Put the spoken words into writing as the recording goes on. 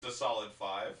a solid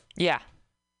 5. Yeah.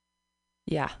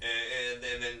 Yeah. And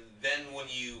then when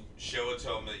you show it to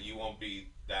them, that you won't be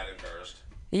that embarrassed.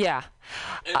 Yeah.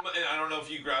 And I don't know if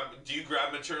do you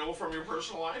grab material from your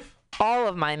personal life? All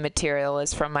of my material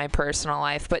is from my personal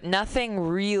life, but nothing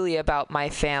really about my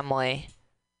family.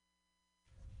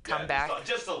 Come back.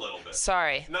 Just a little bit.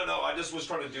 Sorry. No, I just was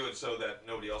trying to do it so that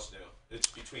nobody else knew. It's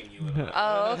between you and I.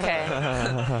 Oh, okay.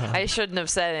 I shouldn't have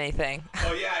said anything.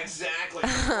 Oh, yeah, exactly.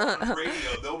 We're on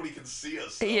radio. Nobody can see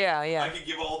us. So Yeah. I can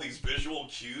give all these visual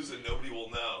cues and nobody will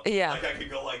know. Yeah. Like I could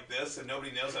go like this and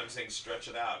nobody knows I'm saying stretch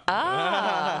it out.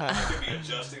 Ah. I could be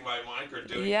adjusting my mic or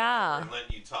doing Yeah. and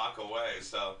letting you talk away.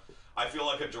 So I feel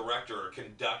like a director or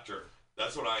conductor.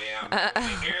 That's what I am.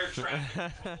 The air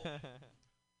traffic.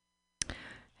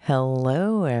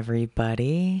 Hello,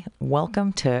 everybody.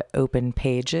 Welcome to Open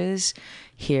Pages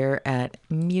here at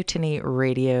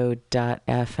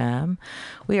MutinyRadio.fm.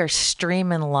 We are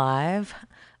streaming live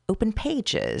Open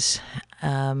Pages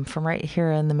from right here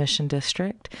in the Mission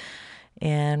District.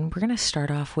 And we're going to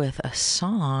start off with a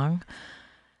song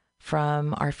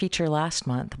from our feature last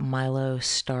month, Milo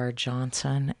Starr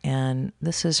Johnson. And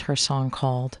this is her song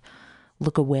called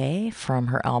Look Away from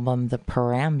her album, The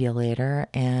Perambulator.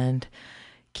 And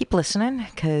keep listening,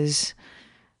 because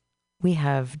we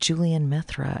have Julian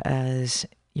Mithra as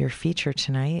your feature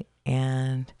tonight,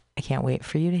 and I can't wait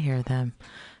for you to hear them.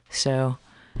 So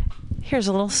here's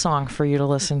a little song for you to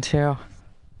listen to.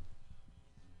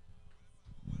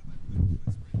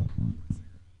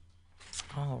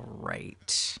 All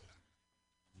right.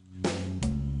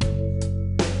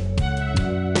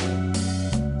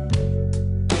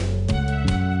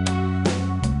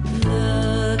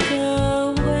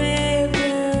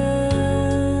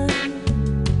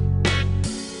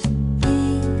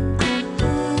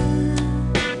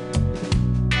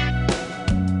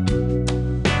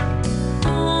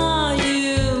 Are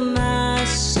you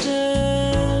master?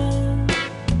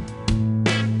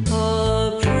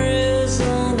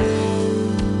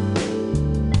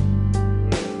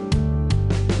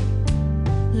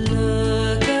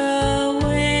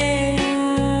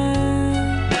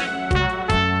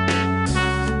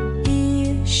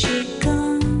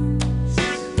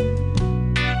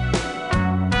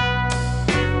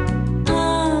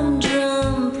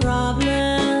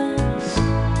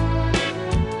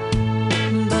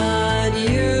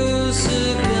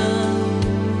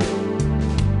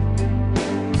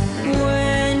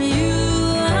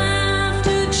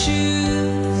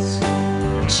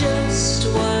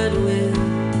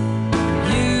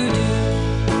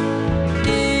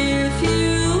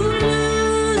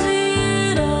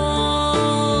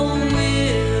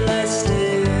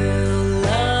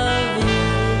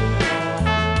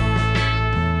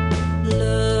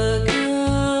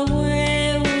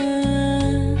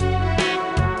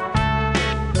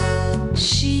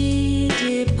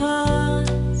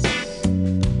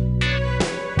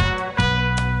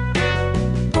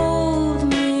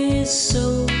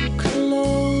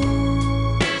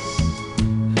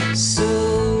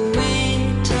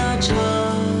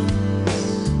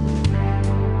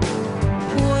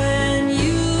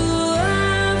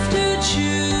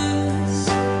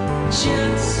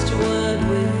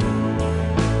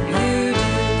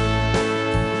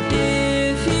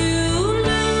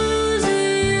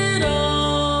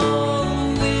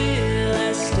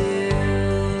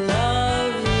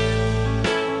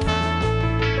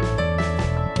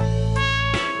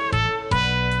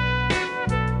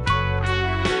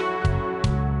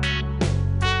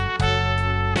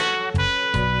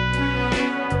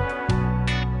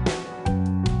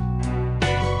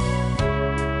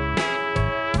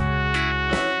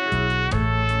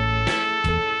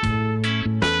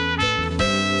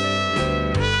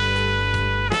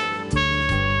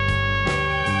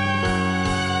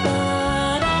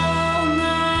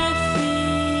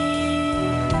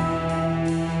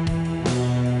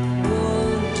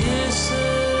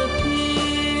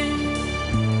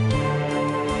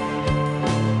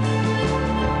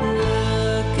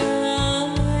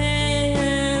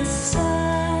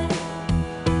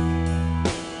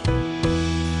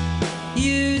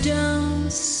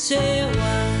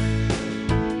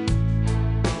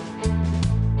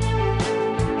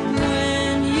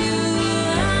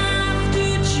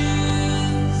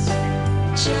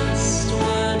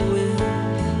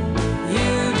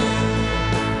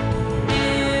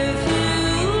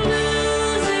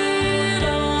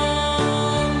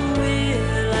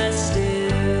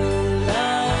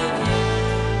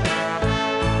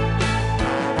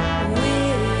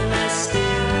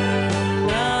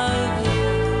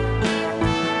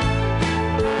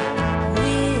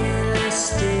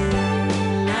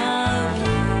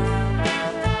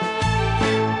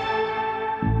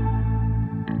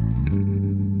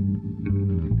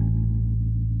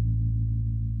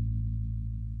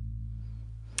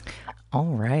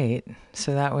 All right.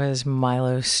 So that was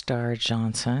Milo Starr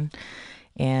Johnson.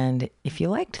 And if you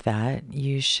liked that,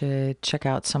 you should check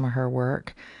out some of her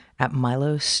work at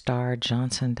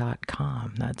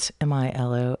milostarjohnson.com. That's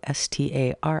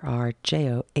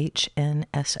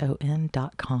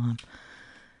milostarrjohnson.com.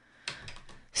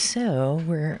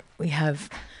 So we have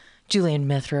Julian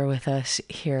Mithra with us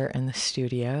here in the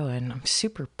studio, and I'm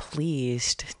super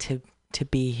pleased to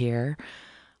be here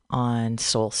on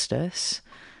Solstice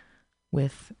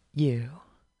with you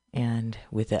and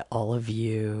with all of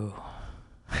you.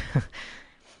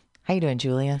 How you doing,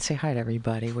 Julian? Say hi to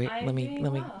everybody. Wait, let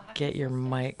me get your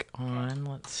mic on.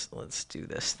 Let's do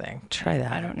this thing. Try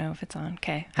that. I don't know if it's on.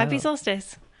 Okay. Happy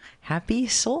Solstice. Happy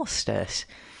Solstice.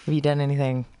 Have you done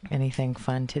anything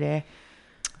fun today?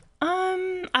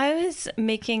 I was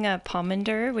making a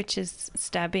pomander, which is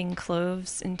stabbing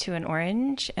cloves into an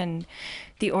orange, and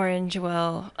the orange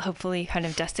will hopefully kind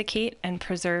of desiccate and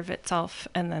preserve itself,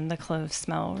 and then the cloves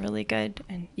smell really good,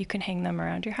 and you can hang them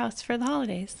around your house for the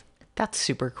holidays. That's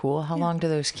super cool. How long do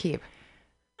those keep?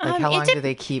 Like, how long do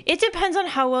they keep? It depends on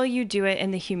how well you do it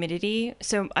and the humidity.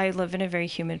 So I live in a very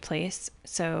humid place,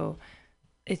 so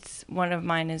one of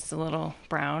mine is a little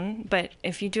brown, but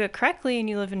if you do it correctly and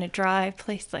you live in a dry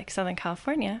place like Southern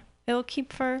California, it will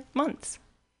keep for months.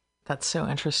 That's so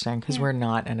interesting because we're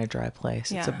not in a dry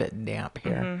place. It's a bit damp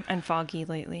here and foggy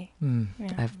lately. Yeah.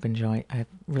 I've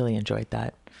really enjoyed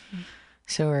that.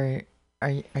 So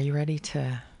are you ready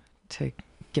to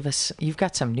give us? You've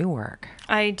got some new work.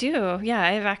 I do. Yeah,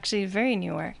 I have actually very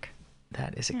new work.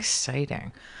 That is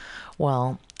exciting.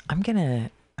 Well, I'm gonna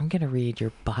read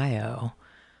your bio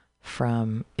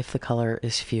from If the Color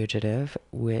is Fugitive,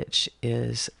 which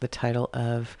is the title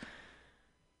of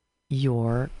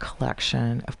your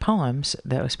collection of poems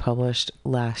that was published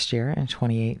last year in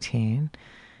 2018.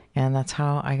 And that's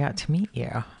how I got to meet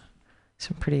you.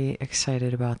 So I'm pretty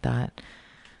excited about that.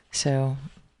 So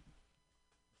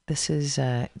this is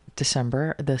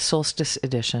December, the solstice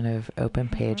edition of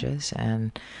OpenPages.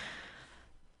 And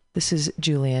this is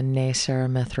Julian nay Sarah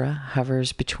Mithra,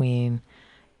 hovers between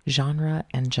genre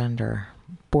and gender,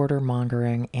 border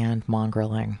mongering and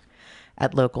mongrelling.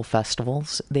 At local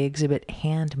festivals, they exhibit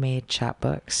handmade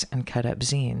chapbooks and cut-up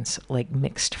zines like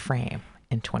Mixed Frame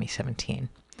in 2017,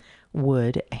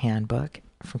 Wood Handbook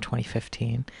from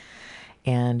 2015,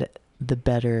 and The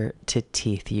Better to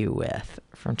Teeth You With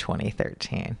from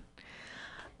 2013.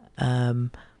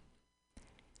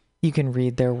 You can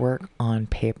read their work on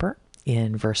paper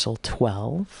in Versal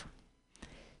 12,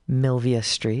 Milvia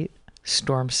Street,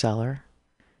 Storm Cellar,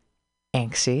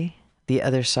 Anxie, The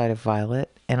Other Side of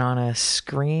Violet, and on a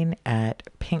screen at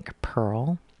Pink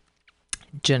Pearl,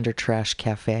 Gender Trash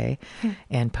Cafe,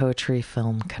 and Poetry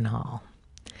Film Canal.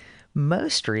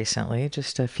 Most recently,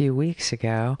 just a few weeks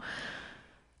ago,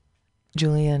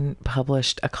 Julian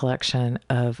published a collection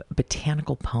of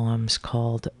botanical poems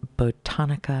called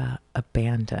Botanica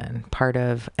Abandoned, part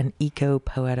of an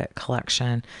eco-poetic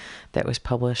collection that was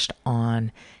published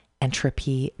on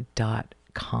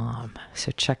entropy.com.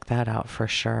 So check that out for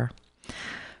sure.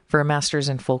 For a master's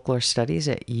in folklore studies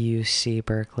at UC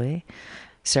Berkeley,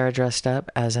 Sarah dressed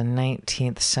up as a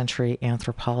 19th century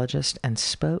anthropologist and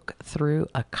spoke through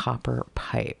a copper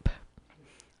pipe.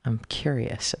 I'm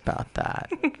curious about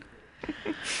that.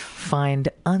 Find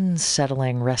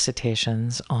unsettling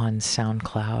recitations on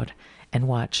SoundCloud and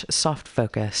watch soft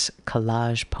focus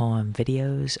collage poem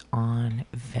videos on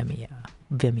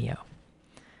Vimeo.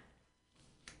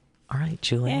 All right,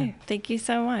 Julian. Yeah, thank you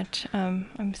so much.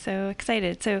 I'm so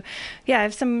excited. So, yeah, I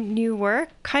have some new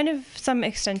work, kind of some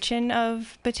extension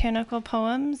of botanical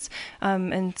poems,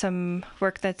 and some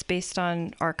work that's based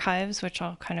on archives, which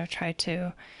I'll kind of try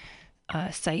to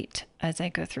cite as I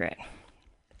go through it.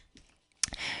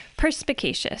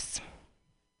 Perspicacious.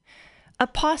 A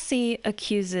posse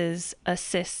accuses a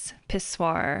cis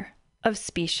pissoir of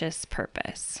specious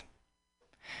purpose.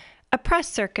 A press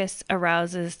circus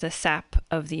arouses the sap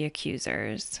of the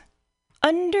accusers,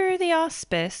 under the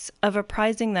auspice of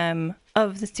apprising them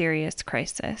of the serious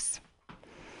crisis.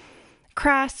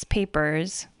 Crass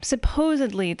papers,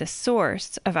 supposedly the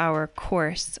source of our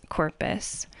coarse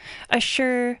corpus,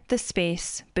 assure the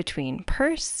space between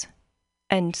purse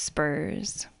and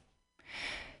spurs.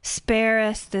 Spare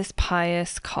us this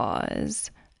pious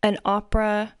cause, an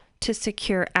opera to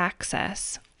secure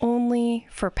access only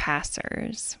for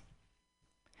passers.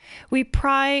 We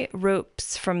pry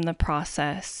ropes from the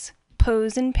process,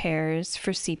 pose in pairs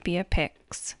for sepia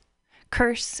pics,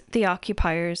 curse the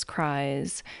occupier's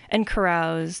cries, and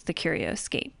carouse the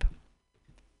curioscape.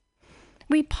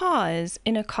 We pause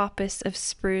in a coppice of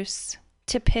spruce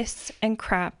to piss and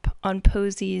crap on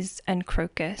posies and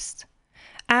crocus,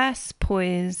 ass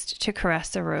poised to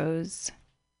caress a rose.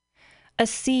 A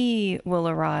sea will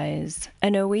arise,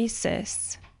 an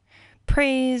oasis.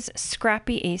 Praise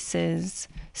scrappy aces,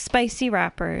 spicy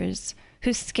rappers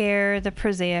who scare the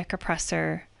prosaic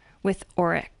oppressor with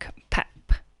auric pep.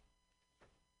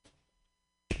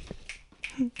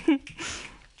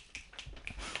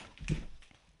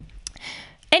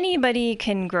 Anybody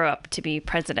can grow up to be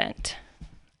president.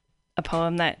 A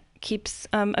poem that keeps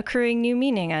accruing new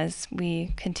meaning as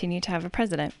we continue to have a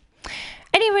president.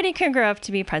 Anybody can grow up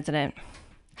to be president.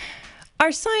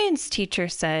 Our science teacher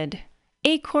said,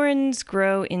 acorns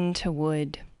grow into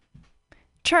wood.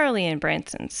 Charlie and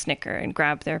Branson snicker and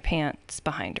grab their pants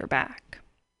behind her back.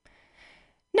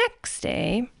 Next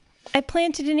day, I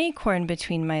planted an acorn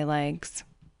between my legs.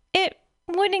 It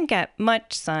wouldn't get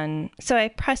much sun, so I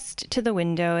pressed to the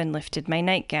window and lifted my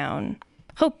nightgown,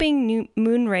 hoping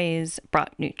moon rays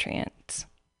brought nutrients.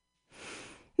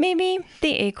 Maybe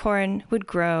the acorn would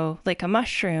grow like a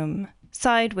mushroom,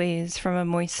 sideways from a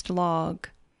moist log.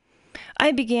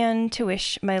 I began to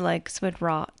wish my legs would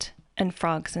rot and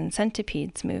frogs and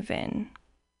centipedes move in.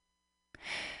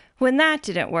 When that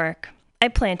didn't work, I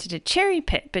planted a cherry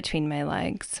pit between my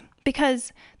legs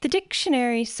because the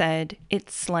dictionary said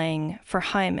it's slang for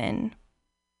hymen,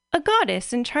 a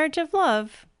goddess in charge of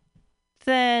love.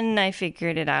 Then I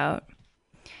figured it out.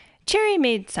 Cherry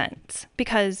made sense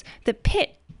because the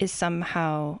pit is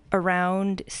somehow a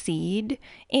round seed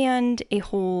and a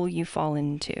hole you fall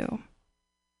into.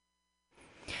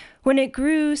 When it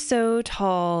grew so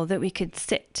tall that we could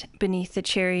sit beneath the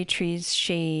cherry tree's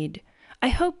shade, I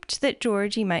hoped that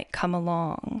Georgie might come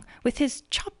along with his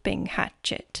chopping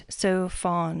hatchet so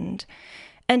fond,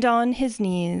 and on his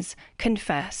knees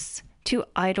confess to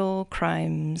idle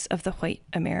crimes of the white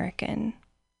American.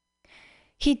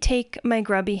 He'd take my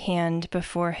grubby hand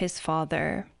before his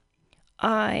father.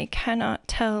 I cannot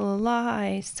tell a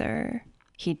lie, sir,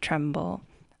 he'd tremble.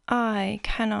 I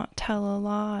cannot tell a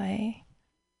lie.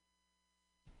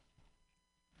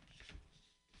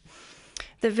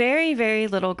 The Very, Very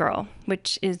Little Girl,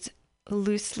 which is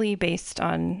loosely based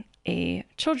on a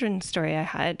children's story I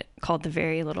had called The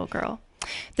Very Little Girl.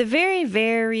 The Very,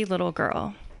 Very Little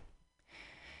Girl.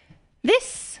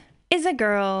 This is a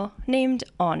girl named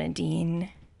Onadine.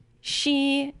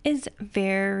 She is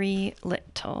very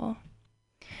little.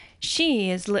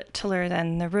 She is littler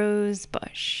than the rose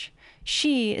bush.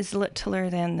 She is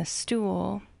littler than the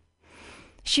stool.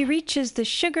 She reaches the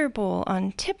sugar bowl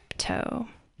on tiptoe.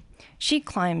 She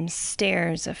climbs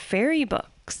stairs of fairy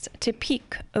books to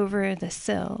peek over the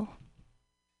sill.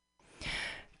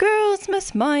 Girls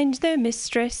must mind their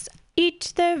mistress,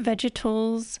 eat their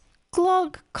vegetals,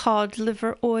 glug cod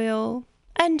liver oil,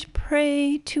 and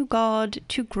pray to God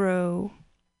to grow.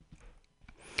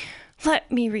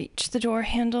 Let me reach the door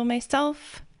handle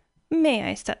myself. May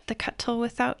I set the kettle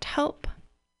without help?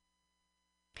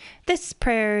 This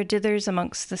prayer dithers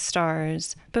amongst the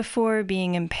stars before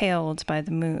being impaled by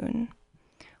the moon.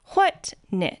 What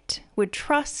nit would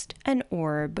trust an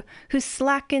orb who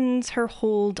slackens her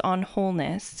hold on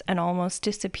wholeness and almost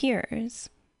disappears?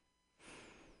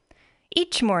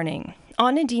 Each morning,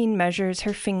 Onadine measures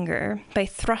her finger by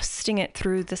thrusting it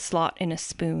through the slot in a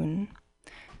spoon.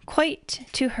 Quite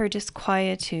to her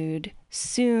disquietude,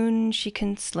 soon she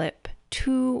can slip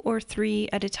 2 or 3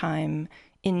 at a time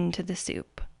into the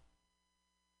soup.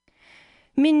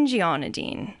 Mingy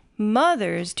Onadine,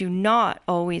 mothers do not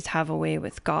always have a way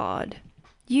with God.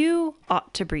 You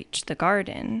ought to breach the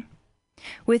garden.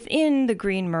 Within the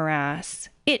green morass,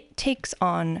 it takes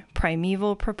on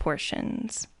primeval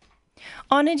proportions.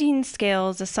 Onadine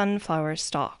scales a sunflower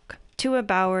stalk to a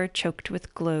bower choked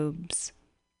with globes.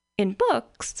 In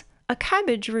books, a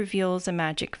cabbage reveals a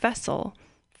magic vessel,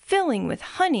 filling with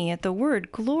honey at the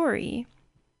word glory.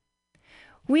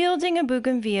 Wielding a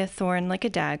bougainvillea thorn like a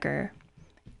dagger,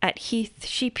 at heath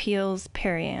she peels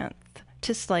perianth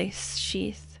to slice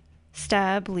sheath,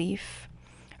 stab leaf,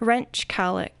 wrench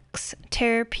calyx,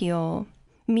 tear peel,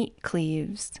 meat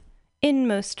cleaves,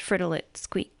 inmost fritillate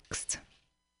squeaks.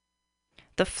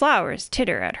 The flowers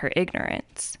titter at her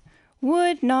ignorance.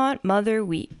 Would not mother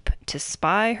weep to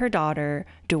spy her daughter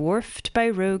dwarfed by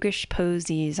roguish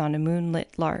posies on a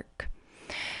moonlit lark?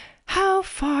 How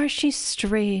far she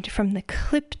strayed from the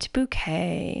clipped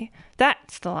bouquet.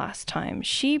 That's the last time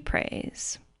she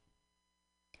prays.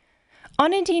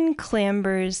 Onidine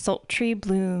clambers sultry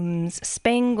blooms,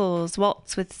 spangles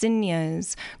waltz with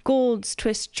zinnias, golds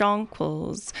twist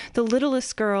jonquils. The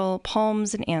littlest girl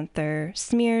palms an anther,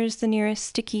 smears the nearest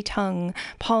sticky tongue,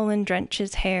 pollen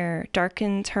drenches hair,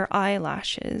 darkens her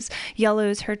eyelashes,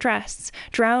 yellows her dress,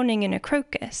 drowning in a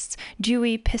crocus,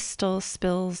 dewy pistil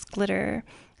spills glitter.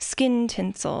 Skin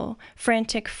tinsel,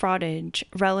 frantic frottage,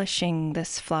 relishing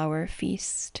this flower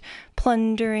feast,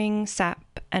 plundering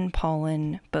sap and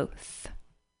pollen both.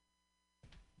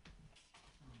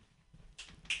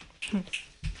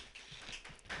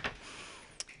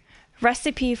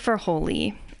 Recipe for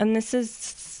holy, and this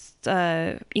is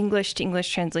English to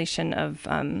English translation of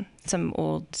some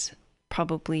old,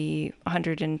 probably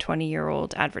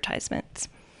 120-year-old advertisements.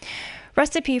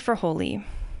 Recipe for holy.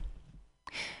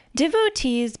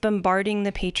 Devotees bombarding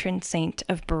the patron saint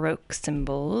of Baroque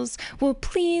symbols will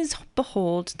please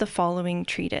behold the following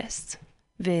treatise,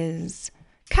 viz.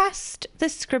 Cast the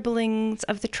scribblings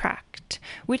of the tract,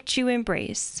 which you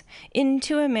embrace,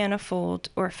 into a manifold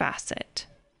or facet,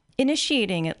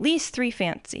 initiating at least 3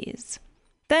 fancies.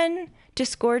 Then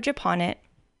disgorge upon it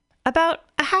about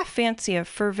a half fancy of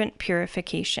fervent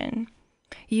purification.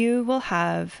 You will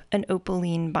have an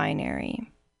opaline binary.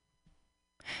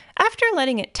 After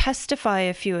letting it testify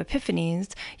a few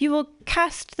epiphanies, you will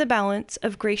cast the balance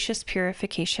of gracious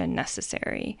purification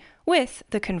necessary, with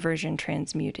the conversion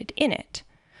transmuted in it.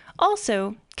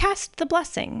 Also, cast the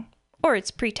blessing, or its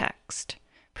pretext.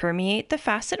 Permeate the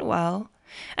facet well,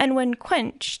 and when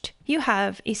quenched, you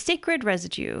have a sacred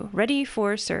residue ready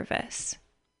for service.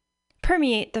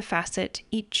 Permeate the facet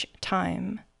each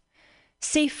time.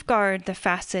 Safeguard the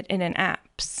facet in an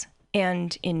apse,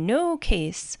 and in no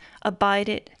case abide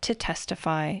it to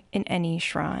testify in any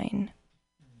shrine.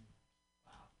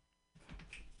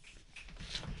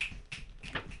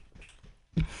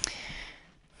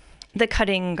 The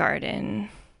Cutting Garden.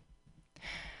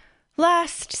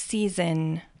 Last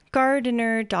season,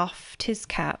 gardener doffed his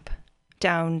cap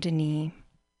down to knee.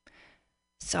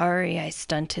 Sorry I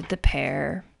stunted the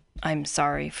pear. I'm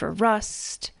sorry for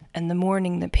rust, and the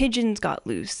morning the pigeons got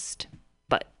loosed.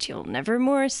 But you'll never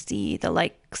more see the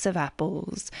likes of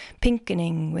apples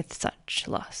pinkening with such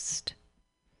lust.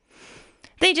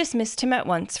 They dismissed him at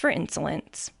once for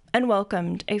insolence, and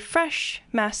welcomed a fresh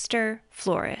master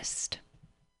florist.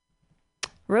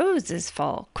 Roses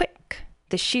fall quick,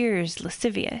 the shears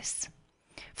lascivious.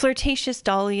 Flirtatious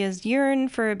dahlias yearn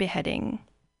for a beheading.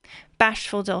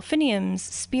 Bashful delphiniums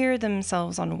spear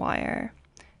themselves on wire.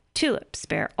 Tulips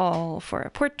bear all for a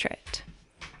portrait.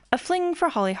 A fling for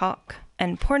hollyhock,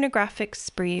 and pornographic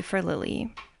spree for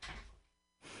lily.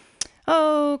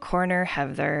 Oh, corner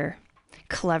heather,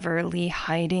 cleverly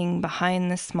hiding behind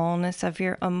the smallness of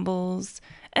your umbles,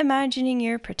 imagining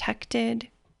you're protected.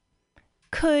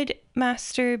 Could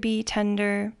master be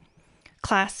tender,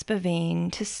 clasp a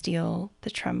vein to steal the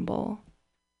tremble.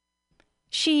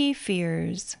 She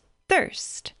fears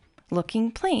thirst,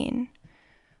 looking plain.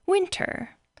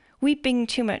 Winter, weeping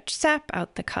too much sap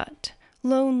out the cut.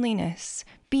 Loneliness,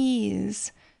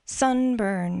 bees,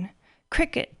 sunburn,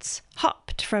 crickets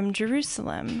hopped from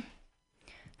Jerusalem.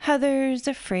 Heather's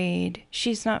afraid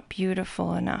she's not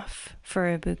beautiful enough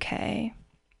for a bouquet.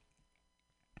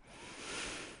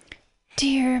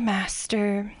 Dear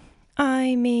master,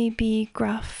 I may be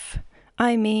gruff,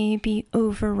 I may be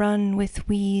overrun with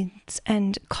weeds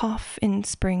and cough in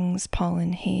spring's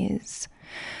pollen haze.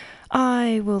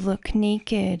 I will look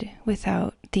naked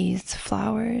without these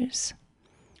flowers.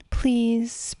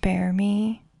 Please spare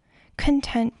me.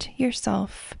 Content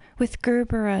yourself with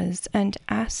gerberas and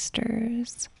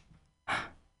asters.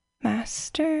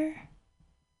 Master?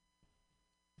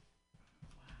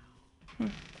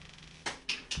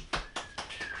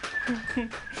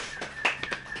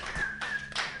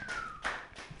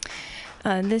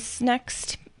 This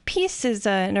next piece is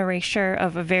an erasure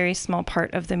of a very small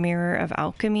part of The Mirror of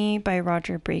Alchemy by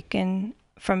Roger Bacon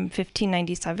from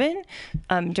 1597,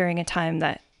 during a time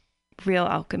that real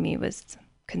alchemy was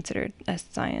considered a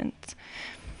science.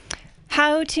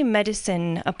 How to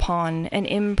medicine upon an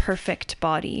imperfect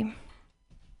body.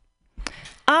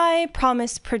 I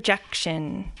promise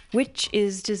projection, which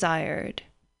is desired,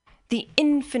 the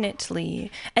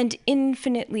infinitely and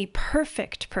infinitely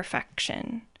perfect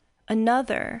perfection,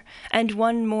 another and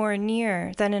one more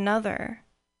near than another.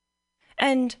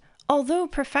 And although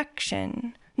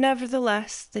perfection,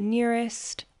 nevertheless the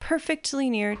nearest, perfectly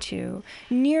near to,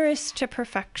 nearest to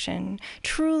perfection,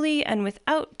 truly and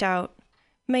without doubt,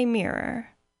 my mirror.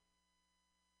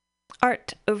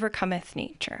 Art overcometh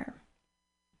nature.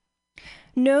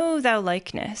 Know thou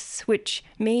likeness, which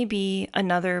may be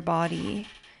another body,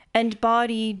 and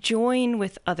body join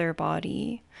with other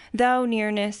body. Thou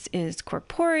nearness is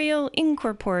corporeal,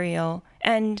 incorporeal,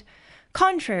 and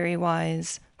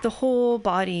contrariwise, the whole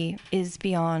body is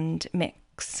beyond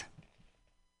mix.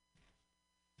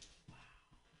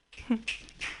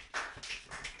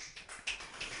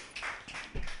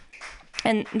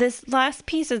 And this last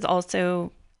piece is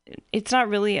also, it's not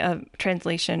really a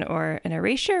translation or an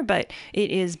erasure, but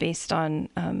it is based on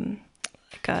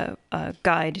like a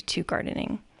guide to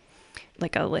gardening,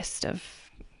 like a list of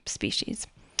species.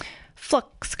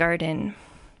 Flux garden.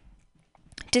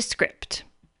 Descript.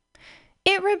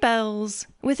 It rebels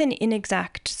with an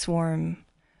inexact swarm.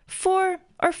 400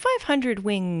 or 500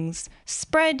 wings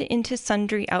spread into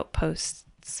sundry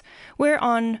outposts,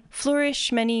 whereon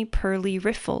flourish many pearly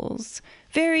riffles,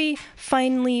 very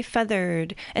finely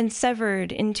feathered and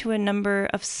severed into a number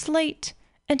of slight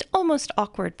and almost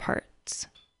awkward parts.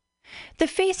 The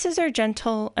faces are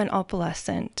gentle and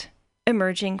opalescent,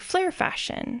 emerging flare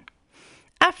fashion,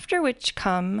 after which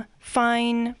come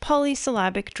fine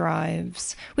polysyllabic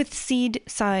drives with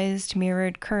seed-sized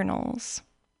mirrored kernels.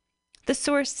 The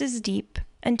source is deep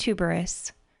and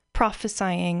tuberous,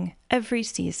 prophesying every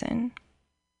season.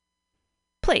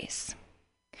 Place.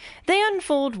 They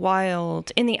unfold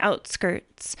wild in the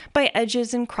outskirts, by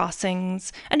edges and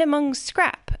crossings, and among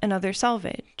scrap and other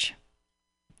salvage.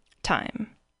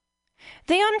 Time.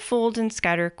 They unfold and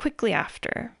scatter quickly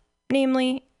after,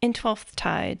 namely in 12th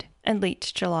tide and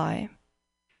late July.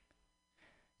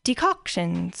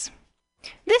 Decoctions.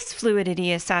 This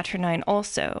fluidity is saturnine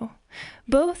also.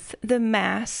 Both the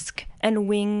mask and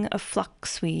wing of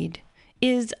fluxweed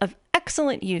is of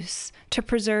excellent use to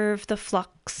preserve the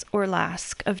flux or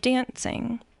lask of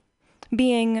dancing,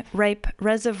 being ripe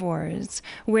reservoirs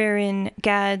wherein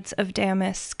gads of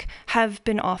damask have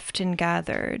been often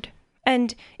gathered,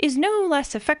 and is no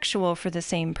less effectual for the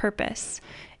same purpose,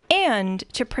 and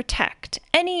to protect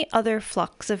any other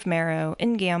flux of marrow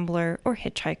in gambler or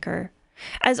hitchhiker,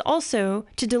 as also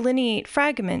to delineate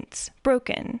fragments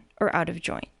broken or out of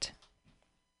joint.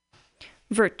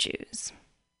 Virtues.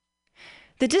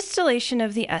 The distillation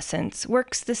of the essence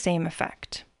works the same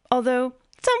effect, although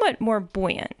somewhat more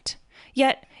buoyant,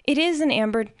 yet it is an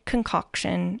amber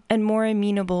concoction and more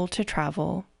amenable to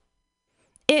travel.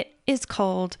 It is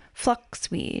called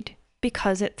fluxweed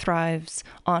because it thrives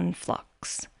on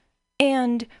flux,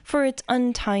 and for its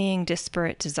untying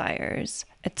disparate desires,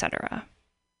 etc.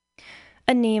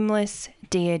 A nameless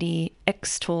deity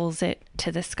extols it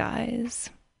to the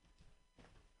skies.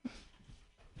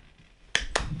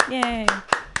 Yay.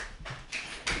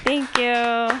 Thank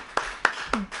you.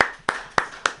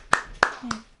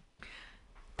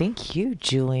 Thank you,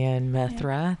 Julian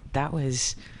Mithra. That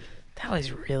was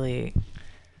really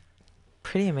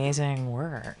pretty amazing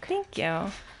work. Thank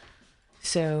you.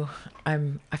 So I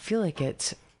feel like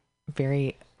it's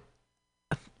very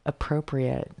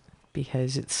appropriate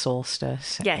because it's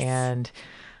solstice. Yes. And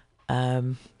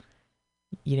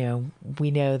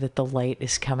we know that the light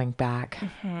is coming back.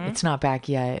 Mm-hmm. It's not back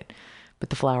yet, but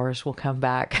the flowers will come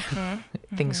back.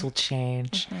 Mm-hmm. Things will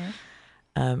change.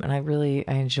 Mm-hmm. And I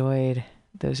enjoyed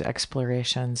those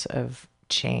explorations of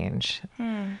change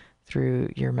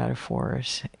through your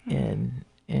metaphors in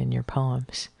your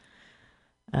poems.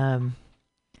 Do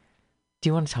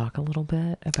you want to talk a little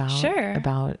bit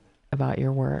about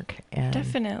your work? And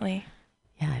definitely.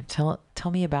 Yeah, tell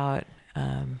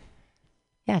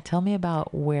me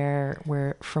about where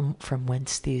from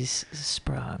whence these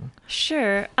sprung.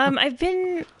 Sure. I've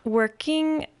been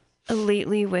working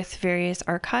lately with various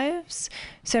archives,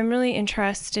 so I'm really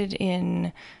interested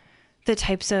in the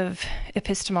types of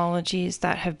epistemologies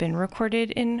that have been recorded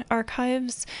in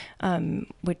archives,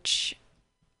 which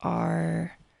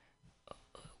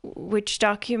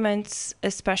documents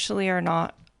especially are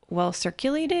not well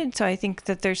circulated. So I think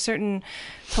that there's certain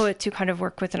poets who kind of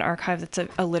work with an archive that's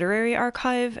a literary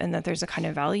archive, and that there's a kind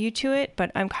of value to it.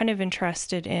 But I'm kind of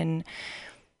interested in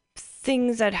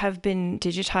things that have been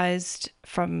digitized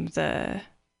from the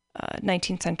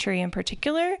 19th century in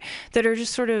particular, that are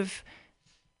just sort of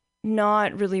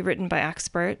not really written by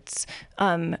experts,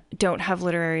 don't have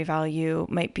literary value,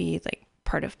 might be like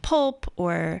part of pulp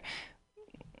or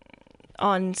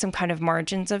on some kind of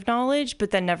margins of knowledge,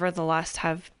 but then nevertheless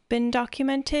have been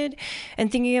documented,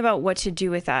 and thinking about what to do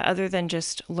with that other than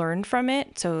just learn from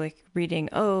it. So like reading,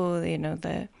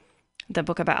 the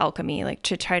book about alchemy, like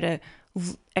to try to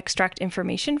extract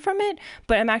information from it.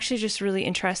 But I'm actually just really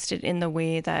interested in the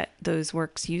way that those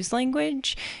works use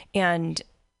language, and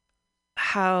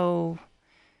how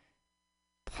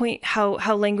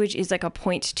language is like a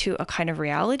point to a kind of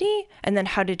reality, and then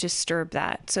how to disturb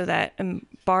that so that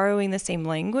borrowing the same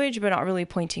language, but not really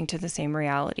pointing to the same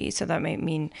reality. So that might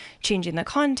mean changing the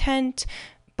content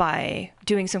by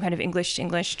doing some kind of English to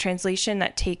English translation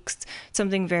that takes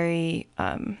something very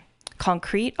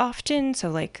concrete often. So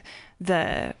like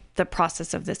the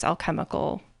process of this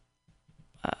alchemical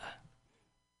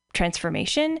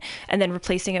transformation, and then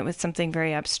replacing it with something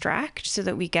very abstract, so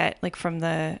that we get, like, from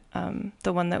the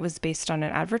one that was based on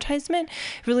an advertisement,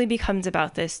 really becomes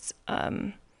about this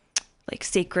like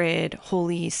sacred,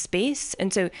 holy space.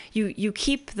 And so you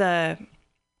keep the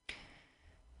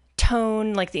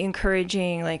tone, like the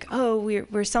encouraging, like, oh,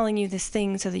 we're selling you this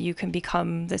thing so that you can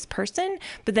become this person,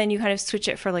 but then you kind of switch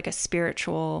it for like a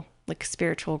spiritual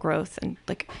growth, and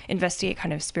like investigate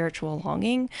kind of spiritual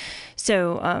longing.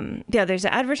 So there's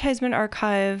an advertisement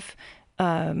archive,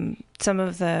 some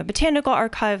of the botanical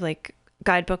archive, like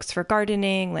guidebooks for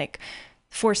gardening, like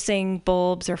forcing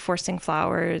bulbs or forcing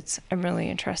flowers, I'm really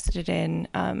interested in.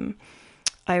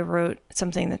 I wrote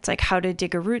something that's like how to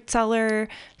dig a root cellar.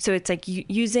 So it's like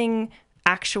using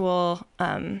actual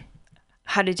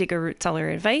how to dig a root cellar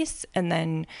advice, and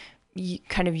then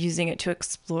kind of using it to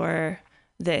explore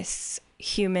this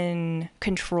human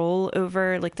control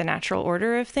over like the natural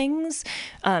order of things,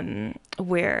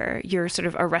 where you're sort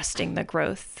of arresting the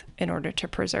growth in order to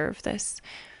preserve this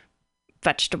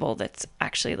vegetable that's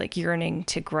actually like yearning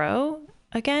to grow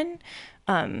again,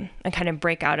 and kind of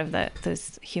break out of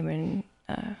those human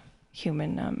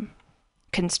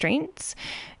constraints.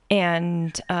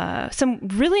 And some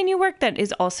really new work that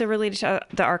is also related to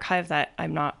the archive that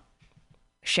I'm not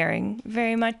sharing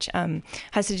very much,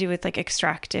 has to do with like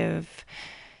extractive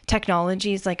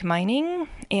technologies like mining,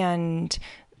 and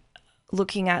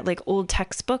looking at like old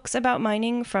textbooks about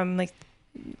mining from like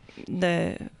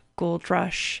the gold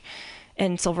rush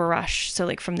and silver rush. So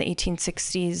like from the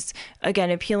 1860s, again,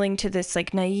 appealing to this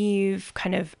like naive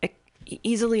kind of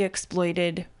easily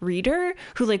exploited reader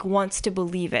who like wants to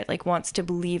believe like,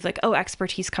 oh,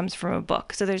 expertise comes from a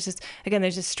book. So there's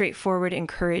this straightforward,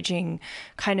 encouraging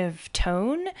kind of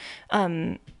tone.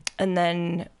 And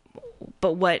then,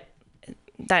 but what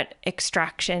that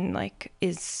extraction like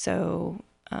is so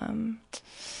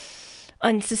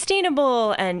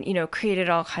unsustainable, and, you know, created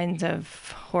all kinds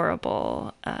of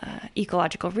horrible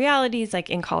ecological realities, like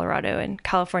in Colorado and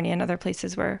California and other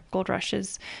places where gold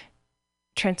rushes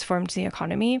transformed the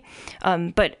economy.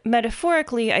 But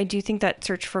metaphorically, I do think that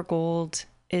search for gold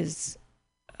is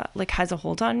like has a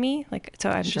hold on me. Like, so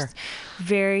I'm just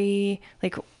very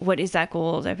like, what is that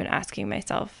gold? I've been asking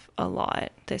myself a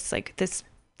lot. This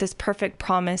perfect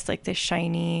promise, like this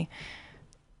shiny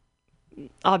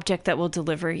object that will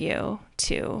deliver you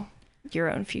to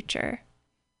your own future.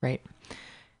 Right.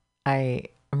 I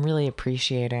am really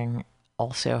appreciating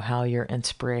also how your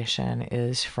inspiration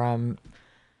is from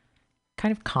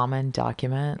kind of common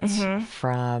documents,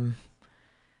 from,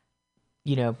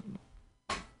 you know,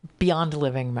 beyond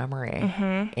living memory,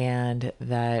 and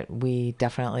that we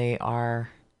definitely are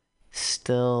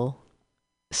still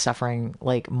suffering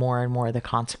like more and more the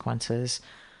consequences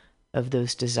of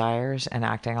those desires and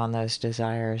acting on those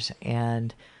desires,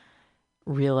 and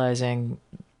realizing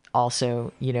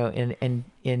also, you know,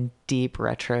 in deep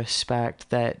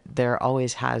retrospect, that there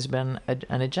always has been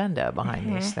an agenda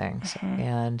behind these things,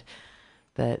 and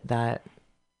that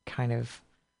kind of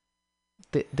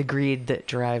the greed that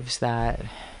drives that,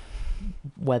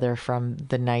 whether from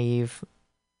the naive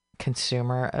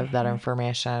consumer of that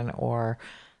information or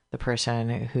the person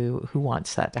who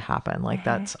wants that to happen, like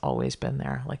that's always been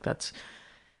there. Like that's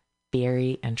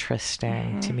very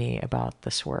interesting to me about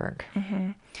this work.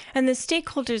 And the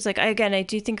stakeholders, like, I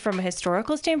do think from a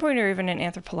historical standpoint, or even an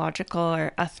anthropological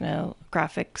or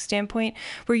ethnographic standpoint,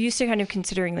 we're used to kind of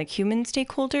considering like human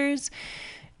stakeholders.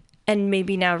 And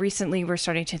maybe now recently we're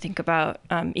starting to think about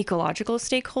ecological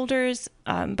stakeholders.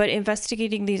 But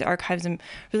investigating these archives, I'm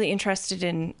really interested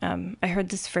in, I heard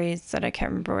this phrase that I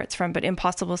can't remember where it's from, but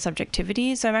impossible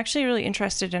subjectivity. So I'm actually really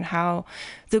interested in how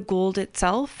the gold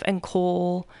itself and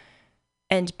coal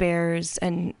and bears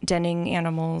and denning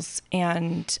animals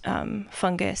and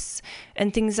fungus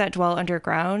and things that dwell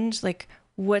underground, like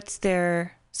what's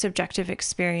their subjective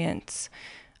experience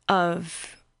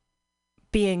of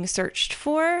being searched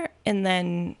for and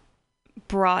then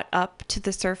brought up to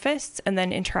the surface and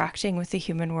then interacting with the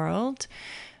human world.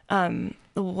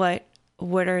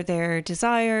 What are their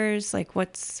desires? Like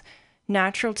what's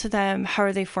natural to them? How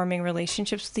are they forming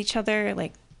relationships with each other?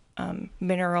 Like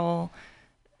mineral,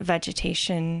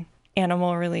 vegetation,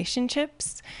 animal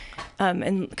relationships,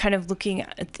 and kind of looking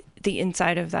at the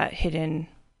inside of that hidden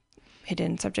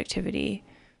subjectivity.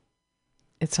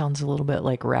 It sounds a little bit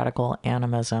like radical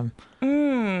animism.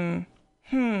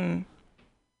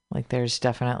 Like there's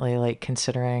definitely like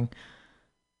considering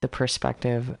the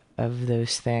perspective of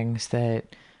those things that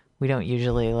we don't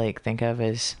usually like think of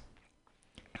as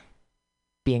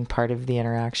being part of the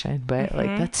interaction, but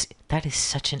like that is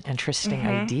such an interesting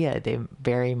idea. They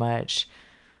very much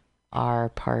are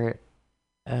part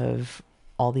of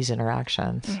all these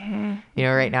interactions. You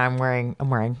know, right now I'm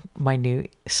wearing my new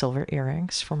silver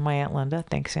earrings from my Aunt Linda.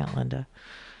 Thanks, Aunt Linda.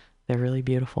 They're really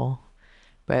beautiful.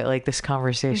 But like this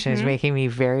conversation is making me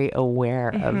very aware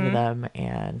of them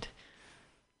and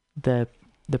the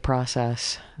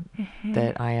process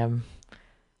that I am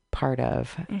part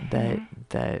of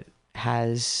that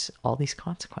has all these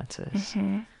consequences.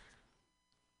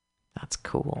 That's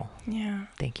cool. Yeah.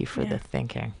 Thank you for the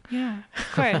thinking. Yeah,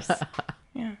 of course.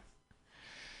 Yeah.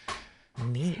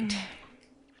 Neat.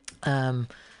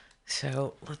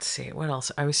 So let's see what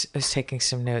else. I was taking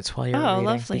some notes while you were reading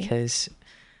lovely. because,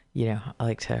 you know, I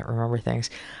like to remember things.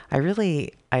 I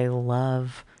wrote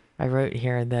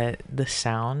here that the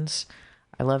sounds.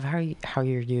 I love how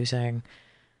you're using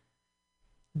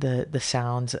the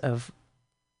sounds of,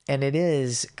 and it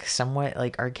is somewhat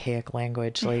like archaic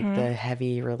language, like the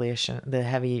heavy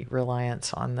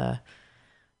reliance on the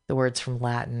words from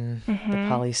Latin, the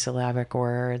polysyllabic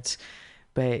words,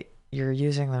 but you're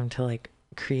using them to like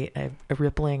create a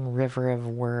rippling river of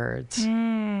words.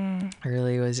 I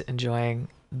really was enjoying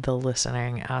the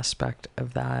listening aspect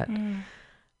of that.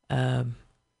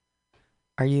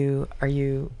 Are you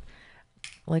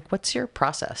like, what's your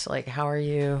process? Like, how are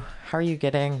you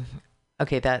getting,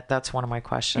 okay, that's one of my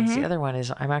questions. The other one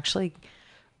is I'm actually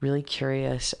really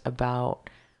curious about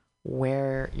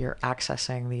where you're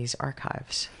accessing these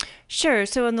archives. Sure.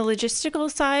 So on the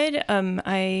logistical side,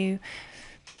 I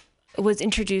was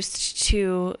introduced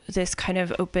to this kind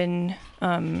of open,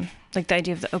 like the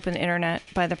idea of the open internet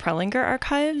by the Prelinger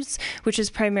Archives, which is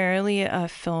primarily a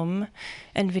film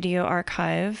and video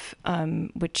archive,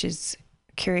 which is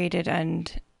curated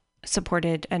and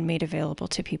supported and made available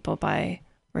to people by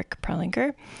Rick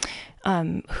Prelinger,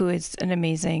 who is an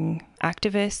amazing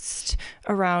activist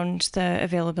around the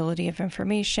availability of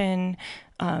information.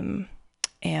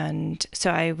 And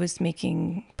so I was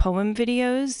making poem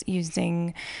videos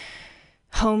using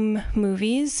home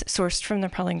movies sourced from the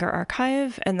Prelinger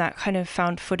Archive, and that kind of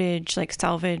found footage, like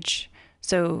salvage.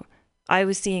 So I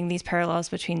was seeing these parallels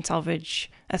between salvage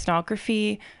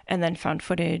ethnography and then found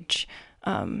footage,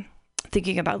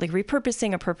 thinking about like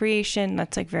repurposing, appropriation.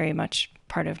 That's like very much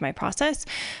part of my process.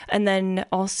 And then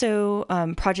also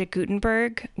Project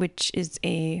Gutenberg, which is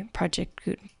a project,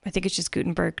 I think it's just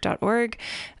gutenberg.org,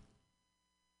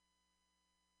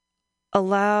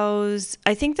 allows,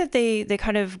 I think that they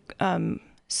kind of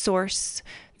source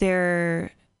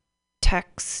their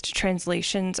text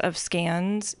translations of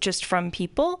scans just from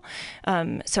people.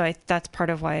 So that's part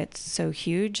of why it's so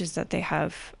huge, is that they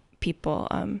have people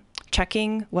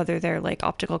checking whether their like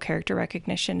optical character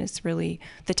recognition is really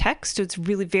the text. So it's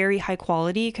really very high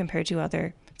quality compared to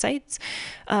other sites.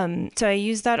 So I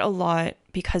use that a lot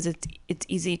because it's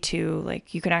easy to,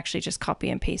 like, you can actually just copy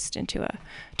and paste into a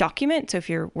document. So if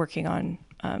you're working on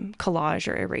collage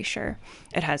or erasure,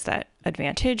 it has that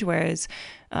advantage. Whereas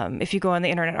if you go on the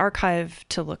Internet Archive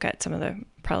to look at some of the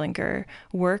Prelinger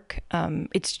work,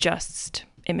 it's just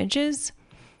images.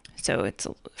 So it's,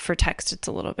 for text, it's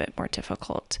a little bit more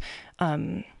difficult.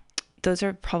 Those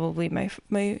are probably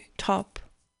my top,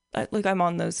 like I'm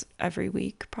on those every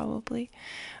week probably.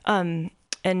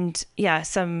 And yeah,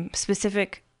 some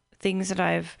specific things that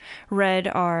I've read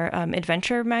are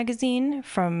Adventure magazine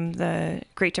from the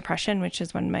Great Depression, which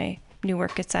is when my new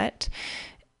work is set.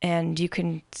 And you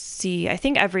can see, I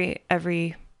think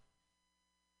every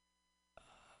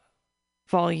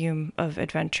volume of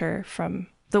Adventure from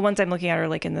the ones I'm looking at are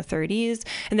like in the 30s,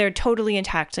 and they're totally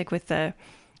intact, like with the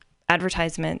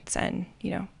advertisements and,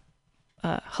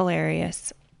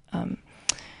 hilarious,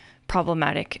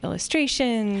 problematic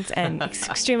illustrations and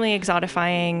extremely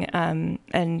exotifying,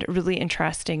 and really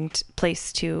interesting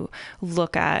place to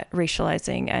look at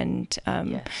racializing and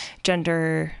yes.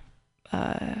 gender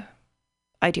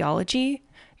ideology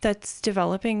that's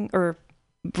developing or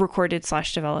recorded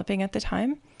 / developing at the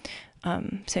time.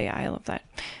 So yeah, I love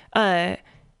that.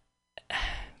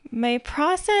 My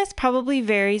process probably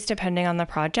varies depending on the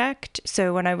project.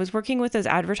 So when I was working with those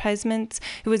advertisements,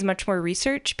 it was much more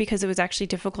research because it was actually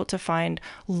difficult to find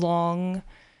long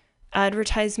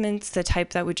advertisements, the type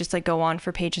that would just like go on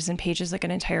for pages and pages, like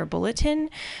an entire bulletin.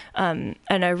 And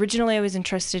originally I was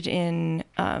interested in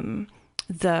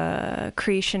the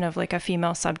creation of like a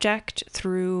female subject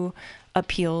through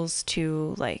appeals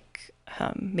to like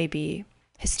maybe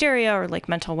hysteria or like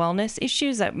mental wellness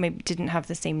issues that maybe didn't have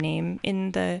the same name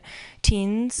in the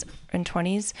teens and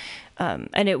 20s.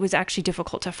 And it was actually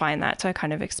difficult to find that. So I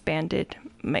kind of expanded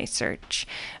my search.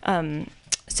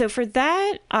 So for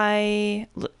that, I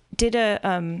did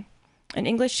an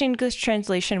English-to-English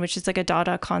translation, which is like a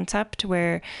Dada concept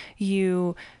where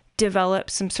you develop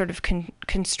some sort of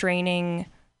constraining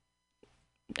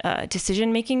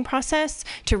decision-making process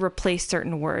to replace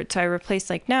certain words. So I replaced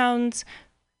like nouns,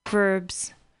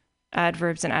 verbs,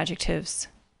 adverbs, and adjectives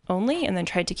only, and then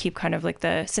tried to keep kind of like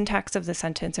the syntax of the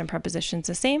sentence and prepositions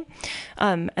the same.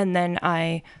 And then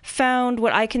I found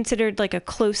what I considered like a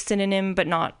close synonym, but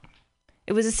not,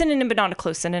 it was a synonym, but not a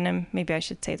close synonym. Maybe I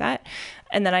should say that.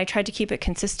 And then I tried to keep it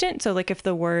consistent. So like if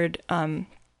the word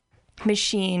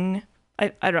machine,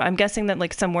 I don't know, I'm guessing that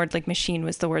like some word like machine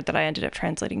was the word that I ended up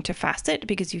translating to facet,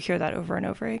 because you hear that over and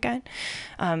over again.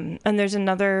 And there's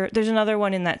another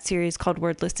one in that series called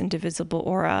Wordless Indivisible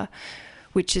Aura,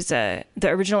 which is the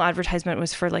original advertisement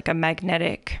was for like a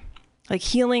magnetic, like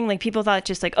healing. Like people thought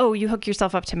just like, oh, you hook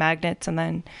yourself up to magnets and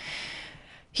then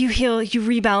you heal, you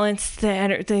rebalance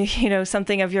the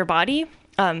something of your body.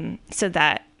 So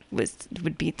that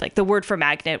would be like the word for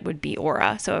magnet would be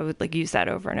aura. So I would like use that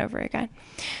over and over again.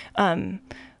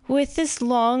 With this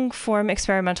long form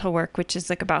experimental work, which is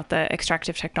like about the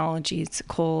extractive technologies,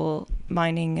 coal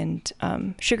mining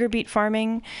and sugar beet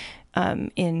farming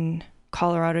in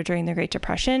Colorado during the Great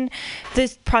Depression,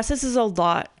 this process is a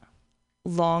lot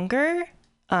longer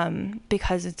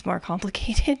because it's more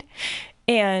complicated.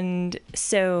 And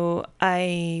so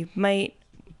I might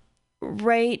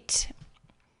write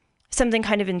something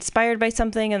kind of inspired by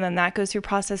something, and then that goes through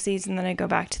processes, and then I go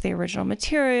back to the original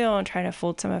material and try to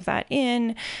fold some of that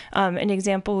in. An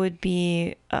example would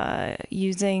be I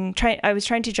was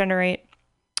trying to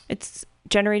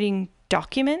generating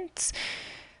documents,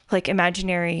 like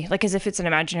imaginary, like as if it's an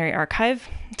imaginary archive.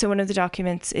 So one of the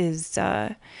documents is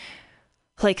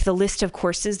like the list of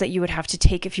courses that you would have to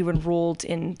take if you enrolled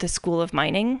in the School of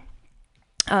Mining.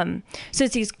 So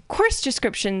it's these course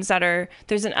descriptions that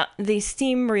they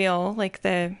seem real, like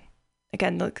a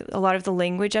lot of the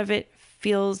language of it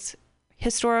feels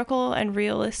historical and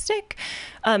realistic.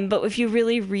 But if you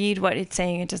really read what it's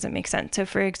saying, it doesn't make sense. So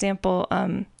for example,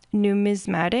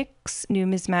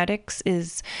 numismatics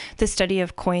is the study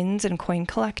of coins and coin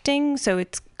collecting. So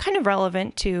it's kind of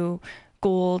relevant to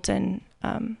gold and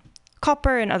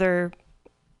copper and other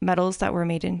metals that were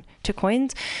made into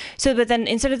coins. So, but then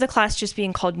instead of the class just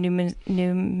being called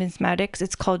numismatics,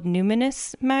 it's called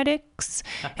numismatics.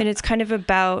 And it's kind of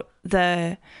about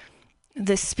the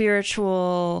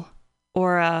spiritual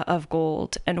aura of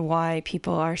gold and why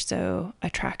people are so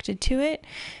attracted to it,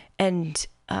 and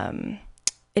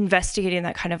investigating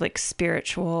that kind of like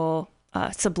spiritual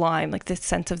sublime, like this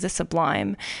sense of the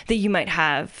sublime that you might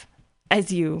have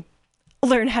as you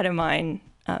learn how to mine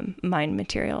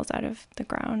materials out of the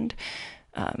ground.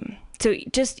 So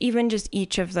just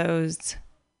each of those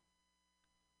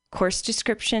course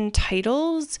description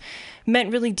titles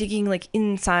meant really digging like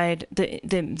inside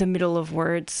the middle of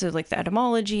words. So like the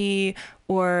etymology,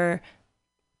 or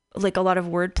like a lot of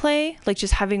wordplay, like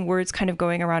just having words kind of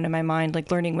going around in my mind,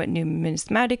 like learning what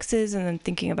numismatics is and then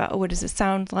thinking about, what does it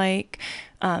sound like?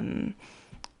 And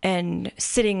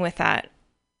sitting with that,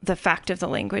 the fact of the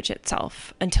language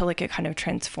itself, until like it kind of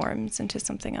transforms into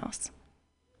something else.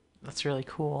 That's really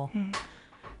cool.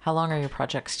 How long are your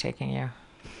projects taking you?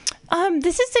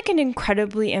 This is like an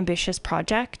incredibly ambitious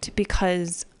project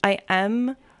because I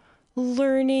am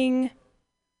learning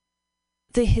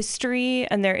the history,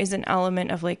 and there is an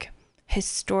element of like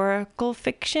historical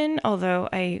fiction, although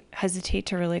I hesitate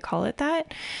to really call it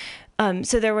that.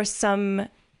 So there was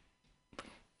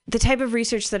the type of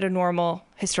research that a normal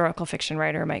historical fiction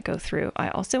writer might go through, I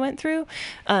also went through.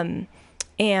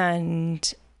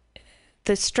 And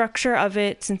the structure of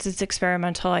it, since it's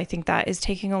experimental, I think that is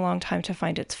taking a long time to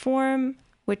find its form,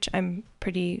 which I'm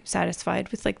pretty satisfied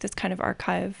with, like this kind of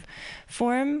archive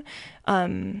form.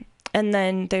 And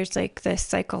then there's like this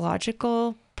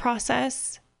psychological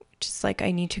process, which is like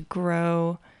I need to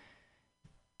grow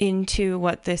into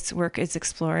what this work is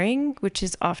exploring, which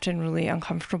is often really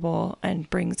uncomfortable and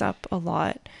brings up a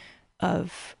lot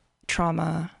of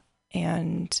trauma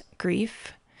and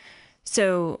grief.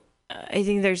 So I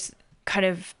think there's kind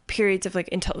of periods of like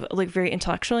very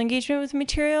intellectual engagement with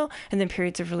material, and then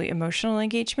periods of really emotional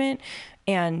engagement,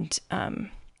 and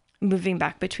moving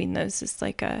back between those is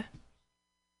like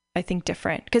I think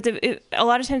different, because a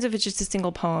lot of times if it's just a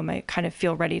single poem, I kind of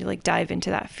feel ready to like dive into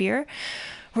that fear.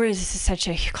 Whereas this is such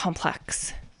a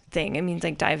complex thing. It means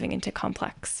like diving into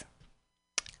complex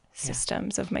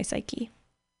systems of my psyche.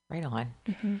 Right on.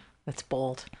 Mm-hmm. That's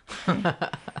bold.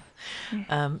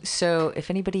 So if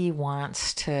anybody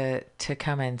wants to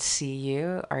come and see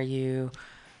you, are you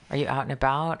out and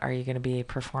about? Are you going to be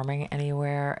performing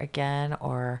anywhere again,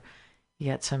 or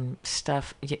you got some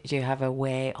stuff? Do you have a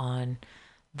way on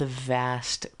the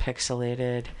vast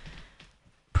pixelated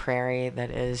prairie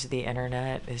that is the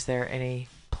internet? Is there any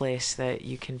place that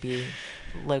you can be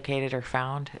located or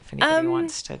found if anybody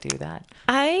wants to do that?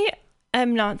 I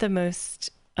am not the most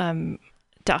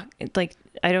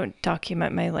I don't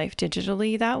document my life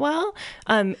digitally that well.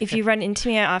 If you run into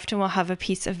me, I often will have a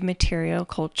piece of material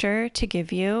culture to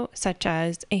give you, such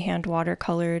as a hand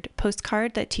watercolored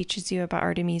postcard that teaches you about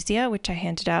Artemisia, which I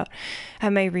handed out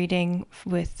at my reading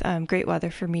with Great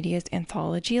Weather for Media's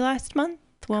anthology last month.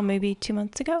 Well, maybe 2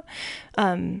 months ago.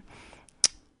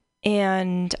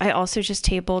 And I also just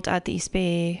tabled at the East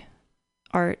Bay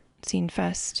Art Scene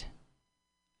Fest.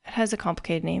 It has a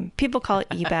complicated name. People call it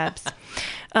EBABS.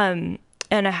 And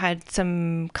I had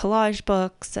some collage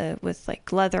books with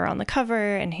like leather on the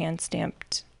cover and hand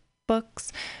stamped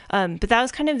books. But that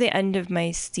was kind of the end of my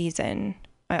season.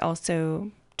 I also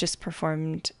just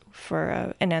performed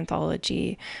for an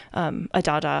anthology, a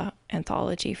Dada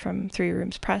anthology from Three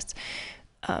Rooms Press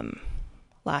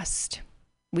last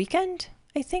weekend,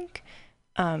 I think.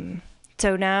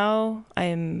 So now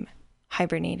I'm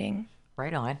hibernating.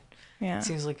 Right on. Yeah. It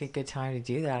seems like a good time to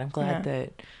do that. I'm glad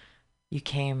that you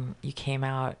came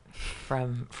out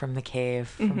from the cave,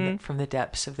 from the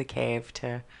depths of the cave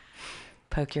to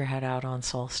poke your head out on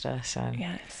solstice and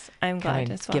yes, I'm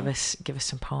glad as well. Give us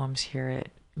some poems here at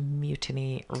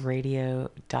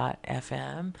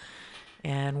MutinyRadio.fm,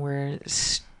 and we're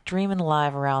streaming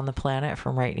live around the planet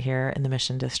from right here in the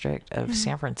Mission District of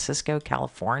San Francisco,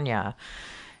 California.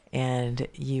 And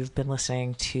you've been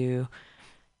listening to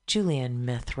Julian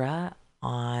Mithra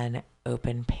on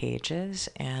OpenPages,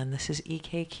 and this is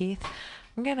E.K. Keith.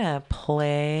 I'm gonna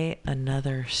play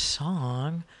another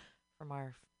song from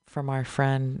our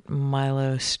friend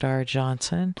Milo Starr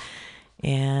Johnson,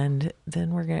 and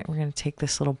then we're gonna take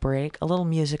this little break, a little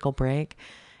musical break,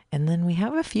 and then we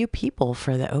have a few people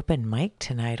for the open mic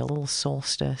tonight, a little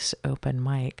solstice open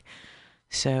mic.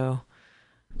 So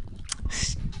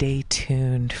stay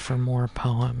tuned for more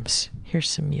poems. Here's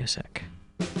some music.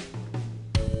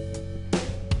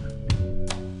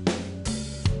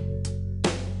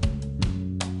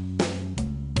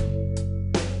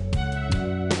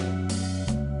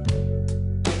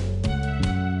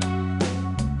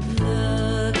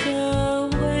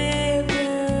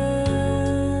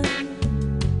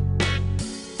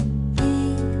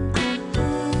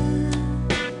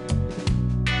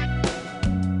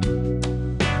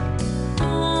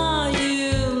 Are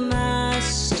you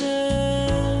master?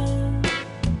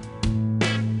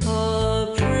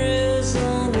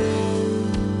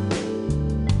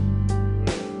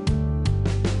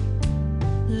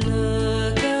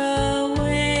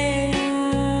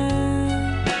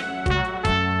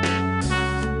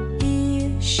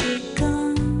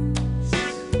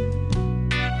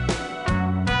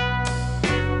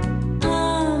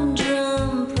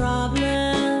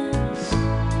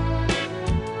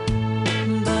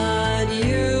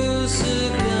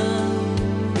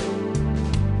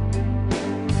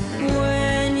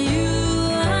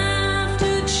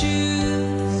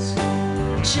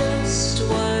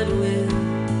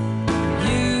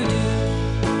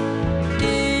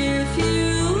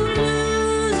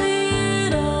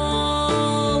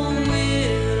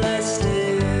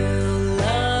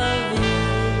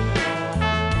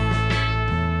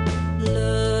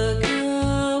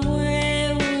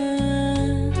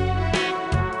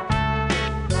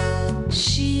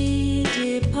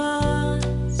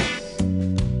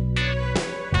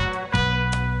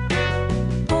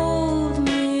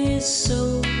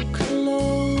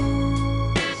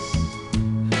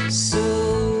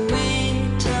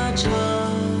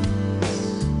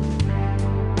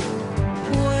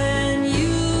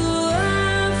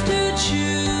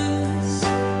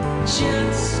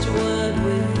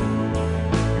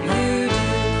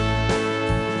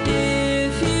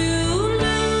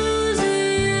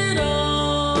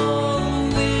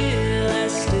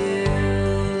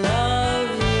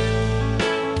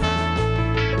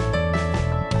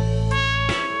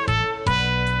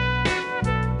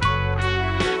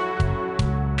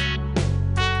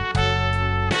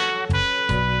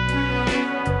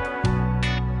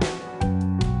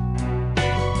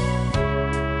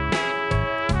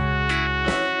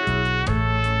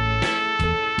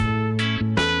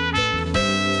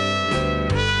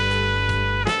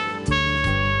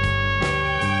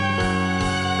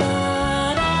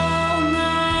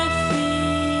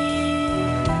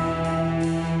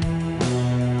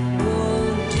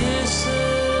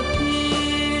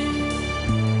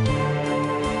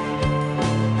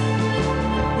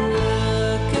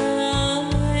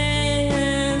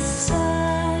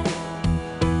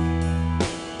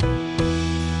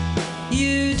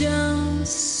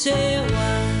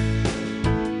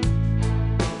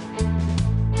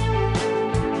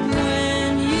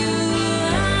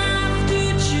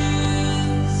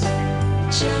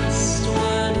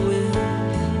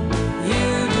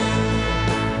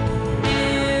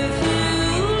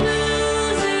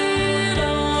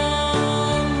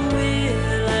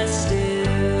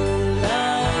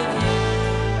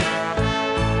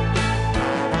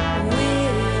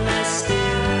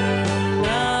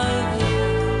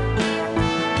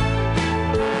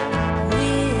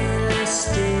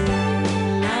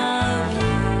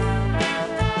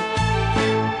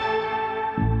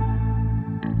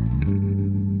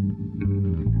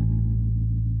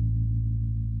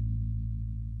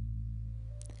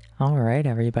 All right,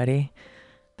 everybody.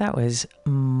 That was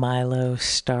Milo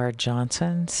Starr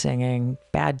Johnson singing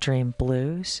Bad Dream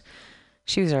Blues.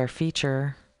 She was our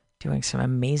feature doing some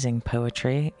amazing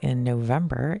poetry in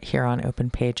November here on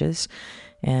OpenPages.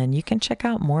 And you can check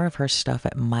out more of her stuff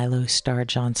at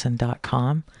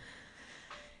milostarjohnson.com.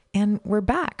 And we're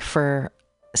back for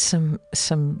some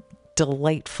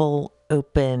delightful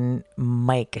open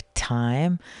mic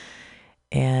time.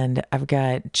 And I've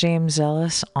got James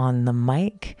Ellis on the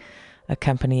mic,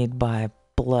 accompanied by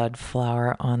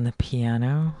Bloodflower on the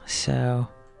piano. So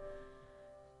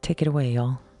take it away,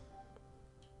 y'all.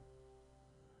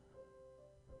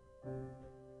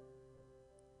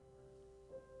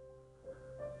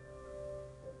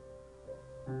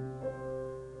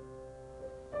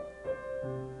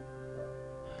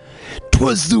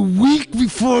 'Twas the week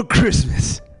before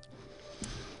Christmas,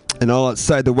 and all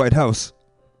outside the White House,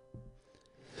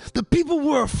 the people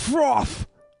were froth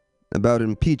about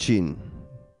impeaching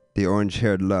the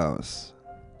orange-haired louse.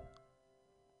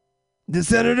 The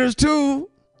senators, too.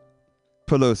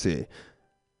 Pelosi,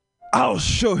 I'll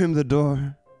show him the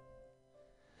door.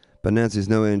 But Nancy's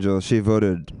no angel. She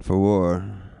voted for war.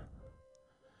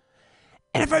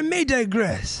 And if I may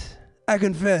digress, I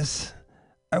confess,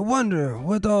 I wonder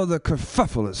what all the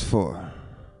kerfuffle is for.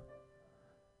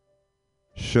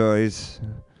 Sure, he's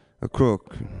a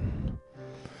crook,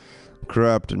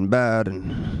 corrupt and bad,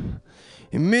 and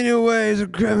in many ways a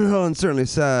criminal and certainly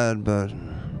sad, but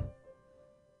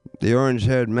the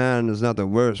orange-haired man is not the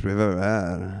worst we've ever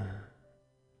had.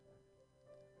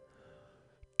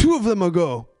 2 of them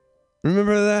ago,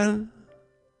 remember that?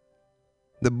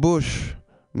 The Bush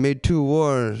made 2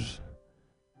 wars.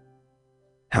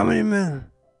 How many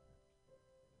men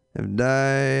have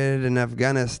died in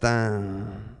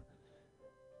Afghanistan?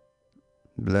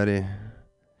 Bloody.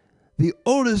 The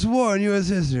oldest war in U.S.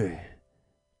 history.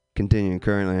 Continuing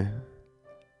currently.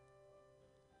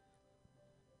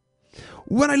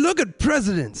 When I look at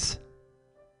presidents,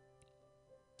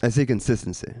 I see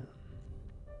consistency.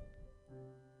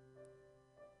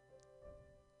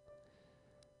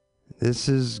 This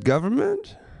is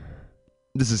government?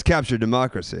 This is captured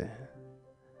democracy.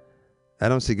 I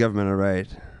don't see government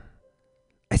aright.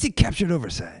 I see captured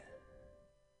oversight.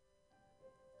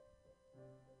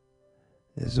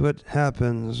 This is what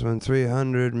happens when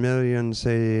 300 million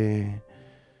say,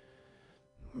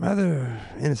 rather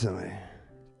innocently,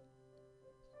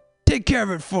 take care of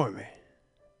it for me.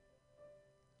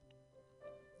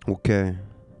 Okay.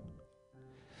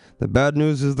 The bad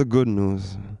news is the good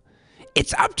news.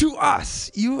 It's up to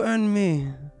us, you and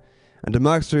me. And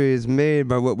democracy is made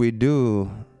by what we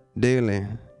do daily,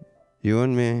 you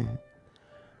and me.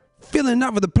 Filling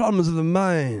not with the problems of the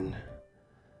mind,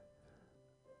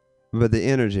 but the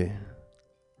energy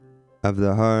of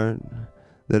the heart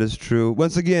that is true.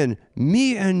 Once again,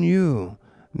 me and you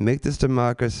make this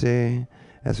democracy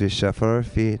as we shuffle our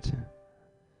feet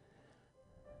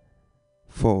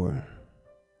forward.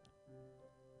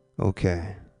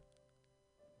 Okay.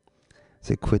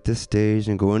 Say, quit the stage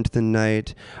and go into the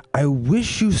night. I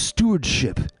wish you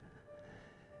stewardship.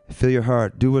 Fill your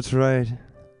heart. Do what's right.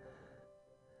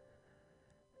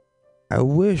 I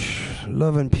wish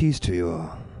love and peace to you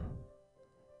all.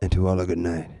 And to all a good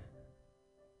night.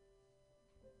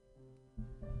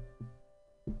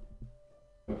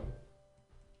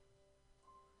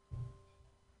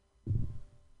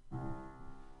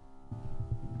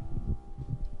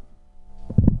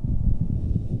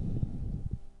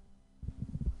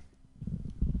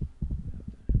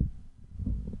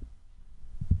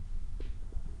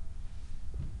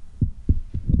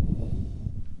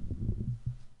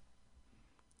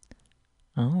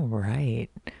 All right.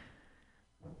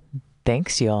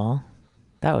 Thanks, y'all.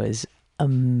 That was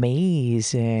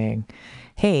amazing.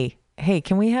 Hey,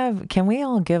 can we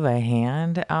all give a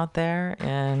hand out there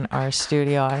in our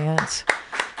studio audience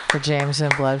for James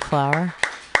and Bloodflower?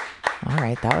 All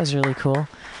right, that was really cool.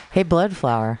 Hey,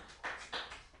 Bloodflower,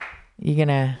 you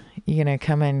gonna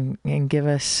come in and give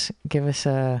us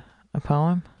a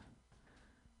poem?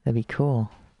 That'd be cool.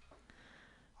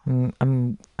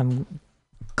 I'm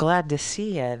glad to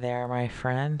see you there, my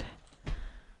friend.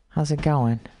 How's it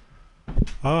going?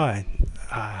 Oh,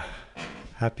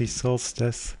 happy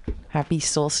solstice. Happy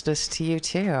solstice to you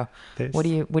too. What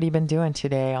have you been doing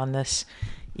today on this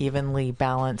evenly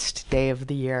balanced day of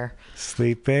the year?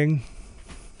 Sleeping.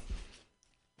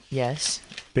 Yes.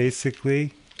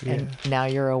 Basically. Yeah. And now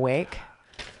you're awake?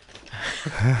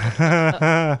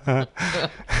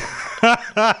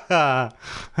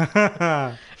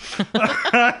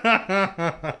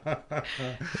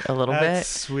 A little bit. That's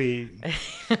sweet.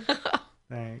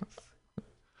 Thanks.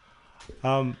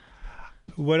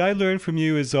 what I learned from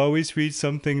you is always read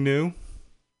something new.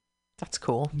 That's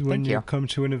cool. When Thank you you. come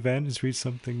to an event, is read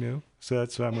something new. So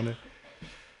that's what I'm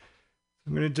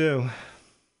gonna do.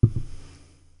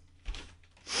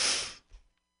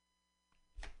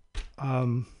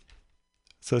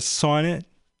 It's a sonnet,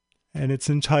 and it's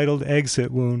entitled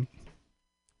 "Exit Wound."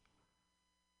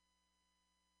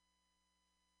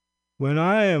 When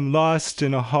I am lost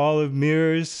in a hall of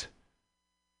mirrors,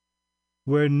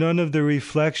 where none of the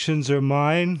reflections are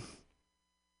mine,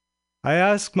 I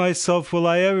ask myself, will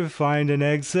I ever find an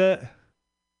exit?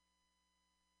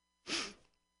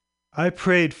 I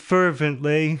prayed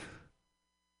fervently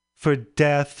for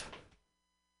death,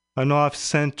 an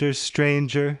off-center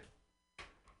stranger,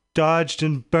 dodged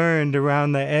and burned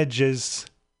around the edges,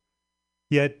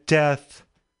 yet death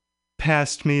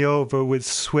passed me over with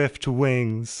swift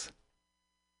wings.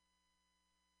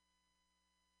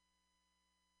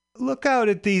 Look out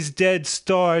at these dead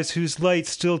stars whose light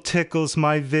still tickles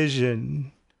my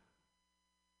vision.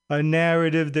 A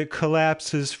narrative that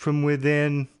collapses from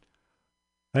within,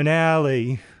 an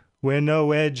alley where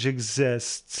no edge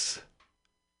exists.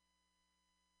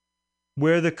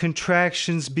 Where the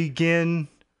contractions begin,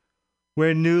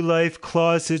 where new life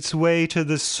claws its way to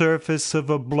the surface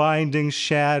of a blinding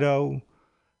shadow.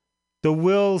 The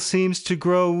will seems to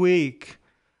grow weak,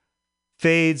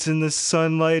 fades in the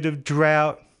sunlight of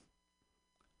drought.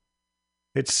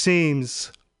 It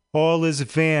seems all is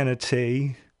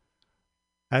vanity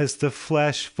as the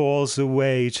flesh falls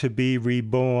away to be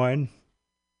reborn.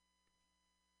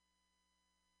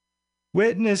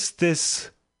 Witness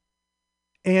this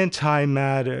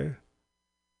antimatter,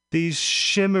 these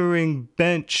shimmering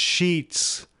bent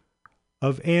sheets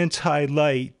of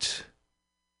anti-light.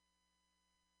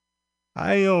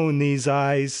 I own these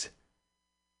eyes,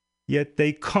 yet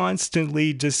they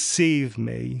constantly deceive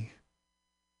me.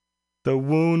 The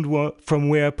wound from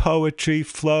where poetry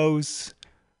flows,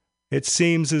 it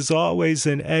seems, is always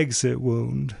an exit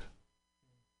wound.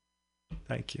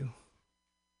 Thank you.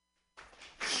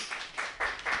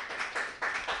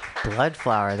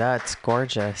 Bloodflower, that's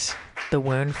gorgeous. The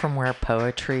wound from where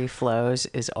poetry flows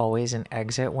is always an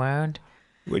exit wound.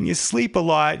 When you sleep a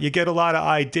lot, you get a lot of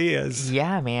ideas.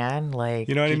 Yeah, man. Like,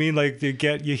 you know what I mean? Like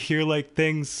you hear like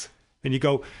things and you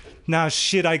go, now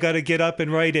shit, I got to get up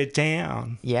and write it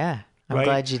down. Yeah. I'm right?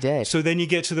 glad you did. So then you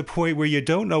get to the point where you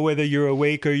don't know whether you're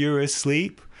awake or you're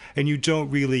asleep, and you don't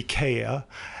really care.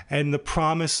 And the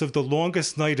promise of the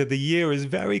longest night of the year is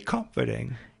very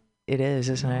comforting. It is,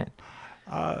 isn't it?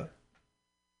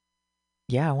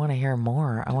 Yeah, I want to hear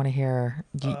more. I want to hear.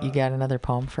 You got another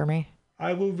poem for me?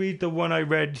 I will read the one I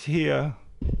read here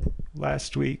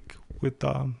last week with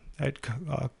at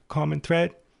Common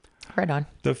Thread. Right on.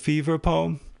 The Fever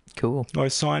poem. Cool. Or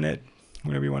sonnet,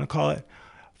 whatever you want to call it.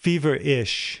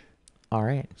 Fever-ish. All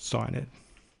right. Sonnet.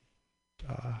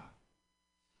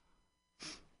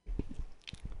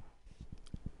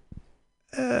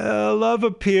 Love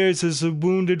appears as a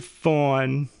wounded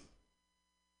fawn,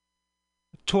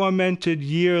 a tormented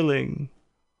yearling,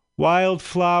 wild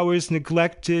flowers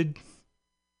neglected,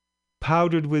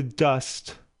 powdered with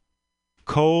dust,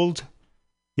 cold,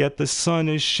 yet the sun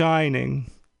is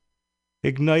shining,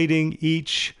 igniting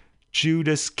each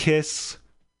Judas kiss,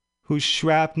 whose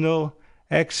shrapnel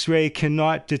X-ray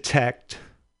cannot detect.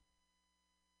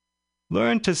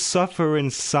 Learn to suffer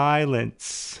in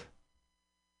silence.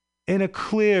 In a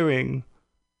clearing,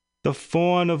 the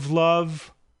fawn of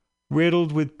love,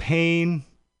 riddled with pain,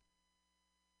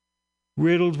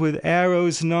 riddled with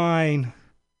arrows 9.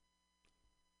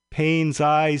 Pain's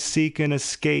eyes seek an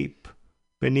escape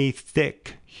beneath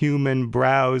thick human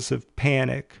brows of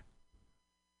panic.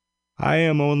 I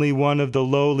am only one of the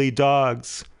lowly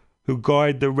dogs who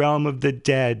guard the realm of the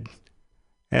dead,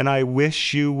 and I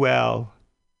wish you well.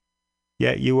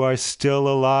 Yet you are still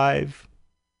alive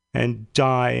and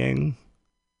dying,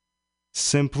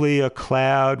 simply a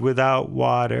cloud without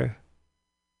water,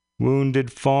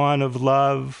 wounded fawn of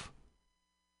love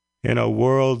in a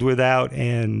world without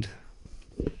end.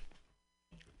 There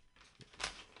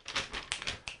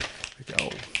we go.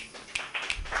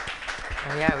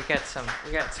 Oh yeah, we got some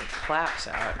claps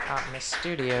out in the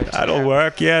studio. That'll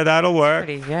work. Yeah, that'll work.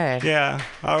 Pretty good. Yeah.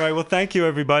 All right. Well, thank you,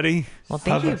 everybody. Well,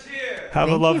 thank you. Have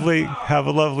a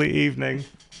lovely evening.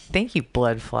 Thank you,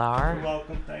 Bloodflower. You're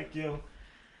welcome. Thank you.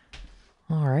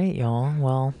 All right, y'all.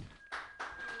 Well,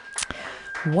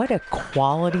 what a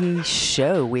quality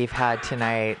show we've had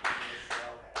tonight.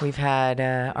 We've had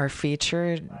our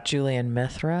feature, Julian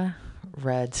Mithra,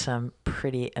 read some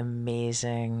pretty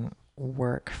amazing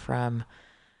work from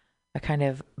a kind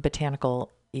of botanical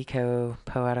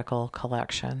eco-poetical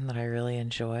collection that I really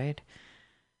enjoyed.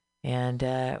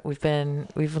 And we've been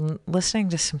listening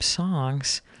to some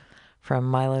songs from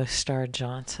Milo Starr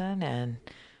Johnson, and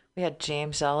we had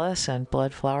James Ellis and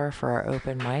Bloodflower for our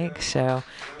open mic. So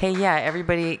hey, yeah,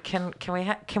 everybody, can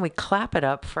we clap it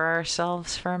up for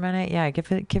ourselves for a minute? Yeah,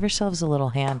 give yourselves a little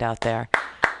hand out there.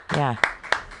 Yeah,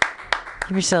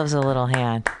 give yourselves a little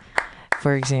hand,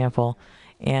 for example.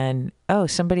 And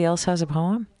somebody else has a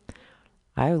poem.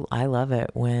 I love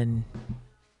it when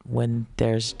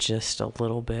there's just a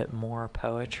little bit more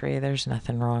poetry. There's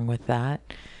nothing wrong with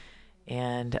that.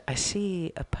 And I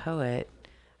see a poet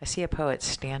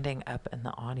standing up in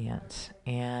the audience,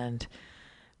 and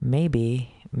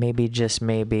maybe just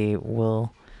maybe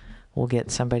we'll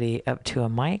get somebody up to a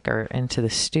mic or into the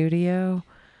studio.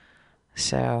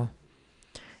 So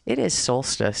it is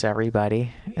solstice,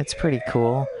 everybody. It's pretty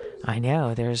cool. I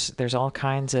know there's all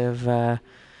kinds of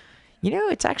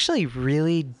it's actually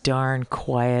really darn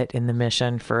quiet in the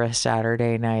Mission for a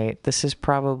Saturday night. This is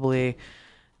probably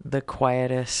the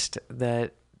quietest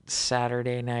that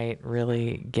Saturday night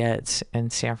really gets in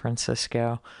San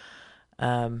Francisco.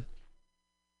 And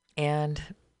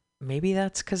maybe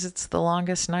that's because it's the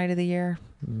longest night of the year.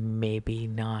 Maybe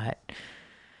not.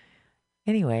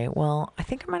 Anyway, well, I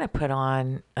think I'm going to put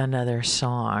on another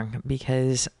song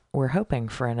because we're hoping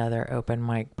for another open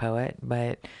mic poet,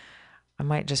 but I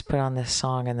might just put on this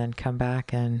song and then come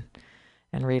back and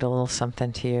read a little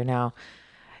something to you. Now,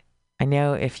 I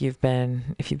know if you've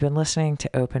been listening to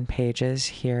Open Pages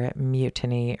here at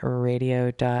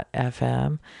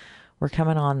MutinyRadio.fm, we're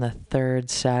coming on the third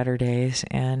Saturdays,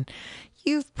 and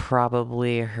you've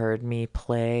probably heard me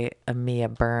play a Mia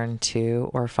Byrne 2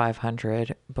 or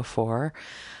 500 before,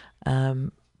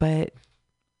 but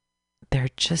they're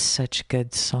just such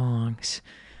good songs,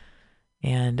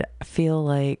 and I feel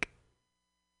like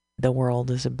the world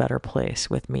is a better place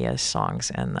with Mia's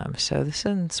songs in them. So this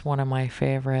is one of my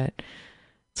favorite.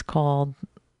 It's called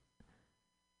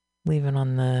Leaving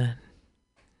on the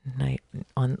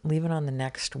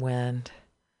Next Wind.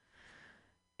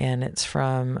 And it's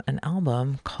from an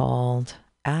album called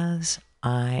As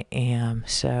I Am.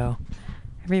 So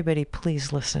everybody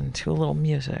please listen to a little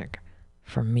music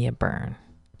from Mia Byrne.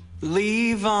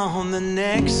 Leave on the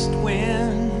next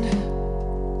wind,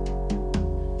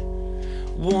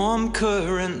 warm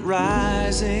current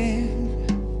rising,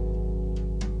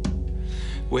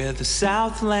 where the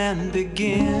Southland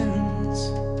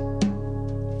begins.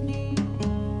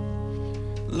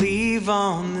 Leave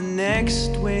on the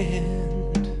next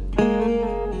wind,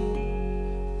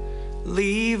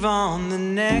 leave on the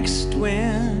next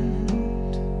wind,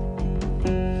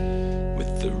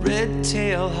 with the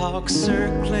red-tailed hawk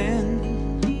circling,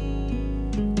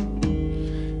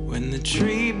 when the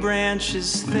tree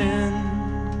branches thin.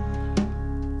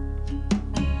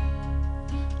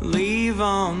 Leave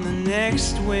on the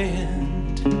next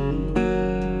wind,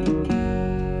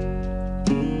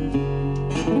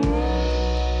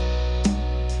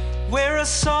 where a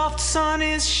soft sun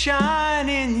is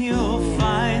shining, you'll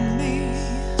find me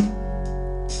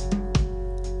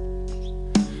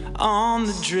on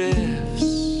the drifts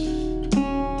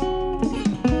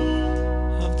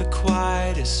of the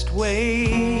quietest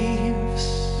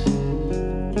waves.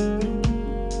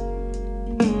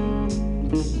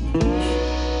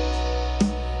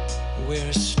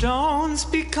 Stones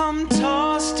become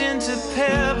tossed into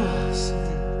pebbles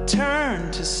and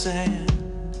turn to sand.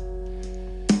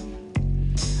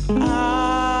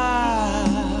 I'll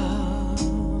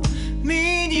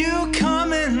meet you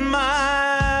coming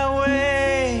my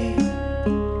way.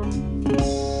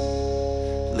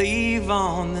 Leave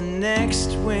on the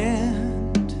next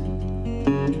wind,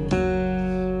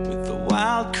 with the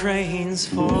wild crane's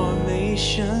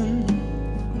formation,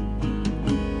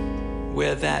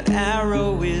 where that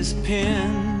arrow is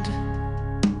pinned.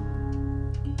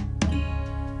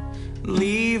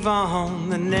 Leave on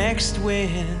the next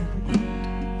wind.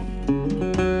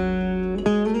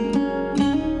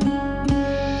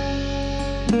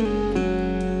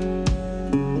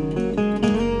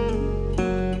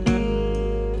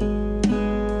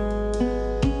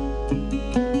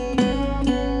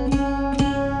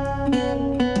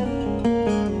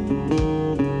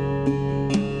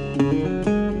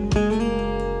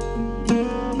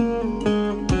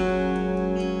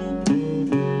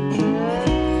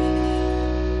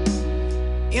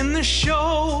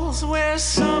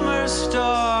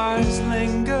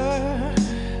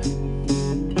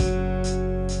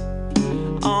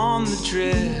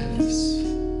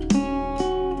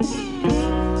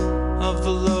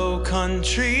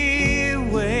 Country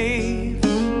waves,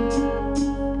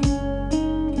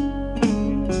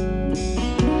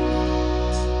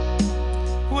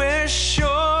 where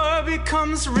shore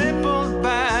becomes once rippled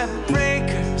by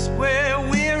breakers where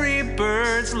weary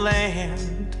birds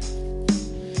land.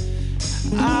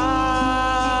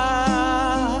 I'll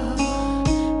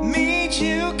meet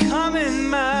you coming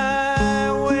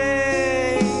my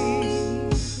way.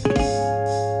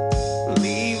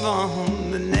 Leave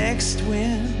on the next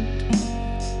wind,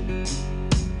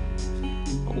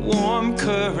 a warm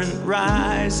current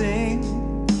rising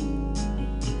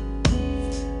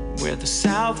where the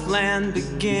Southland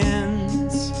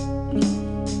begins.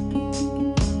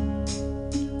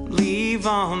 Leave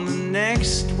on the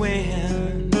next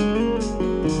wind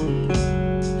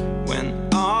when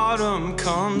autumn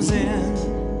comes in.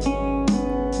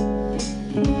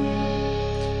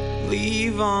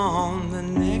 Leave on the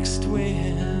next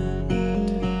wind.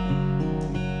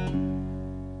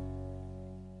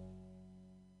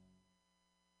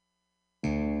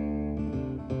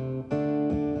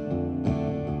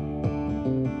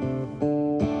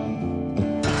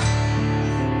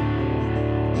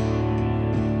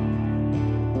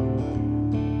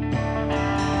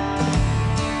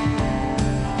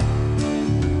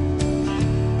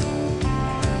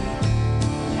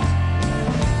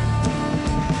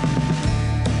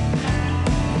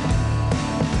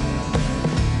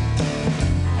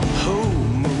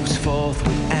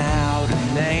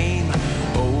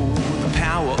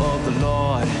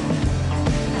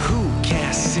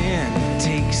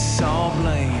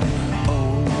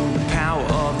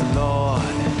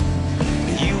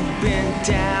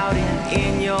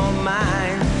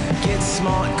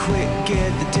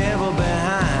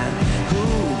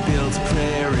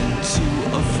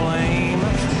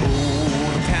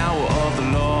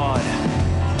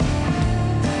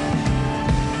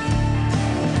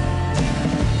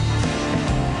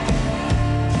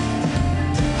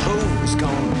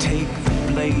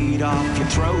 Off your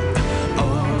throat,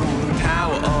 oh, the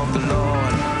power of the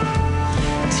Lord.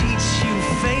 Teach you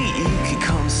fate, you could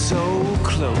come so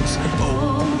close,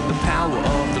 oh, the power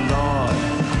of the Lord.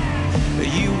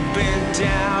 You've been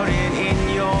doubting in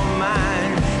your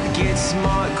mind, get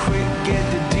smart quick, get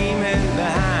the demon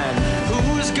behind.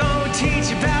 Who's gonna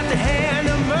teach you about the hand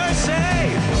of mercy?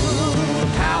 Oh, the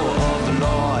power of the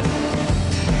Lord.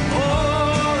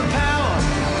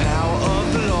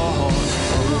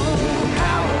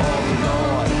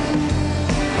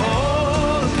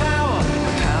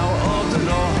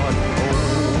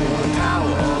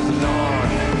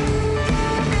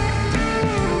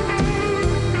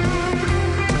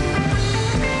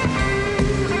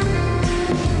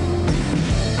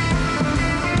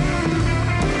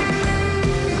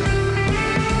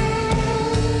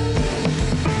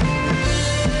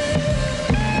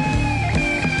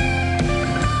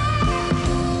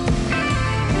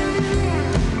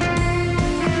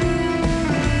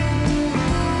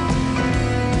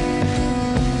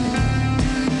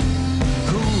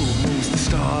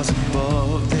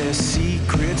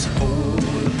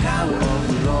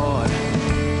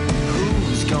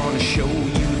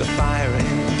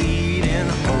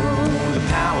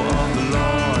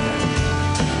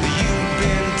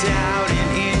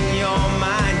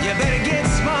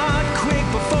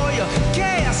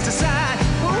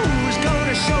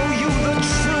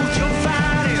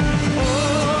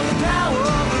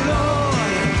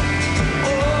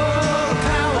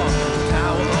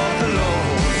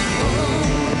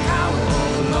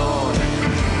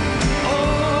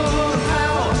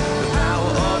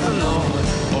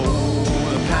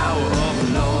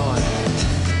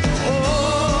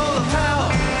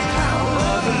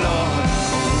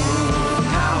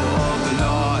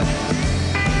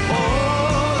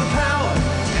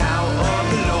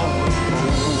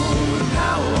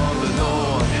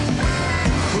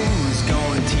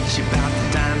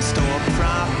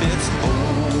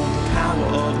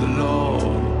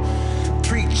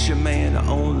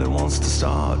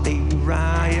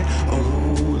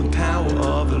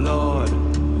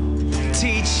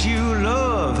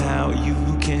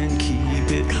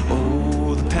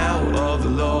 Oh, the power of the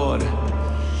Lord.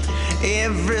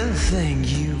 Everything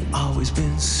you've always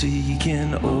been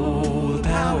seeking, oh, the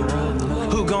power of the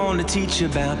Lord. Who gonna teach you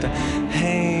about the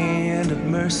hand of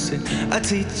mercy? I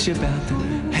teach you about the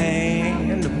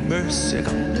hand of mercy.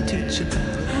 Gonna teach you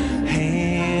about the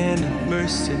hand of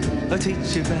mercy. I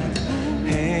teach you about the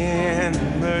hand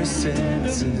of mercy.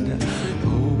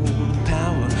 Oh, the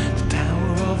power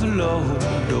of the Lord.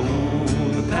 Oh,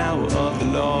 the power of the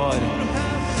Lord.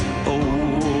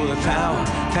 Oh, the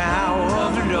power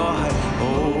of the Lord.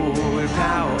 Oh, the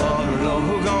power of the Lord.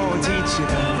 Who gonna teach you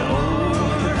that? Oh,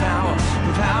 the power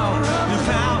of the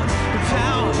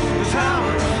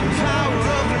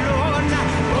Lord. Now,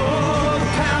 oh,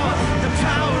 the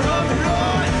power of the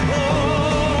Lord.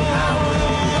 Oh,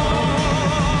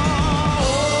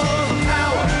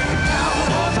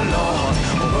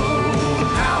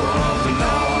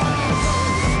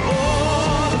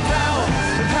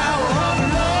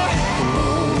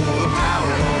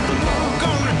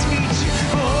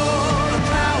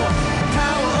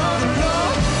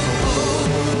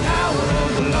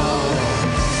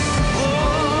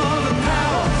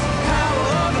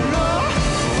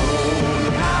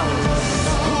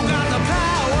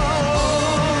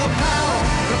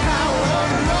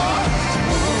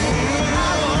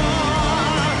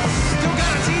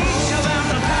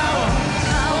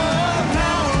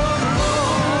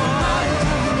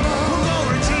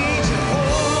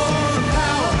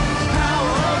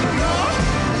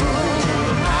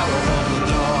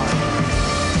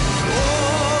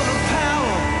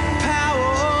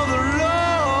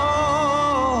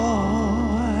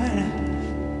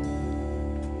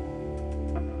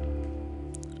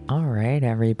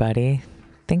 everybody.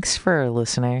 Thanks for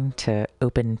listening to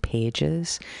Open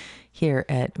Pages here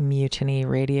at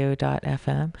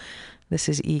MutinyRadio.fm. This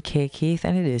is E.K. Keith,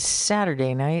 and it is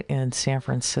Saturday night in San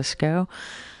Francisco.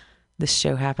 This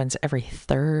show happens every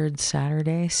third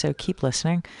Saturday, so keep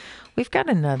listening. We've got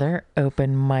another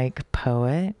open mic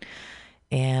poet,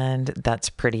 and that's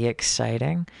pretty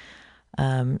exciting.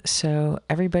 So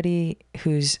everybody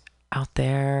who's out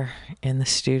there in the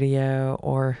studio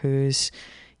or who's,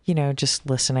 just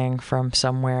listening from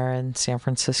somewhere in San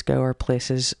Francisco or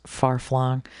places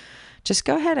far-flung, just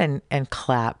go ahead and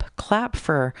clap. Clap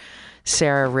for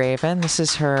Sarah Raven. This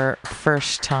is her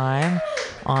first time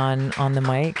on the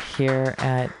mic here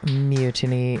at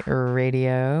Mutiny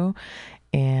Radio.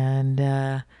 And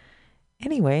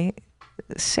anyway,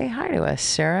 say hi to us,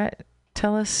 Sarah.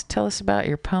 Tell us about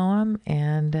your poem,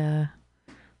 and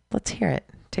let's hear it.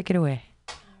 Take it away.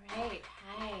 All right.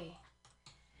 Hi.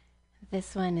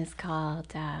 This one is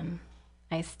called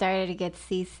I Started to Get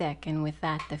Seasick, and with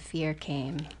that the fear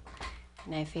came.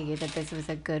 And I figured that this was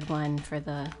a good one for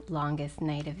the longest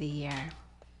night of the year.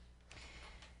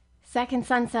 Second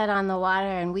sunset on the water,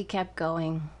 and we kept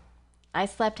going. I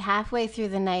slept halfway through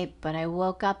the night, but I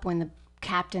woke up when the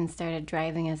captain started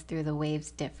driving us through the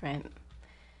waves different.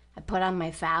 I put on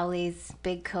my foulies,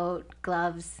 big coat,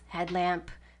 gloves,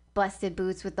 headlamp, busted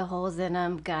boots with the holes in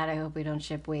them. God, I hope we don't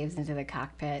ship waves into the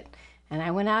cockpit. And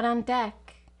I went out on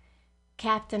deck.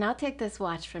 Captain, I'll take this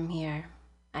watch from here.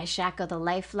 I shackled a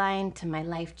lifeline to my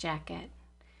life jacket.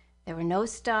 There were no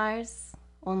stars,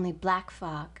 only black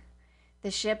fog.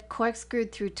 The ship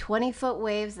corkscrewed through 20-foot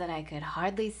waves that I could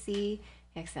hardly see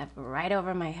except right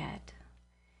over my head.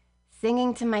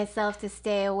 Singing to myself to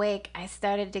stay awake, I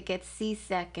started to get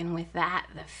seasick, and with that,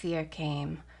 the fear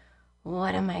came.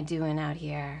 What am I doing out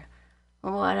here?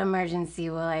 What emergency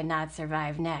will I not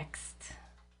survive next?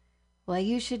 What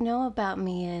you should know about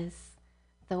me is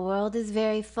the world is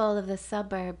very full of the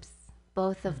suburbs,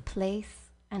 both of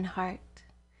place and heart.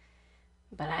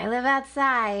 But I live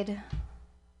outside.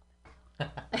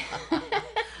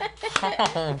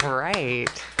 All right.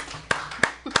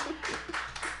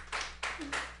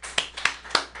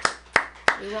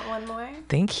 You want one more?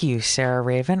 Thank you, Sarah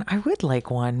Raven. I would like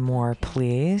one more,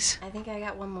 please. I think I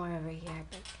got one more over here,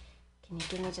 but can you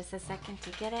give me just a second to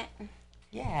get it?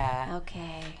 Yeah.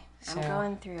 Okay, I'm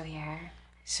going through here.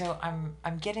 So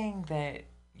I'm getting that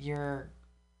you're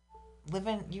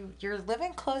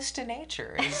living close to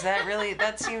nature. Is that really,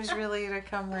 that seems really to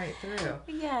come right through.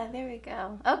 Yeah, there we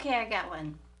go. Okay, I got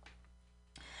one.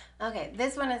 Okay,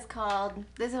 this one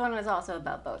was also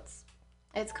about boats.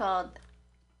 It's called,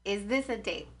 Is This a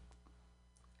Date?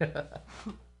 I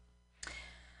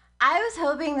was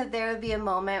hoping that there would be a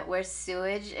moment where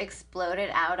sewage exploded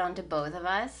out onto both of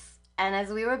us, and as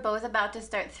we were both about to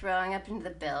start throwing up into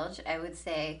the bilge, I would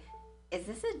say, "Is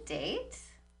this a date?"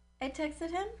 I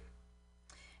texted him.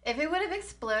 If it would have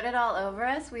exploded all over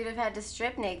us, we'd have had to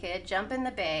strip naked, jump in the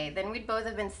bay, then we'd both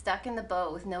have been stuck in the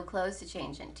boat with no clothes to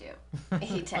change into.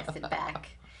 He texted back.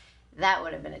 That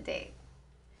would have been a date.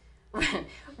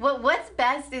 What's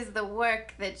best is the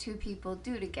work that two people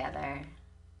do together.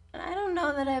 And I don't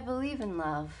know that I believe in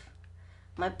love.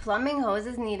 My plumbing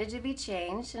hoses needed to be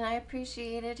changed, and I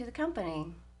appreciated the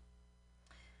company.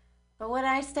 But when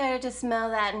I started to smell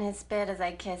that in his spit as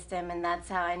I kissed him, and that's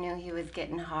how I knew he was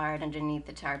getting hard underneath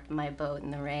the tarp of my boat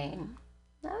in the rain.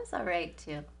 That was all right,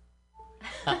 too.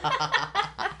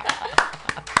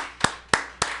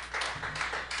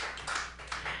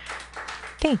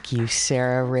 Thank you,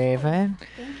 Sarah Raven.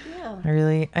 Thank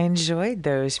you. I enjoyed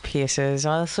those pieces.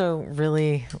 I also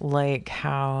really like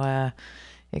how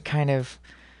it kind of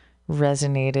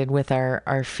resonated with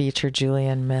our feature,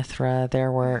 Julian Mithra.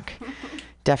 Their work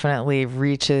definitely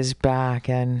reaches back,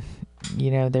 and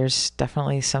there's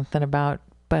definitely something about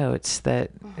boats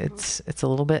that it's a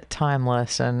little bit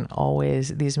timeless, and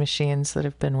always these machines that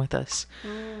have been with us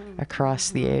across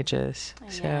the ages. Oh,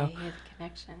 So yeah, you hear the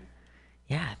connection.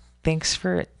 yeah, thanks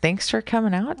for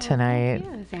coming out tonight.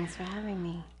 Thank you. Thanks for having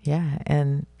me. Yeah,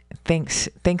 and thanks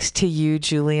to you,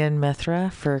 Julian Mithra,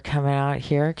 for coming out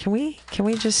here. Can we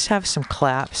just have some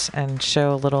claps and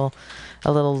show a little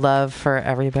love for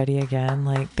everybody again?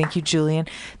 Like, thank you, Julian.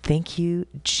 Thank you,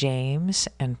 James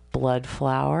and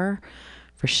Bloodflower,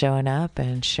 for showing up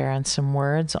and sharing some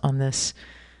words on this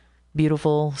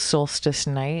beautiful solstice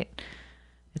night.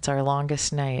 It's our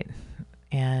longest night,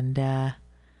 and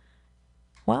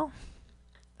well,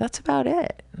 that's about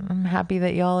it. I'm happy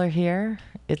that y'all are here.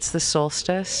 It's the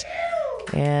solstice,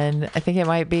 and I think it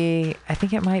might be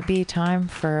time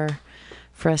for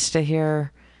us to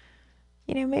hear,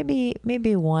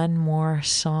 maybe one more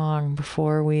song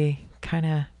before we kind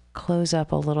of close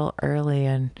up a little early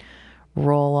and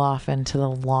roll off into the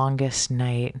longest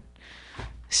night.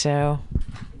 So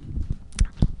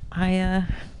what am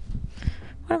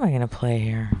I going to play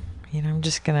here? I'm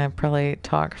just going to probably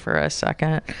talk for a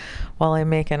second while I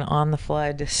make an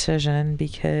on-the-fly decision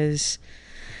because,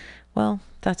 well,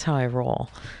 that's how I roll.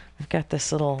 I've got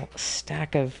this little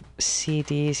stack of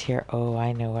CDs here. Oh,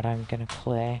 I know what I'm going to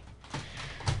play.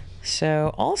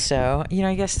 So also,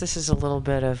 I guess this is a little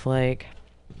bit of like,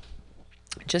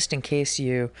 just in case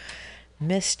you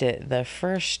missed it the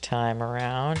first time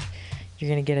around, you're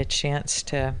going to get a chance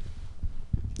to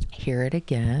hear it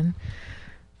again.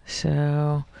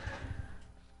 So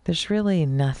there's really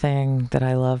nothing that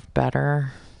I love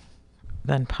better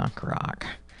than punk rock.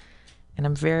 And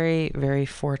I'm very, very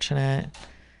fortunate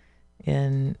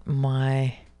in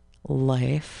my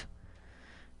life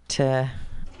to,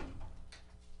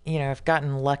 I've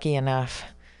gotten lucky enough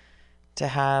to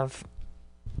have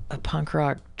a punk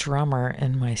rock drummer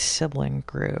in my sibling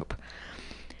group.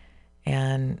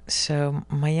 And so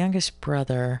my youngest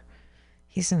brother,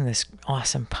 he's in this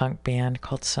awesome punk band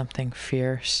called Something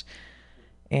Fierce.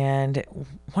 And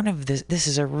this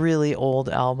is a really old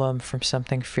album from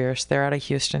Something Fierce. They're out of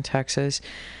Houston, Texas.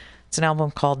 It's an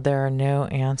album called There Are No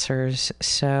Answers.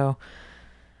 So,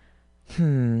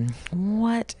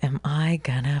 what am I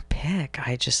gonna pick?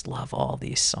 I just love all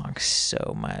these songs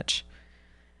so much.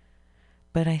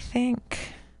 But I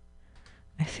think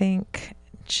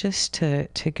just to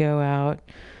go out,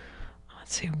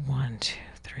 let's see, 1, 2,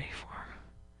 3,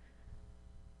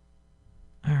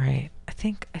 4. All right. I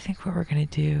think what we're going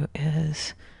to do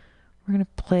is we're going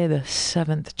to play the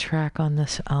 7th track on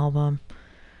this album.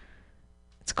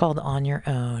 It's called On Your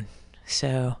Own.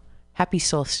 So happy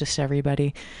solstice,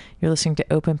 everybody. You're listening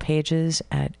to Open Pages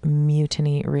at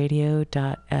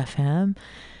MutinyRadio.fm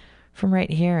from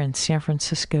right here in San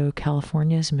Francisco,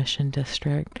 California's Mission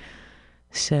District.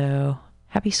 So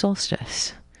happy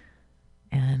solstice.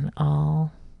 And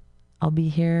I'll be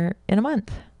here in a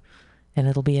month. And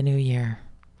it'll be a new year.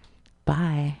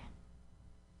 Bye.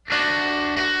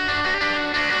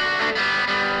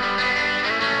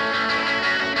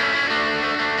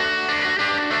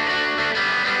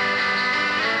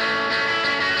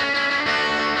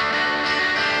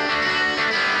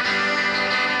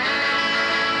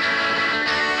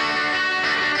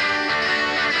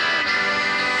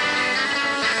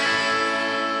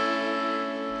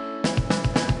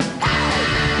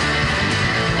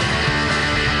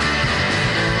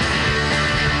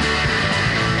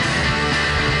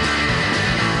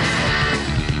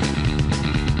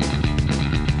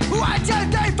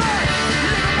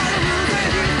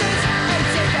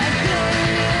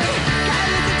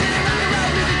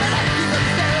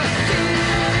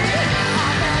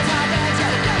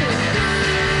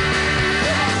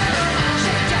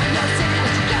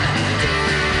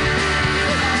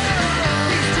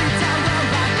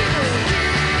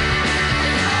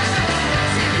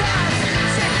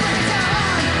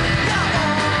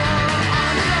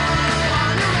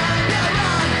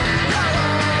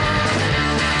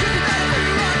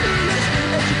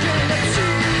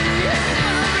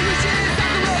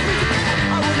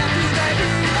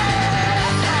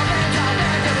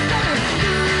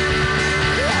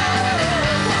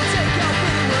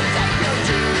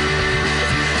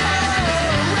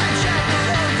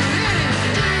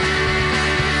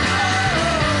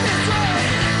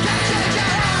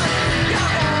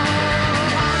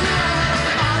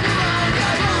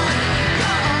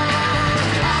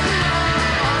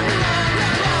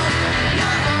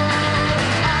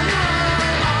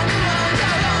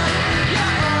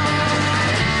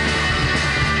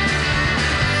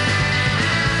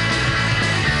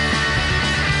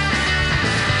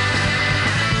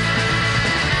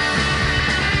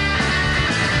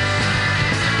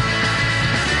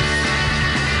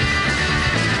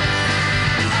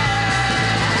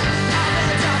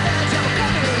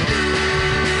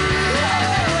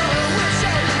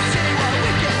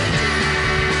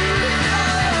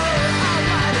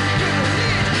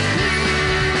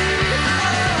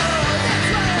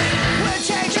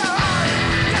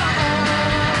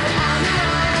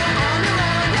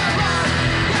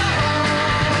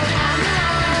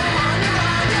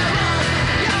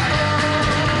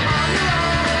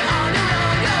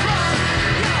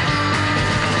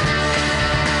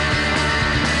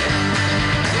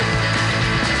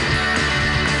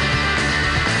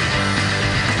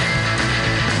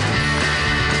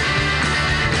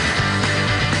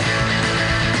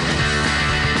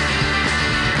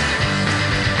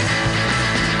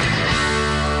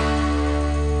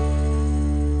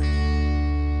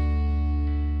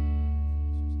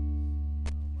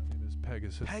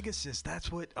 Pegasus. Pegasus, that's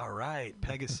what. All right,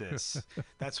 Pegasus.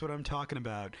 That's what I'm talking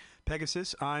about.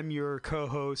 Pegasus, I'm your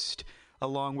co-host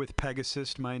along with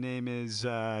Pegasus. My name is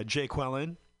Jake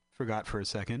Quellen. Forgot for a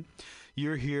second.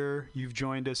 You're here. You've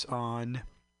joined us on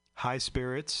High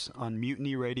Spirits on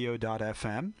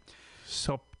MutinyRadio.fm.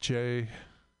 Sup, Jay?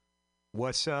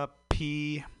 What's up,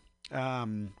 P?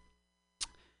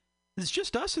 It's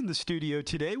just us in the studio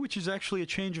today, which is actually a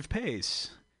change of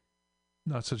pace.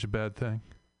 Not such a bad thing.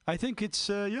 I think it's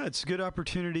it's a good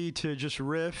opportunity to just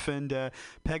riff, and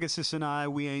Pegasus and I,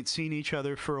 we ain't seen each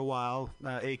other for a while,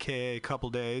 aka a couple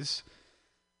days.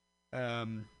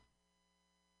 AKA,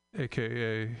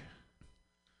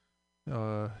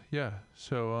 yeah.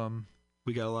 So,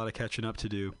 we got a lot of catching up to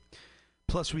do.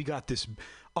 Plus, we got this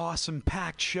awesome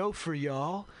packed show for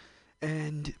y'all,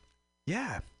 and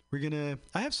yeah,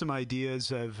 I have some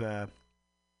ideas of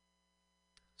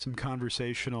some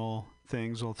conversational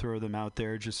things. I'll throw them out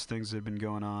there, just things that have been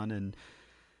going on, and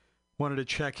wanted to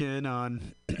check in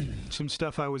on some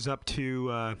stuff I was up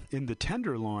to in the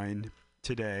Tenderloin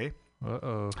today.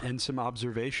 And some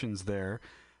observations there.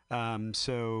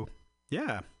 So,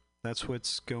 yeah, that's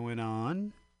what's going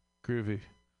on. Groovy.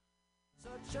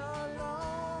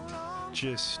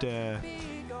 Just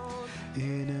in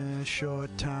a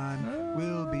short time,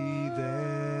 we'll be there.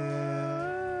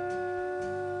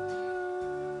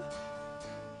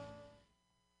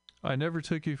 I never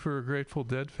took you for a Grateful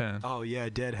Dead fan. Oh, yeah,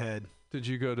 Deadhead. Did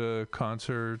you go to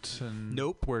concerts and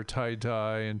Nope. wear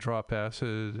tie-dye and drop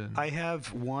acid? And I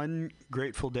have one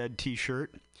Grateful Dead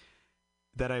t-shirt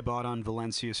that I bought on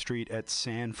Valencia Street at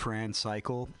San Fran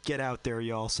Cycle. Get out there,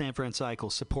 y'all. San Fran Cycle.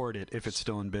 Support it if it's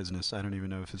still in business. I don't even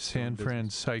know if it's still in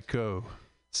business. San Francisco.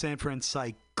 San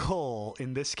Francisco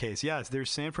in this case. Yes,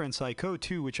 there's San Francisco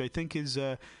too, which I think is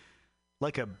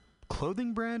like a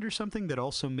clothing brand or something that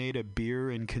also made a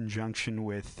beer in conjunction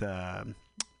with the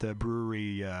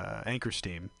brewery Anchor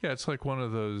Steam. Yeah, it's like one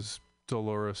of those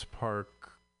Dolores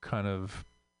Park kind of,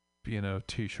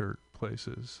 t-shirt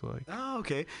places. Like, oh,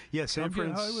 okay. Yeah, High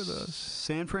with us.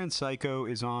 San Francisco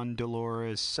is on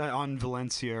on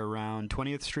Valencia around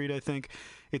 20th Street, I think.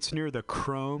 It's near the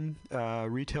Chrome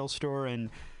retail store, and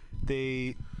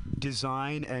they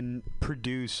design and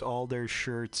produce all their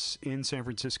shirts in San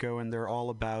Francisco, and they're all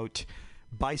about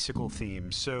bicycle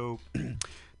themes. So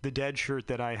the Dead shirt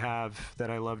that I have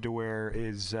that I love to wear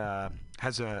is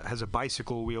has a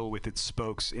bicycle wheel with its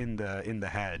spokes in the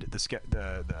head, the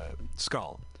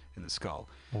skull. In the skull.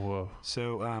 Whoa.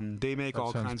 So they make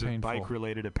all kinds of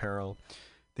bike-related apparel.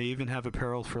 They even have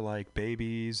apparel for like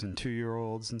babies and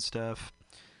 2-year-olds and stuff.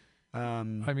 I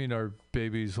mean, are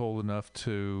babies old enough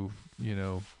to,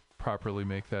 properly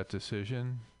make that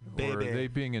decision? Baby. Or are they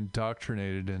being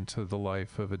indoctrinated into the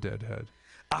life of a Deadhead?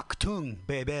 Achtung,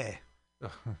 baby.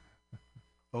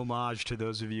 Homage to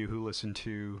those of you who listen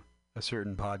to a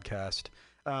certain podcast.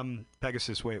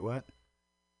 Pegasus, wait, what?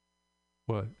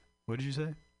 What? What did you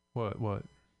say? What?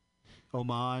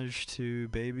 Homage to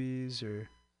babies, or?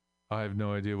 I have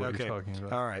no idea what you're talking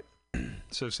about. All right.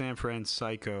 So San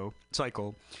Francisco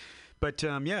Cycle. But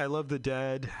I love the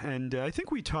Dead, and I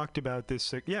think we talked about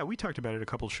this. We talked about it a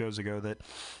couple shows ago, that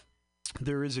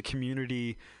there is a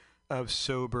community of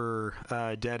sober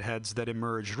Deadheads that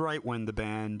emerged right when the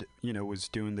band, was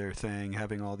doing their thing,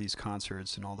 having all these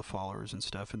concerts and all the followers and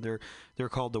stuff. And they're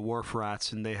called the Wharf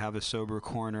Rats, and they have a sober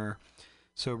corner,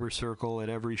 sober circle at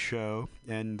every show,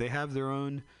 and they have their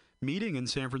own meeting in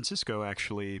San Francisco,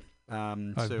 actually.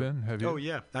 I've been. Have you? Oh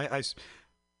yeah,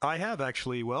 I have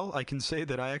actually. Well, I can say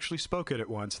that I actually spoke at it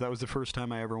once. That was the first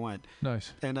time I ever went.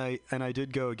 Nice. And I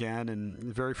did go again, and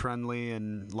very friendly,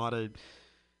 and a lot of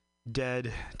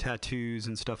Dead tattoos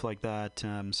and stuff like that.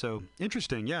 So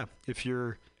interesting, yeah. If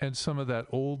you're and some of that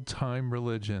old time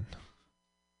religion.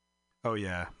 Oh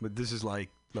yeah, but this is like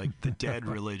the Dead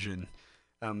religion.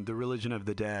 The religion of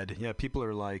the Dead. Yeah, people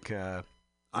are like,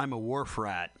 I'm a wharf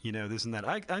rat, this and that.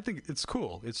 I think it's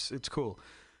cool. It's cool.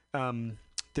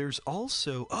 There's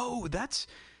also, that's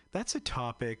a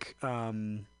topic,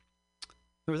 or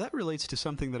that relates to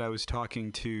something that I was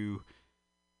talking to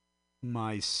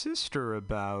my sister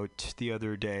about the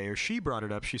other day, or she brought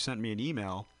it up. She sent me an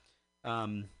email.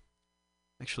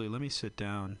 Actually, let me sit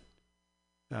down.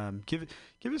 Give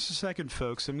us a second,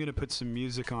 folks. I'm going to put some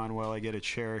music on while I get a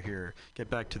chair here. Get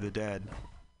back to the Dead.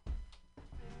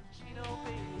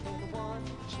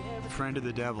 Friend of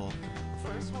the Devil.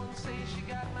 First one say she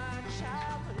got my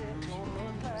child, but it won't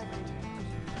look like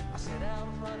I said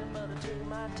I'm running, but I took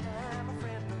my time. A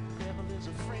friend of the devil is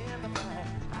a friend of mine.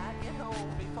 I get home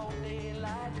before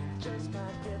daylight, just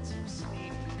might get some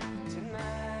sleep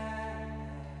tonight.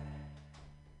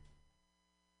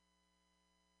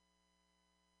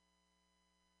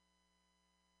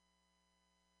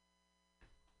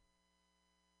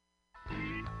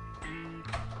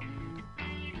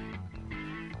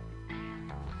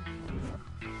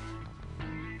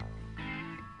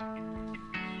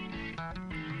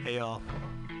 Hey, y'all.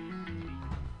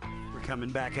 We're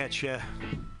coming back at you.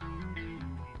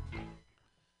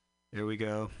 Here we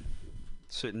go.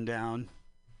 Sitting down.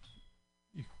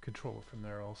 You can control it from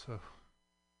there also.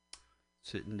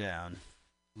 Sitting down.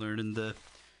 Learning the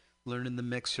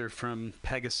mixer from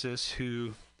Pegasus,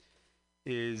 who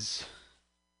has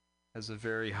a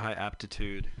very high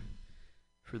aptitude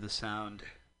for the sound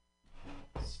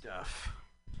stuff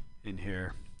in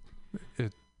here.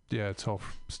 It's all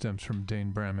stems from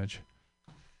Dane Bramage.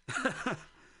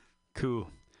 Cool.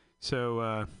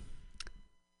 So,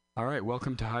 all right,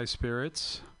 welcome to High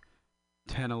Spirits,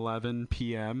 10:11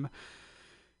 p.m.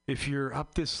 If you're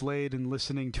up this late and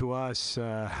listening to us,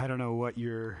 I don't know what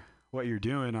you're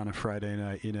doing on a Friday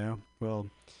night, you know? Well,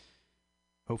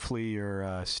 hopefully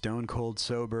you're stone cold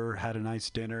sober, had a nice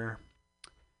dinner,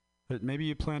 but maybe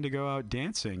you plan to go out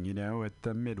dancing, you know, at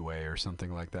the Midway or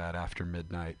something like that after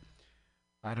midnight.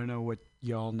 I don't know what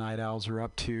y'all night owls are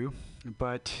up to,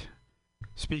 but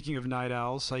speaking of night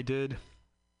owls, I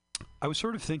was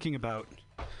sort of thinking about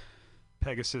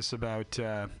Pegasus, about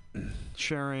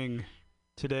sharing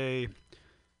today a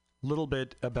little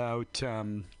bit about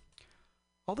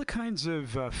all the kinds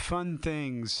of fun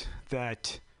things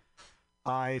that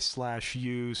I/you/we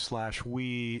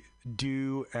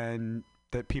do and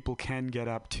that people can get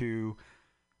up to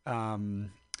in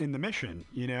the mission,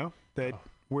 you know, that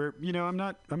where, you know, I'm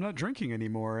not drinking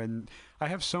anymore and I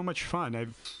have so much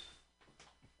fun.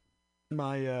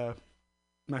 My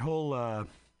whole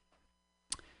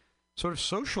sort of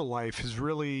social life is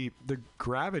really, the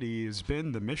gravity has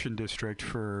been the Mission District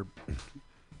for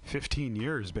 15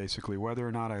 years, basically, whether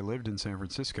or not I lived in San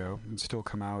Francisco and still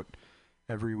come out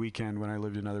every weekend when I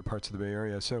lived in other parts of the Bay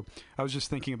Area. So I was just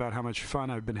thinking about how much fun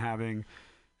I've been having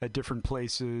at different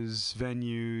places,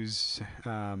 venues,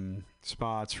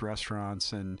 spots,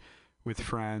 restaurants, and with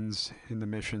friends in the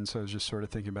Mission. So I was just sort of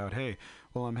thinking about, hey,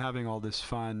 well, I'm having all this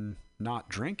fun not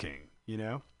drinking, you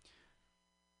know?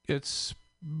 It's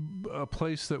a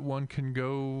place that one can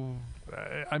go.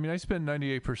 I mean, I spend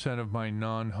 98% of my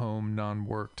non-home,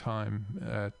 non-work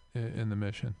time in the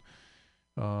Mission.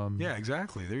 Yeah,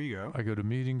 exactly. There you go. I go to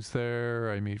meetings there.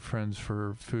 I meet friends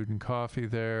for food and coffee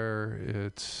there.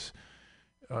 It's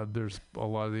there's a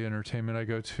lot of the entertainment I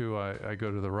go to. I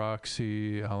go to the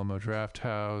Roxy, Alamo Draft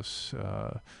House,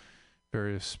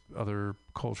 various other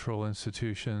cultural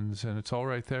institutions, and it's all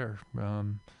right there.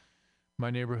 My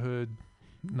neighborhood,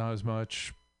 not as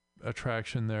much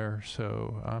attraction there,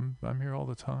 so I'm here all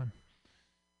the time.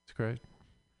 It's great.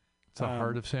 It's the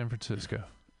heart of San Francisco.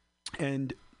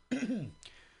 And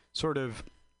sort of,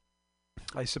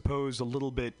 I suppose, a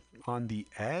little bit on the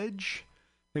edge,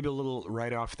 maybe a little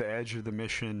right off the edge of the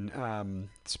Mission.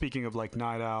 Speaking of like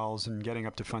night owls and getting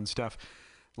up to fun stuff,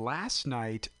 last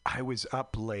night I was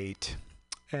up late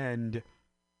and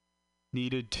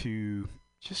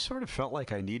just sort of felt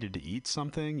like I needed to eat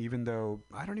something, even though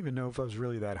I don't even know if I was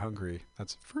really that hungry.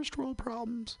 That's first world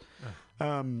problems.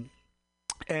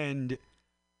 And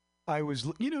I was,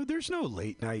 you know, there's no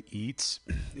late night eats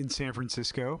in San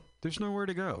Francisco. There's nowhere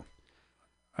to go.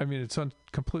 I mean, it's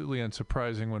completely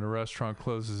unsurprising when a restaurant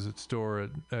closes its door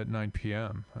at 9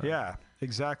 p.m. Yeah,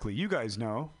 exactly. You guys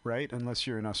know, right? Unless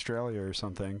you're in Australia or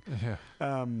something. Yeah.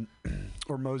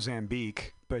 Or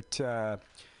Mozambique. But,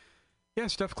 yeah,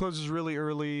 stuff closes really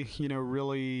early. You know,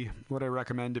 really what I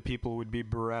recommend to people would be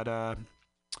Beretta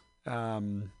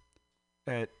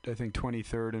at, I think,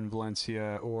 23rd in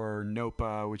Valencia, or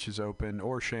Nopa, which is open,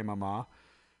 or Chez Mama.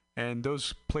 And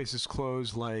those places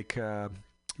close like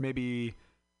maybe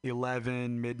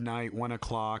 11, midnight, 1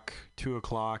 o'clock, 2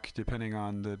 o'clock, depending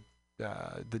on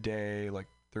the day, like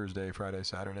Thursday, Friday,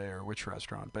 Saturday, or which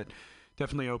restaurant. But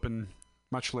definitely open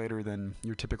much later than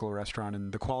your typical restaurant,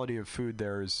 and the quality of food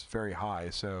there is very high,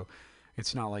 so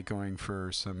it's not like going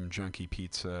for some junky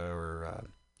pizza or,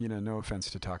 you know, no offense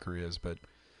to taquerias, but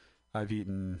I've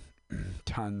eaten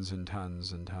tons and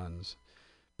tons and tons.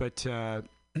 But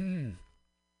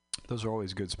those are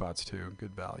always good spots too,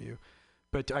 good value.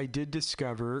 But I did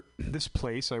discover this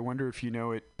place, I wonder if you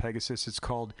know it, Pegasus, it's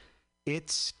called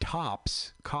It's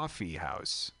Tops Coffee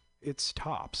House. It's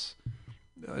Tops.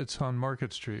 It's on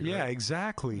Market Street. Yeah, right?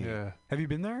 Exactly. Yeah. Have you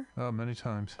been there? Oh, many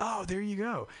times. Oh, there you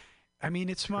go. I mean,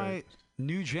 it's my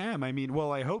new jam. I mean,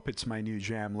 well, I hope it's my new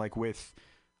jam, like with,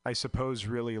 I suppose,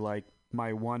 really like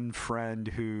my one friend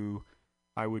who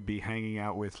I would be hanging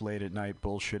out with late at night,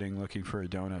 bullshitting, looking for a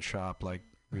donut shop. Like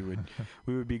we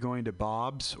would be going to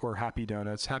Bob's or Happy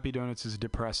Donuts. Happy Donuts is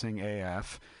depressing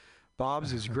AF.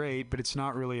 Bob's is great, but it's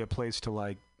not really a place to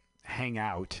like hang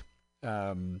out.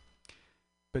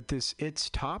 But this It's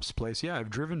Tops place, yeah, I've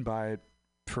driven by it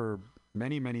for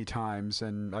many, many times,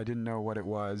 and I didn't know what it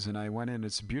was. And I went in.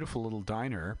 It's a beautiful little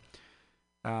diner.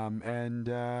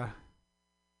 Yeah.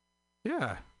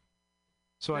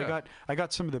 So Yeah. I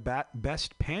got some of the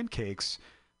best pancakes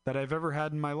that I've ever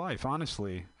had in my life.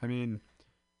 Honestly, I mean,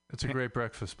 It's a great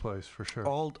breakfast place for sure.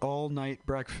 all night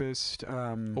breakfast.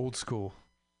 Old school.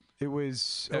 It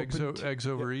was Eggs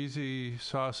over easy,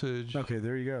 sausage. Okay,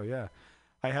 there you go. Yeah,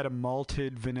 I had a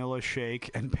malted vanilla shake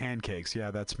and pancakes.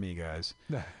 Yeah, that's me, guys.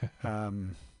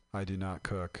 I do not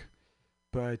cook,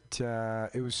 but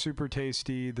it was super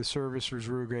tasty. The service was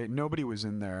really great. Nobody was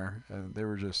in there. They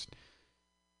were just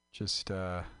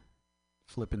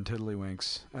flipping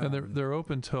tiddlywinks. And they're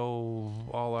open till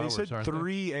all hours, They said aren't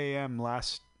 3 a.m.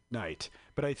 last night,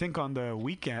 but I think on the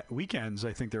weekends,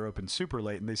 I think they're open super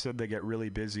late, and they said they get really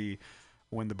busy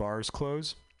when the bars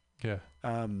close. they?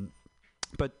 Yeah.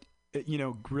 But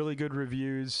really good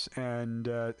reviews,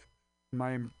 and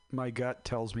my gut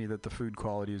tells me that the food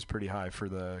quality is pretty high for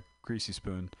the Greasy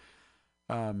Spoon.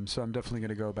 So I'm definitely going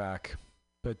to go back,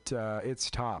 but it's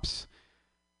tops.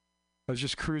 I was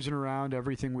just cruising around.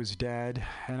 Everything was dead.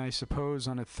 And I suppose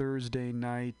on a Thursday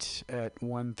night at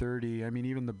 1:30, I mean,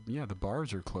 even the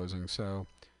bars are closing. So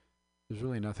there's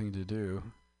really nothing to do.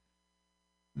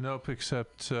 Nope,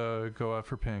 except go out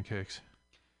for pancakes.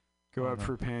 Go out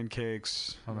for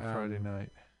pancakes. On a Friday night.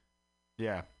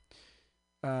 Yeah.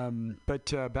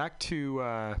 But back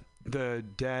to the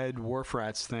Dead Wharf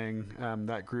Rats thing,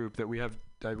 that group that we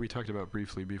talked about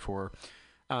briefly before.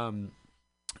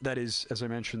 That is, as I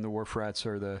mentioned, the Wharf Rats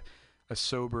are a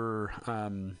sober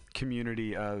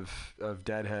community of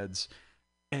deadheads.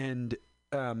 And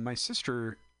my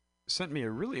sister sent me a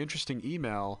really interesting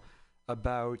email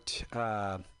about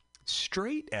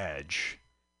straight edge.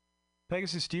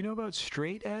 Pegasus, do you know about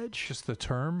straight edge? Just the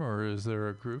term, or is there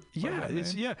a group?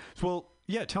 Yeah, Well,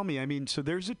 yeah. Tell me. I mean, so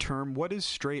there's a term. What does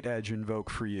straight edge invoke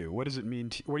for you? What does it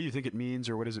mean? What do you think it means,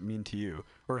 or what does it mean to you?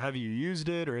 Or have you used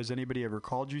it, or has anybody ever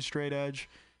called you straight edge?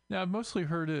 Yeah, I've mostly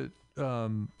heard it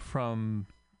from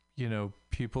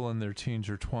people in their teens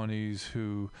or 20s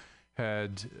who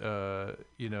had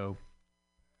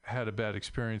had a bad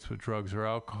experience with drugs or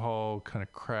alcohol, kind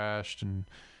of crashed and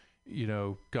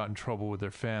got in trouble with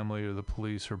their family or the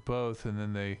police or both, and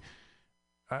then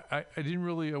I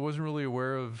wasn't really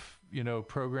aware of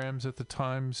programs at the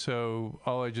time, so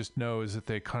all I just know is that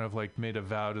they kind of like made a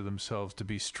vow to themselves to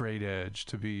be straight edge,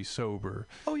 to be sober.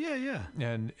 Oh yeah.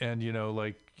 And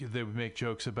like they would make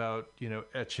jokes about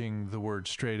etching the word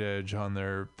straight edge on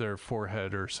their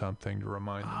forehead or something to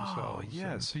remind themselves. Oh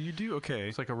yeah, and so you do. Okay,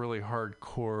 it's like a really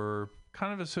hardcore,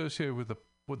 kind of associated with the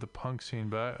punk scene,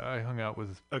 but I hung out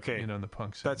with in the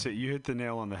punk scene. That's it. You hit the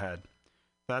nail on the head.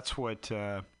 That's what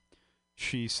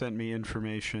she sent me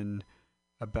information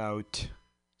about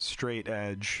straight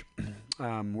edge,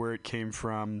 where it came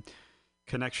from,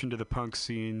 connection to the punk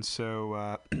scene.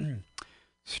 So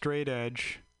straight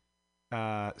edge,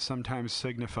 sometimes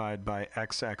signified by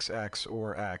XXX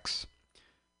or X,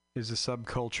 is a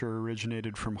subculture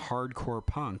originated from hardcore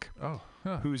punk,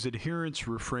 whose adherents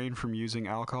refrain from using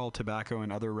alcohol, tobacco,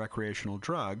 and other recreational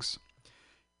drugs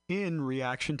in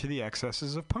reaction to the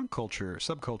excesses of punk culture,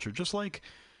 subculture, just like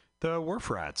the Wharf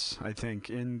Rats, I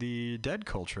think, in the Dead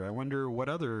culture. I wonder what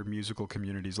other musical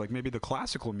communities, like maybe the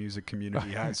classical music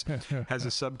community has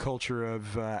a subculture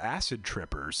of acid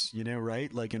trippers,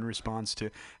 right? Like in response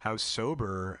to how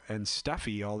sober and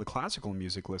stuffy all the classical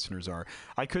music listeners are.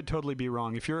 I could totally be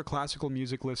wrong. If you're a classical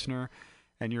music listener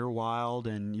and you're wild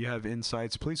and you have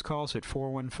insights, please call us at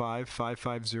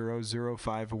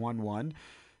 415-550-0511.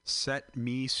 Set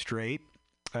me straight.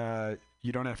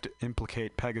 You don't have to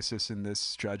implicate Pegasus in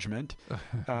this judgment.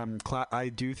 I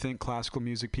do think classical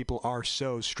music people are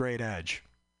so straight edge.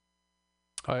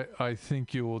 I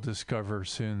think you will discover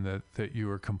soon that you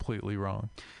are completely wrong.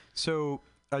 So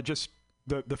just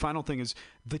the final thing is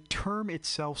the term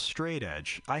itself, straight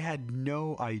edge, I had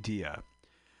no idea,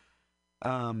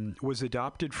 was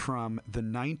adopted from the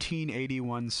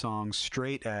 1981 song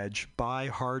Straight Edge by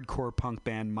hardcore punk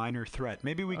band Minor Threat.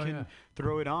 Maybe we can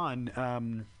throw it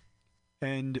on.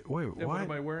 And wait, what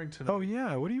am I wearing tonight? Oh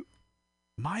yeah, what do you?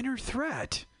 Minor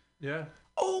Threat. Yeah.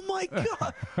 Oh my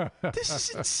God, this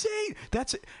is insane.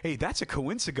 That's a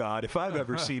coincidence if I've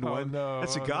ever seen one.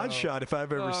 That's a God shot if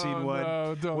I've ever seen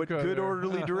one. What good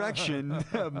orderly direction?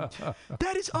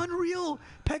 That is unreal.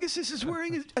 Pegasus is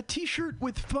wearing a T-shirt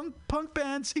with punk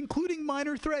bands, including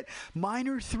Minor Threat.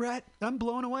 Minor Threat. I'm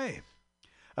blown away.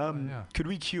 Could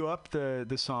we cue up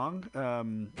the song?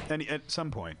 At some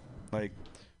point, like.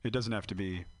 It doesn't have to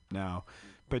be now,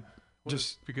 but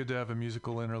Just be good to have a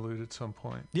musical interlude at some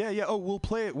point. Yeah. Oh, we'll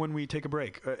play it when we take a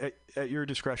break at your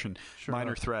discretion. Sure.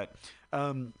 Minor Threat.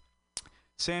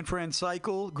 San Fran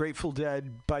Cycle, Grateful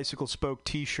Dead bicycle spoke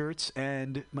T-shirts,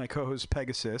 and my co-host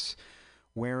Pegasus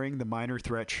wearing the Minor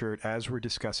Threat shirt as we're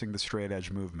discussing the straight edge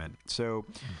movement. So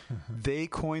they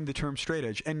coined the term straight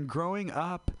edge, and growing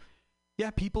up,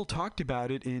 people talked about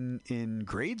it in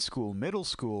grade school, middle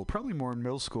school, probably more in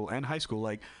middle school and high school,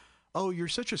 like, oh, you're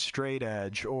such a straight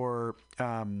edge, or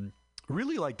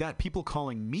really like that, people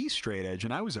calling me straight edge,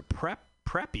 and I was a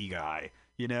preppy guy,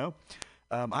 you know?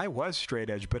 I was straight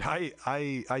edge, but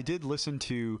I did listen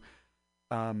to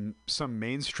some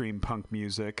mainstream punk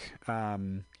music.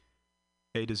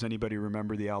 Hey, does anybody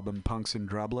remember the album Punks in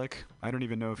Drublic? I don't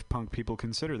even know if punk people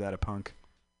consider that a punk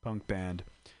band.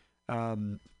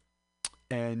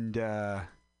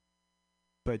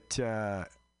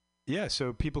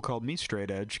 So people called me straight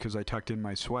edge because I tucked in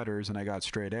my sweaters and I got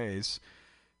straight A's.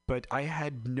 But I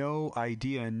had no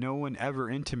idea, no one ever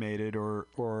intimated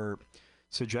or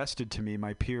suggested to me,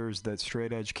 my peers, that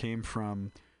straight edge came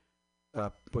from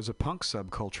was a punk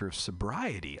subculture of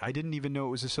sobriety. I didn't even know it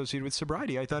was associated with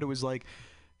sobriety. I thought it was like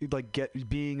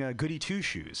being a goody two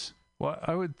shoes. Well,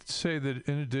 I would say that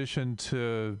in addition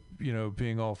to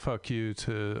being all fuck you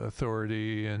to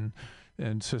authority and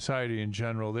society in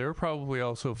general, they were probably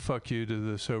also fuck you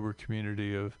to the sober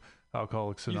community of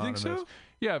Alcoholics Anonymous. You think so?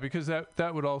 Yeah, because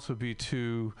that would also be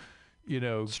too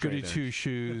goody two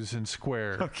shoes and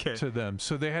square to them.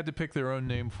 So they had to pick their own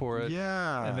name for it.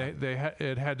 Yeah. And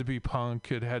it had to be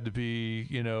punk. It had to be,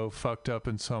 fucked up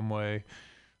in some way.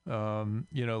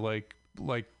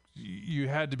 Like you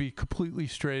had to be completely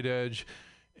straight edge.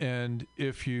 And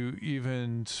if you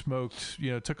even smoked,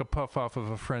 took a puff off of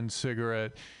a friend's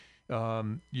cigarette,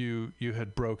 you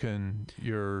had broken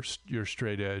your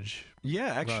straight edge. Yeah,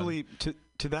 actually,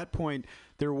 to that point,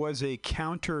 there was a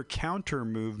counter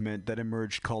movement that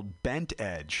emerged called Bent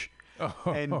Edge.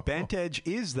 And Bent Edge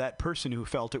is that person who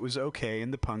felt it was okay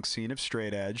in the punk scene of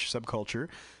straight edge subculture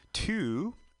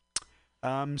to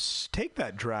take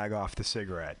that drag off the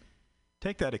cigarette,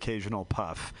 take that occasional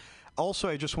puff. Also,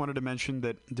 I just wanted to mention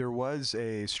that there was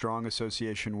a strong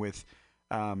association with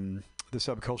the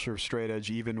subculture of straight edge,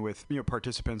 even with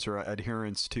participants or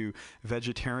adherents to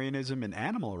vegetarianism and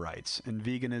animal rights and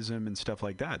veganism and stuff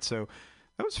like that. So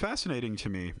that was fascinating to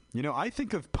me. I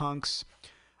think of punks.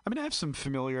 I mean, I have some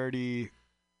familiarity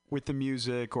with the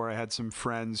music, or I had some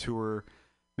friends who were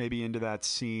maybe into that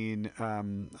scene.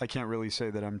 I can't really say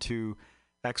that I'm too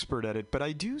expert at it, but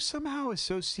I do somehow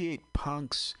associate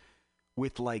punks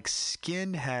with like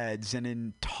skinheads and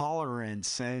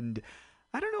intolerance, and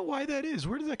I don't know why that is.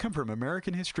 Where does that come from?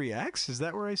 American History X? Is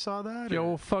that where I saw that? Yeah,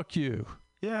 well, fuck you.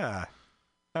 Yeah.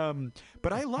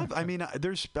 But I love,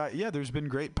 there's been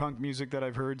great punk music that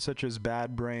I've heard, such as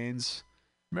Bad Brains.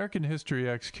 American History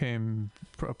X came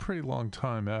a pretty long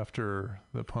time after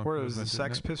the punk movement. Where was the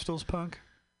Sex Pistols punk?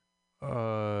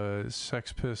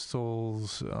 Sex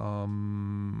Pistols. The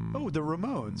Ramones.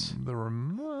 The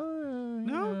Ramones.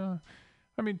 No? Yeah.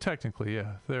 I mean, technically,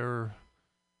 yeah. They're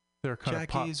kind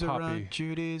Jackie's of poppy. A rock,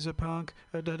 Judy's a punk.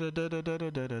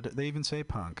 They even say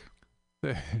punk.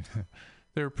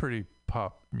 They're pretty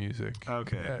pop music.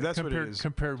 Okay, that's what it is.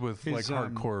 Compared with like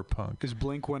hardcore punk. Is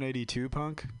Blink 182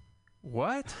 punk?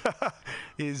 What?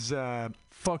 Is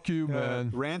fuck you, man.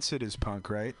 Rancid is punk,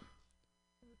 right?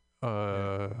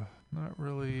 Not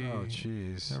really. Oh,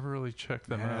 jeez. Never really checked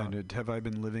them out. Have I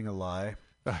been living a lie?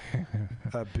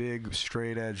 A big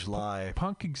straight edge lie.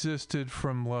 Punk existed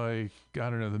from like, I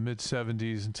don't know, the mid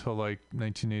 70s until like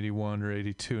 1981 or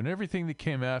 82, and everything that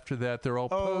came after that, they're all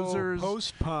posers.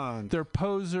 Post punk. They're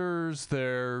posers.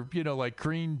 They're like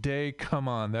Green Day. Come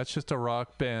on, that's just a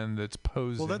rock band that's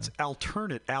posing. Well, that's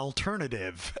alternative.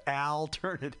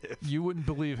 You wouldn't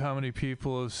believe how many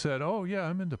people have said, "Oh yeah,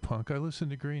 I'm into punk. I listen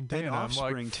to Green Day," and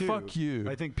Offspring, I'm like, too. "Fuck you."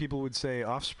 I think people would say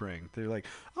Offspring. They're like,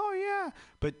 "Oh yeah,"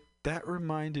 but that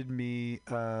reminded me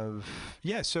of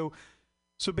so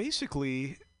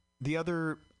basically the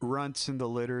other runts in the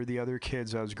litter, the other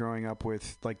kids I was growing up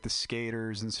with, like the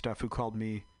skaters and stuff, who called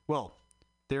me, well,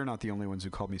 they're not the only ones who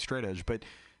called me straight edge, but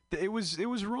it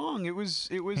was wrong. It was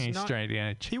hey, not straight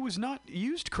edge. It was not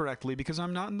used correctly because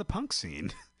I'm not in the punk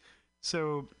scene.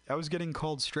 So I was getting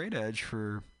called straight edge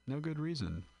for no good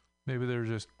reason. Maybe they're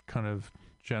just kind of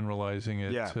generalizing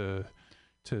it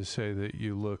to say that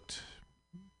you looked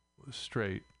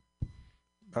straight.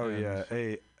 Oh yeah,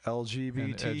 a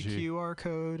LGBTQR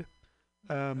code,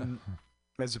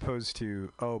 as opposed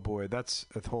to, oh boy, that's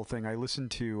a whole thing. I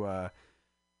listened to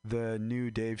the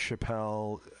new Dave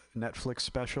Chappelle Netflix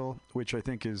special, which I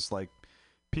think is like,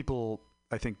 people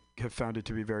I think have found it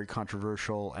to be very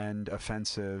controversial and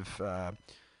offensive.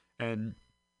 And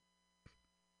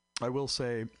I will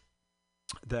say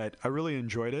that I really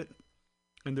enjoyed it.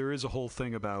 And there is a whole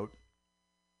thing about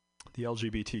the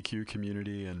LGBTQ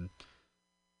community and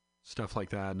stuff like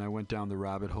that. And I went down the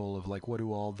rabbit hole of like, what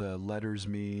do all the letters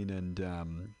mean? And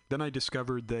then I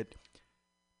discovered that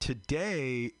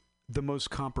today, the most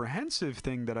comprehensive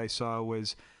thing that I saw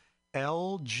was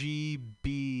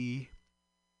LGBTQQIAA+.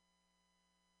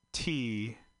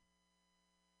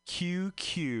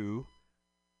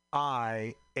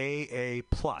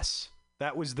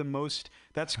 That was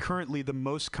that's currently the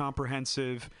most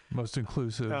comprehensive. Most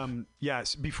inclusive.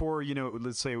 Yes. Before,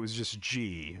 let's say it was just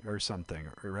G or something,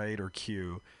 right? Or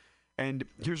Q. And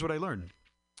here's what I learned.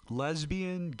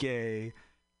 Lesbian, gay,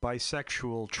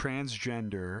 bisexual,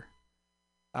 transgender,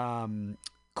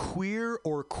 queer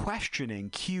or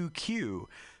questioning, QQ.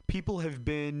 People have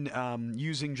been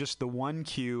using just the one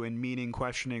Q and meaning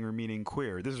questioning or meaning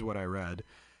queer. This is what I read.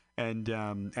 And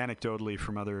anecdotally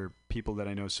from other people that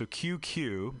I know. So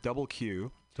QQ, double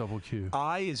Q.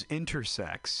 I is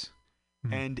intersex.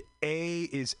 And A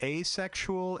is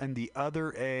asexual. And the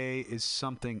other A is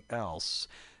something else.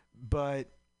 But,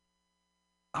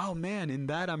 oh man, in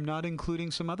that I'm not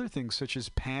including some other things such as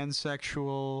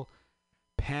pansexual,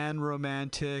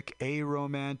 panromantic,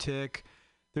 aromantic.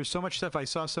 There's so much stuff. I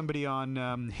saw somebody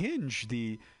on Hinge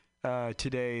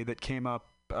today that came up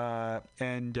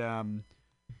and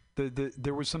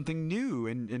there was something new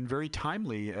and very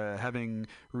timely, having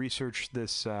researched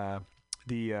this, all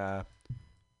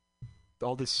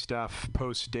this stuff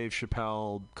post Dave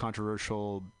Chappelle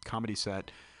controversial comedy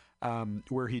set,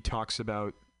 where he talks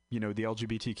about, the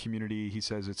LGBT community. He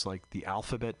says it's like the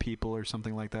alphabet people or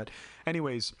something like that.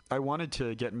 Anyways, I wanted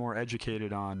to get more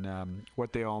educated on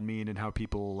what they all mean and how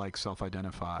people like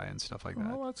self-identify and stuff like that.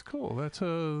 Oh, that's cool.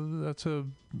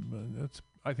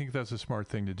 I think that's a smart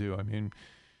thing to do. I mean,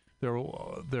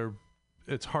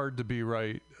 it's hard to be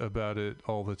right about it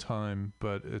all the time,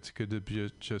 but it's good to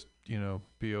just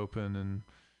be open and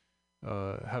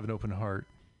have an open heart,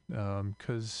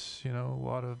 because a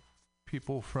lot of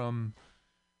people from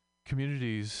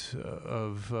communities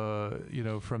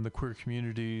from the queer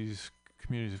communities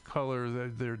of color,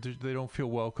 they don't feel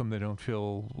welcome. They don't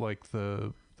feel like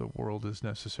the world is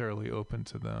necessarily open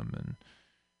to them, and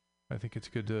I think it's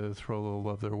good to throw a little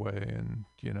love their way. And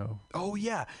Oh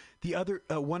yeah, the other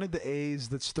one of the A's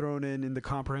that's thrown in the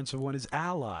comprehensive one is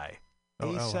ally.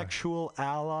 Asexual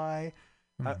ally.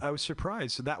 I was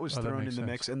surprised. So that was thrown in the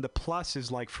mix, and the plus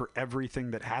is like for everything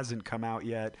that hasn't come out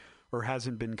yet or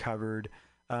hasn't been covered.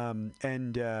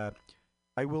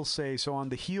 I will say, so on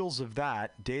the heels of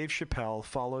that, Dave Chappelle,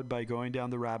 followed by going down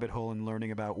the rabbit hole and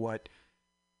learning about what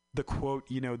the quote,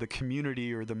 the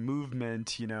community or the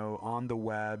movement, on the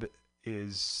web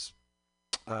is,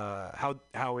 how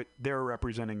they're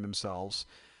representing themselves,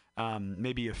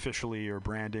 maybe officially or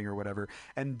branding or whatever.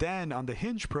 And then on the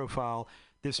Hinge profile,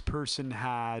 this person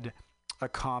had a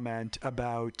comment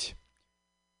about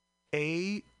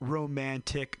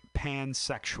aromantic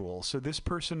pansexual. So this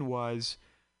person was,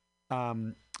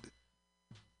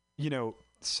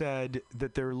 said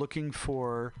that they're looking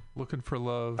for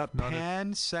love, a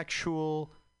pansexual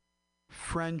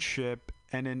friendship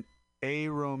and an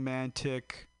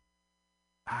aromantic.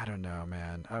 I don't know,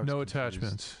 man. No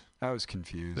attachments. I was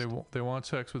confused. They want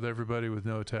sex with everybody with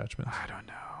no attachments. I don't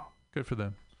know. Good for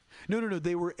them. No.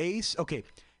 They were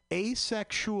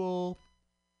asexual,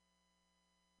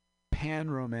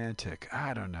 panromantic.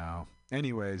 I don't know.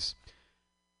 Anyways,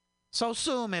 so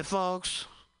sue me, folks.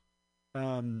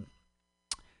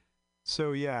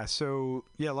 So yeah,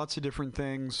 lots of different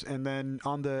things, and then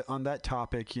on that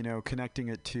topic, connecting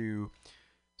it to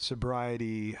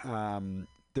sobriety,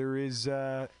 there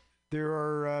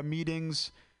are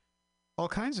meetings, all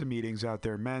kinds of meetings out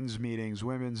there: men's meetings,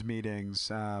 women's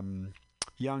meetings,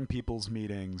 young people's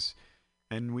meetings,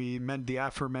 and we meant the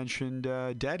aforementioned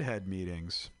Deadhead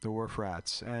meetings, the Wharf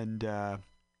Rats, and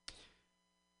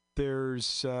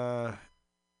there's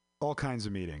all kinds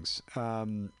of meetings,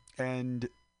 and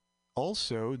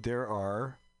also there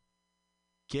are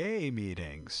gay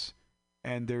meetings,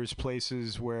 and there's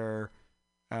places where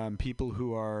people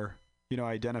who are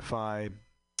identify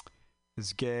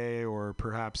as gay, or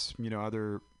perhaps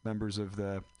other members of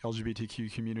the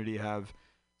LGBTQ community, have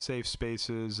safe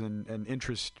spaces and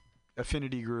interest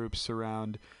affinity groups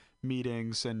around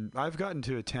meetings. And I've gotten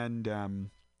to attend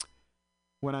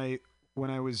when I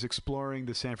was exploring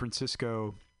the San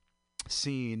Francisco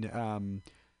scene,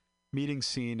 meeting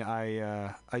scene,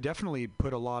 I definitely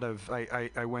put a lot of,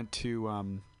 I went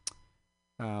to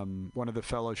one of the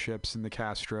fellowships in the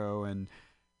Castro, and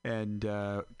and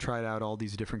tried out all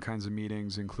these different kinds of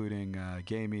meetings, including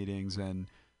gay meetings, and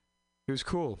it was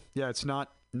cool. Yeah, it's not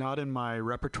in my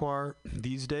repertoire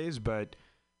these days, but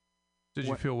did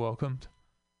you feel welcomed?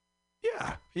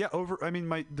 Yeah.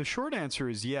 The short answer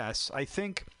is yes. I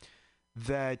think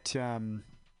that, and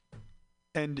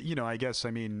I guess,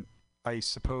 I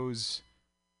suppose,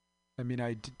 I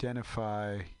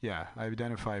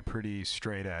identify pretty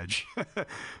straight edge,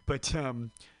 but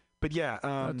yeah.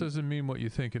 That doesn't mean what you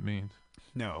think it means.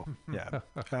 No. Yeah.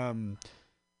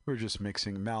 We're just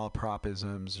mixing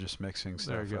malapropisms, just mixing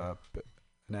stuff up,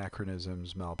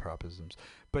 anachronisms, malapropisms.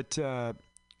 But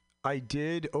I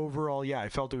did overall, I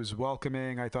felt it was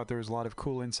welcoming. I thought there was a lot of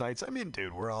cool insights.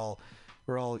 Dude, we're all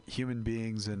human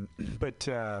beings, but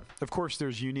of course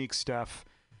there's unique stuff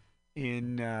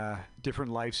in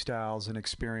different lifestyles and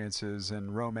experiences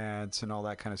and romance and all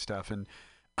that kind of stuff. And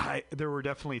there were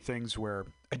definitely things where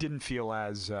I didn't feel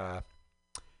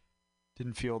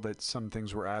that some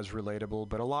things were as relatable,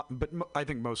 but I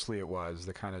think mostly it was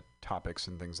the kind of topics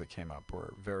and things that came up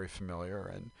were very familiar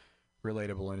and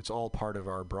relatable, and it's all part of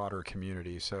our broader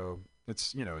community. So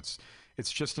it's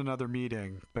just another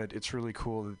meeting, but it's really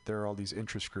cool that there are all these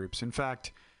interest groups. In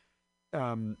fact,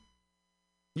 so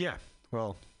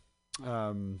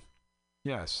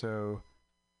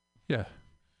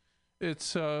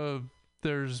it's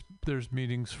there's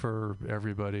meetings for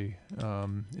everybody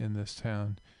in this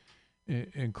town,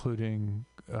 including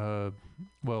AA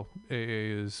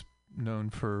is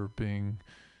known for being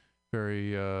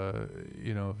very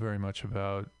very much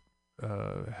about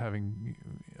having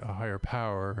a higher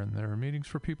power, and there are meetings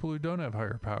for people who don't have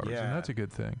higher powers, and that's a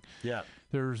good thing. Yeah.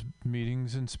 There's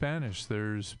meetings in Spanish.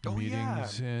 There's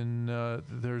meetings in I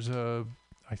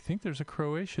think there's a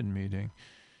Croatian meeting.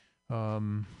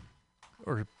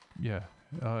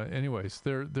 Anyways,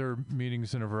 there are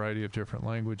meetings in a variety of different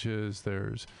languages.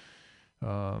 There's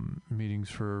meetings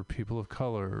for people of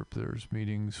color. There's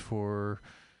meetings for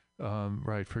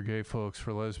gay folks,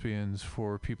 for lesbians,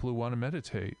 for people who want to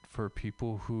meditate, for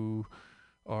people who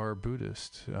are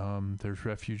Buddhist. There's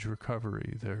refuge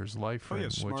recovery. There's life ring,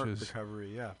 smart which is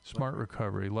recovery. Yeah, smart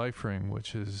recovery. Life ring,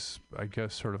 which is, I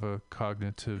guess, sort of a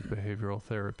cognitive behavioral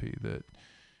therapy that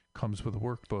comes with a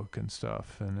workbook and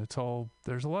stuff. And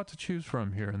there's a lot to choose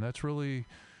from here, and that's really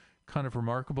kind of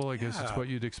remarkable. I guess it's what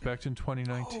you'd expect in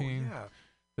 2019.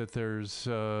 That there's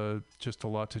just a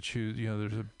lot to choose.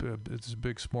 It's a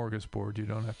big smorgasbord. You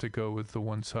don't have to go with the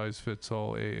one size fits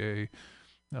all AA,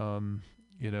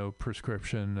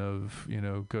 prescription of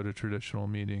go to traditional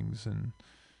meetings and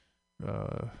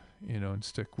and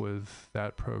stick with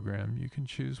that program. You can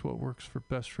choose what works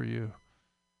best for you,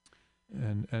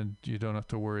 and you don't have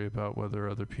to worry about whether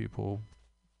other people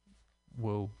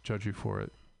will judge you for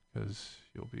it, because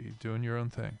you'll be doing your own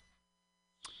thing.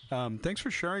 Thanks for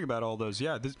sharing about all those.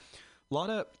 Yeah, there's a lot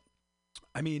of,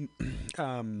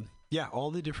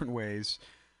 all the different ways.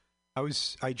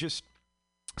 I just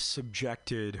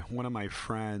subjected one of my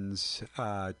friends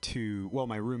my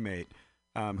roommate,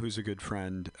 who's a good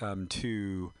friend,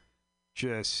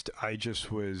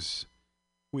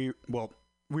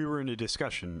 we were in a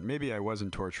discussion. Maybe I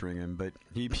wasn't torturing him, but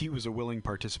he was a willing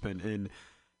participant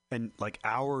in like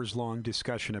hours long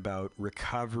discussion about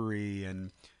recovery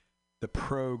and the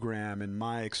program and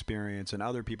my experience and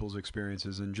other people's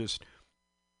experiences and just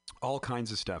all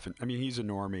kinds of stuff. And he's a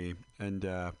normie, and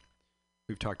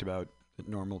we've talked about that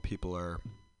normal people are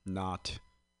not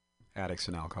addicts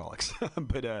and alcoholics,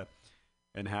 but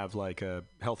and have like a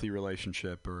healthy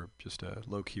relationship or just a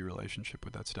low-key relationship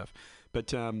with that stuff.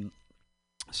 But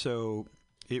so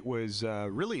it was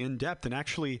really in-depth and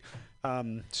actually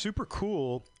super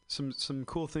cool. Some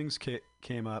cool things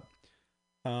came up.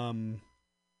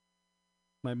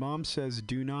 My mom says,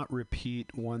 do not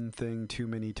repeat one thing too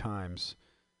many times.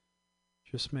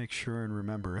 Just make sure and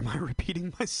remember. Am I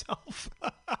repeating myself?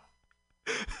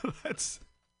 That's...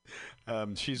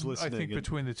 she's listening. I think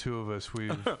between the two of us,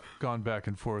 we've gone back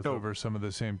and forth over some of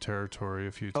the same territory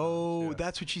a few times.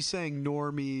 That's what she's saying.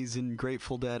 Normies and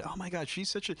Grateful Dead. Oh my God,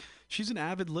 she's an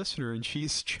avid listener, and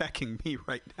she's checking me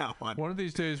right now. One of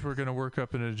these days, we're going to work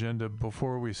up an agenda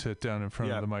before we sit down in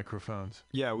front of the microphones.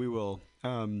 Yeah, we will.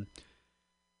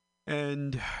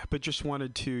 But just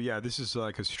wanted to, this is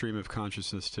like a stream of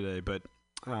consciousness today, but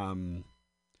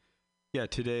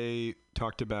today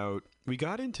we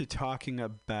got into talking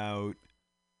about,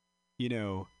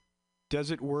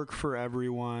 does it work for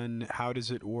everyone? How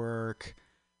does it work?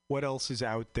 What else is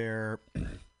out there?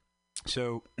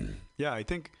 So, I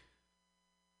think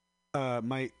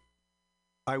I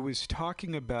was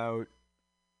talking about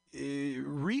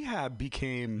rehab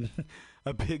became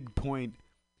a big point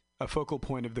a focal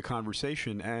point of the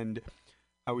conversation, and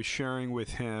I was sharing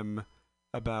with him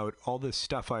about all this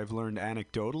stuff I've learned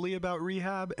anecdotally about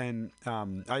rehab, and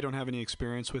I don't have any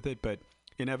experience with it, but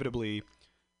inevitably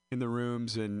in the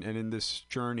rooms and in this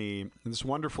journey, this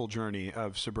wonderful journey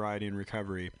of sobriety and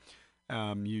recovery,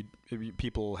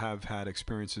 people have had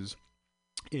experiences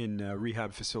in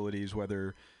rehab facilities,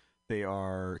 whether they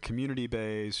are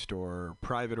community-based or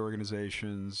private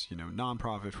organizations,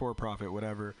 nonprofit, for-profit,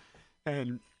 whatever.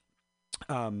 And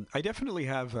I definitely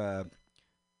have a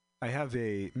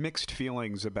mixed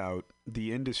feelings about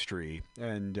the industry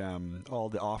and all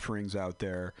the offerings out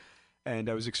there. And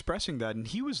I was expressing that, and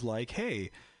he was like,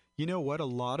 "Hey, you know what? A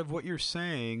lot of what you're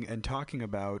saying and talking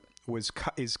about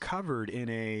is covered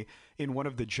in one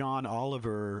of the John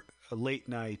Oliver late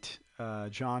night."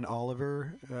 John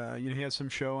Oliver, he has some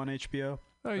show on HBO.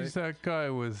 Oh, he's that guy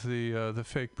with the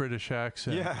fake British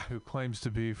accent, who claims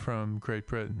to be from Great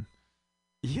Britain.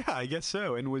 Yeah, I guess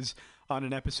so, and was on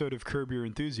an episode of Curb Your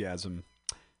Enthusiasm,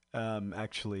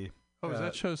 actually. Oh, is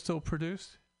that show still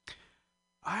produced?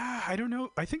 I don't know.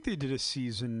 I think they did a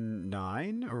season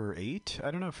 9 or 8.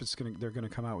 I don't know if they're gonna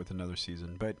come out with another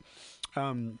season. But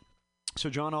so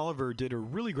John Oliver did a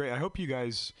really great. I hope you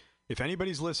guys, if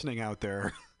anybody's listening out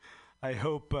there, I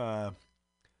hope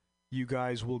you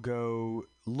guys will go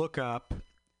look up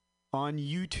on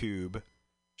YouTube.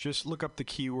 Just look up the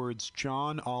keywords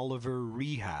John Oliver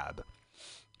Rehab,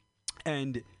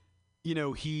 and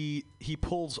he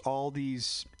pulls all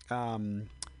these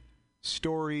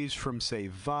stories from, say,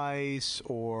 Vice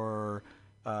or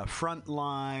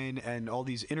Frontline, and all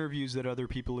these interviews that other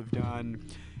people have done.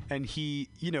 And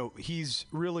he's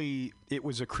really, it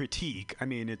was a critique. I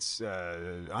mean, it's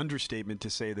an understatement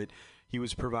to say that he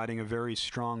was providing a very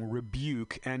strong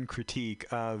rebuke and critique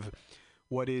of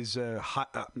what is an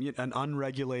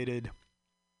unregulated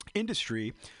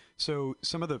industry. So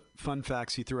some of the fun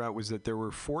facts he threw out was that there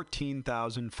were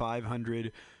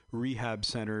 14,500 rehab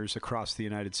centers across the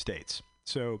United States.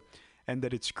 So, and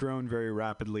that it's grown very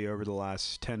rapidly over the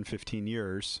last 10, 15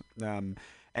 years. And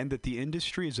that the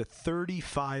industry is a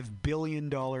 $35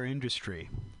 billion industry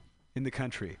in the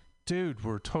country. Dude,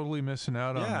 we're totally missing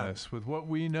out on this with what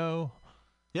we know.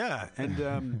 Yeah,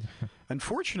 and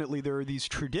unfortunately, there are these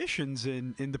traditions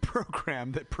in the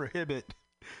program that prohibit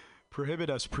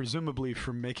us, presumably,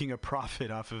 from making a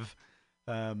profit off of.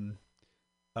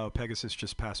 Pegasus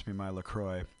just passed me my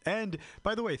LaCroix. And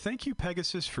by the way, thank you,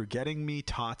 Pegasus, for getting me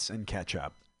tots and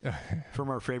ketchup from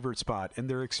our favorite spot. And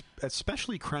they're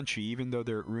especially crunchy, even though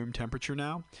they're at room temperature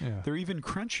now. Yeah. They're even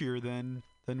crunchier than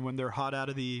when they're hot out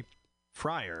of the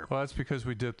fryer. Well, that's because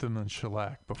we dipped them in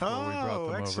shellac before we brought them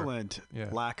over. Oh, excellent. Yeah.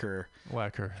 Lacquer.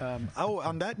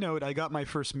 On that note, I got my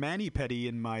first mani-pedi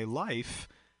in my life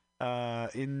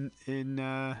in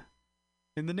the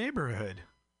neighborhood.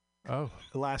 Oh.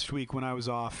 Last week when I was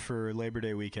off for Labor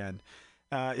Day weekend.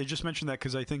 I just mentioned that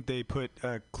because I think they put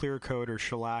clear coat or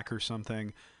shellac or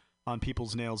something on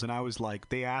people's nails, and I was like,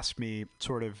 they asked me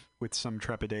sort of with some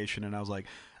trepidation, and I was like,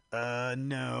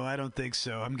 no, I don't think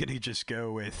so. I'm gonna just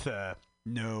go with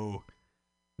no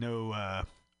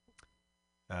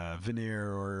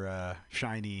veneer or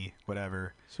shiny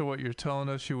whatever. So what you're telling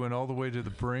us? You went all the way to the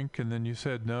brink, and then you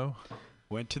said no.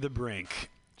 Went to the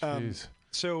brink. Jeez.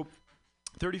 So,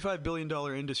 $35 billion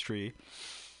industry,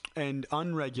 and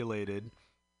unregulated,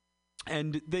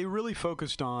 and they really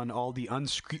focused on all the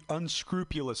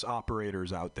unscrupulous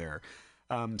operators out there,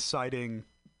 citing.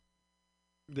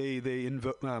 They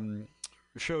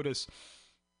showed us.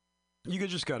 You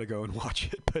just got to go and watch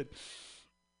it, but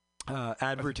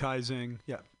advertising,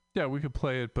 yeah, we could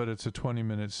play it, but it's a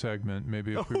 20-minute segment.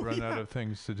 Maybe if we run out of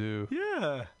things to do,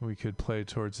 we could play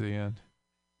towards the end.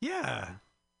 Yeah,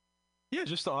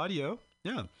 just the audio.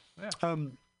 Yeah.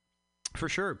 For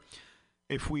sure.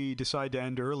 If we decide to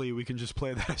end early, we can just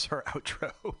play that as our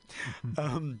outro.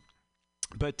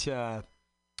 But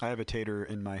I have a tater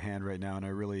in my hand right now, and I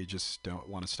really just don't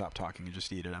want to stop talking and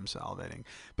just eat it. I'm salivating.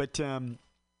 But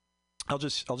I'll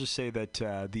just say that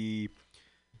the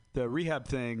rehab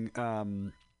thing,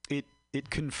 it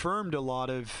confirmed a lot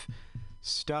of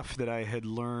stuff that I had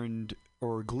learned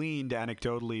or gleaned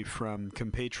anecdotally from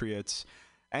compatriots,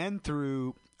 and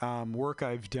through work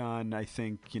I've done. I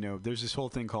think there's this whole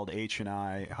thing called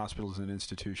H&I, Hospitals and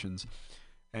Institutions,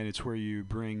 and it's where you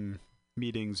bring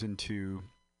meetings into.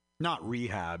 Not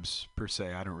rehabs per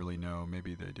se. I don't really know.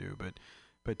 Maybe they do, but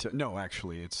no,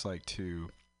 actually, it's like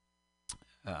to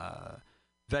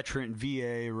veteran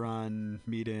VA run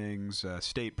meetings,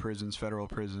 state prisons, federal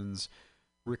prisons,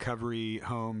 recovery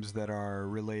homes that are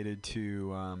related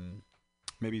to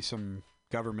maybe some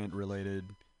government related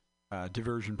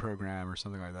diversion program or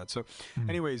something like that. So,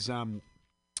 anyways,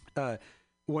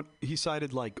 what he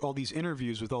cited like all these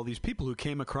interviews with all these people who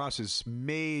came across as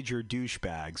major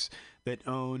douchebags that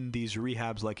own these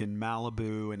rehabs like in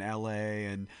Malibu and LA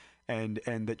and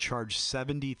that charge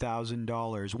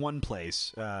 $70,000. One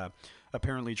place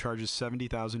apparently charges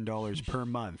 $70,000 per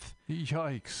month.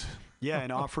 Yikes. Yeah,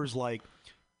 and offers like,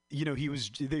 you know, he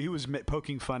was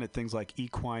poking fun at things like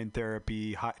equine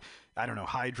therapy,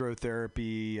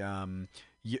 hydrotherapy,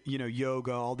 you know,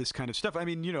 yoga, all this kind of stuff. I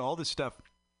mean, you know, all this stuff.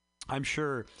 I'm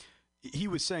sure he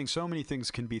was saying so many things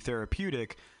can be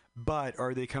therapeutic, but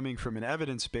are they coming from an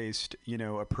evidence-based, you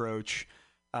know, approach?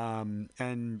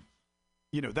 And,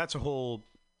 you know, that's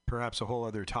perhaps a whole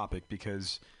other topic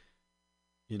because,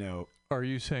 you know. Are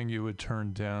you saying you would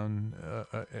turn down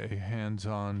a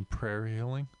hands-on prayer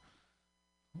healing?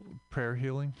 Prayer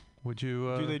healing? Would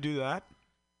you? Do they do that?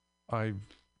 I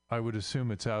would assume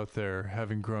it's out there,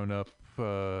 having grown up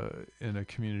in a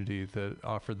community that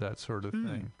offered that sort of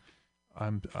thing.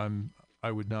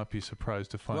 I would not be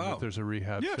surprised to find that there's a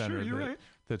rehab center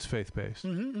that's faith-based.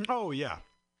 Mm-hmm. Oh yeah,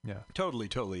 yeah, totally,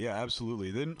 yeah, absolutely.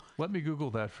 Then let me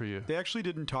Google that for you. They actually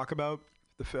didn't talk about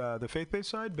the faith-based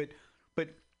side, but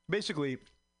basically,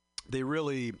 they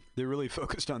really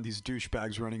focused on these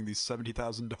douchebags running these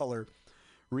 $70,000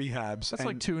 rehabs. That's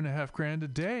like $2,500 a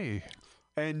day,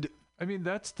 and I mean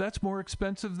that's more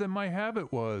expensive than my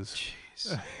habit was.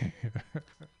 Jeez,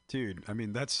 dude. I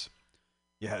mean that's.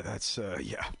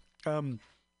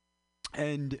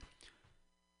 And,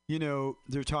 you know,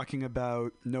 they're talking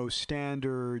about no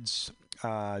standards,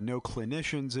 no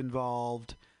clinicians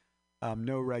involved,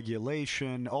 no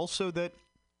regulation. Also that,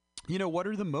 you know, what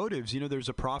are the motives? You know, there's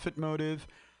a profit motive,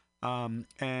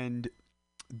 and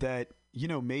that, you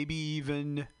know, maybe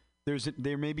even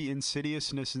there may be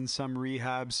insidiousness in some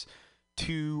rehabs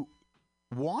to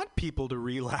want people to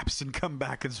relapse and come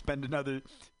back and spend another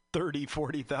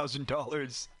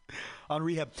 $30,000-$40,000 on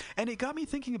rehab. And it got me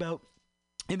thinking about,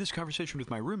 in this conversation with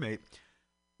my roommate,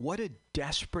 what a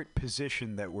desperate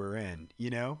position that we're in, you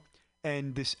know?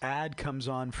 And this ad comes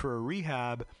on for a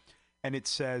rehab, and it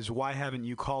says, why haven't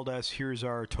you called us? Here's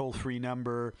our toll-free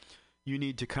number. You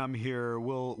need to come here.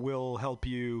 We'll help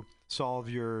you solve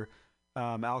your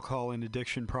alcohol and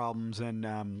addiction problems. And,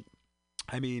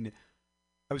 I mean,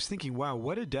 I was thinking, wow,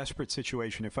 what a desperate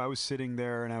situation. If I was sitting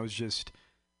there and I was just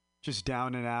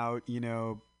down and out, you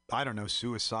know, I don't know,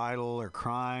 suicidal or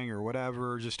crying or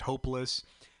whatever, just hopeless.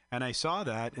 And I saw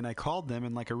that and I called them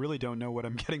and like, I really don't know what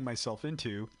I'm getting myself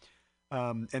into.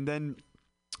 And then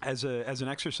as an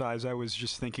exercise, I was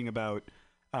just thinking about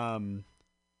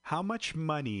how much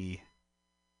money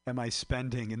am I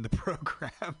spending in the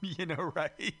program, you know,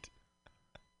 right?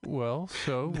 Well,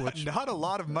 so not a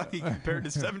lot of money compared to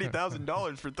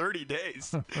 $70,000 for 30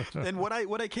 days. And what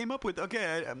I came up with,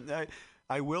 okay,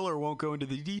 I will or won't go into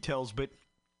the details, but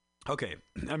okay,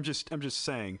 I'm just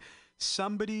saying,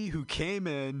 somebody who came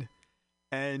in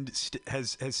and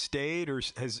has stayed or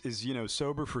is you know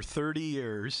sober for 30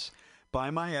 years, by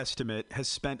my estimate, has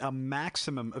spent a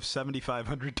maximum of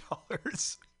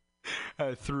 $7,500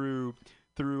 through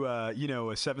you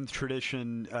know a seventh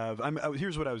tradition of.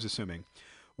 Here's what I was assuming.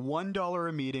 $1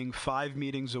 a meeting, 5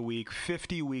 meetings a week,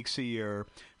 50 weeks a year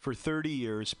for 30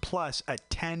 years, plus a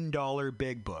 $10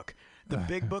 big book. The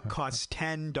big book costs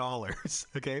 $10,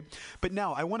 okay? But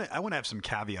now I want to have some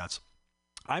caveats.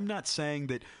 I'm not saying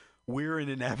that we're in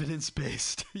an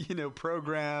evidence-based, you know,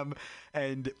 program,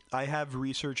 and I have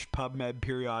researched PubMed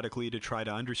periodically to try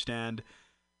to understand.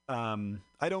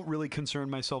 I don't really concern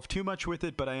myself too much with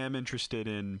it, but I am interested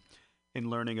in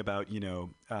learning about, you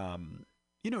know,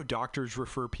 doctors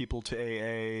refer people to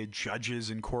AA, judges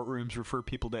in courtrooms refer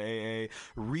people to AA,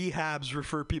 rehabs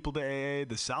refer people to AA,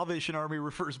 the Salvation Army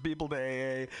refers people to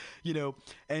AA, you know,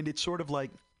 and it's sort of like,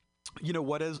 you know,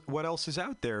 what else is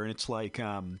out there? And it's like,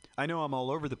 I know I'm all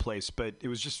over the place, but it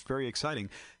was just very exciting.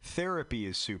 Therapy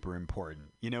is super important.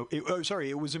 You know,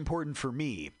 it was important for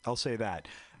me. I'll say that.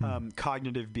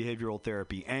 Cognitive behavioral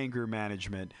therapy, anger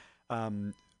management,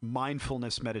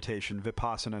 mindfulness meditation,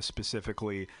 Vipassana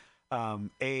specifically,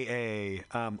 AA,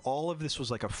 all of this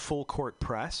was like a full court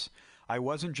press. I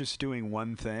wasn't just doing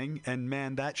one thing, and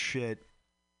man, that shit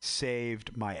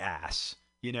saved my ass,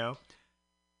 you know?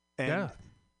 And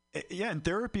and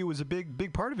therapy was a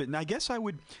big part of it. And I guess I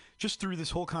would, just through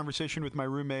this whole conversation with my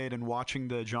roommate and watching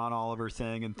the John Oliver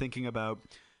thing and thinking about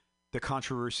the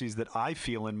controversies that I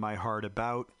feel in my heart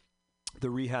about the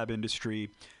rehab industry,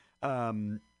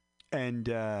 and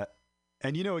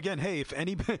And again, hey,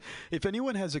 if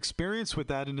anyone has experience with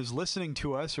that and is listening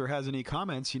to us or has any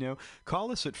comments,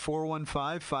 call us at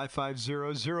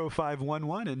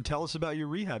 415-550-0511 and tell us about your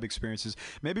rehab experiences.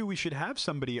 Maybe we should have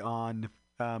somebody on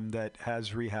that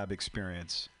has rehab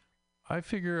experience. I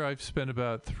figure I've spent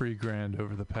about $3,000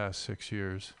 over the past 6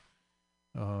 years.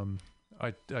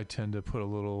 I tend to put a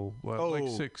little like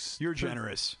six. You're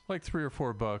generous. Like $3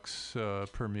 or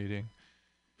 $4 per meeting.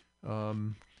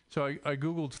 So I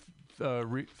googled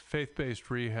faith-based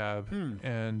rehab,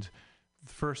 and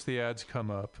first the ads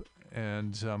come up,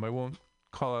 and I won't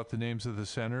call out the names of the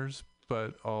centers,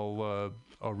 but I'll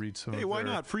read some. Hey, why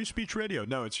not? Free speech radio.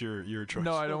 No, it's your choice.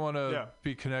 No, I don't want to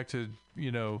be connected,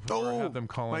 or have them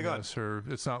calling us, or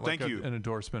it's not like an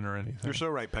endorsement or anything. You're so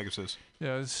right, Pegasus.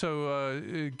 Yeah, so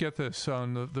get this.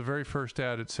 On the very first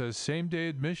ad, it says, same-day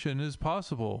admission is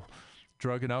possible.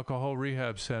 Drug and alcohol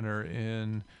rehab center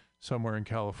in somewhere in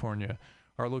California.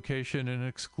 Our location and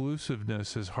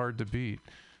exclusiveness is hard to beat.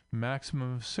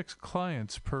 Maximum of 6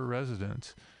 clients per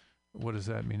resident. What does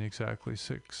that mean exactly?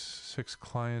 Six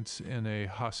clients in a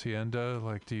hacienda?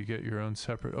 Like, do you get your own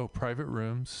separate? Private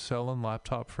rooms, cell and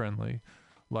laptop friendly,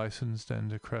 licensed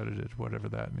and accredited, whatever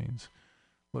that means.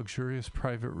 Luxurious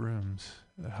private rooms.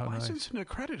 How licensed nice. And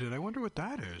accredited. I wonder what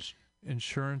that is.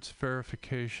 Insurance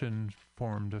verification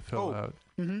form to fill out.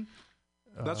 Mm-hmm.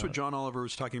 That's what John Oliver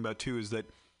was talking about too. Is that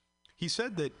he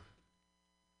said that.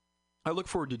 I look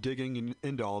forward to digging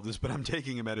into all of this, but I'm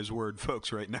taking him at his word,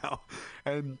 folks, right now.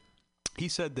 And he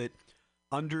said that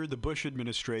under the Bush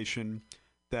administration,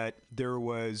 that there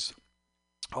was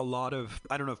a lot of,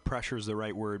 I don't know if pressure is the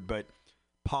right word, but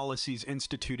policies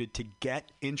instituted to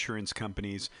get insurance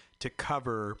companies to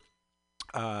cover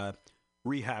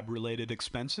rehab-related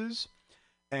expenses.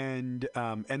 And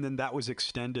then that was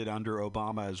extended under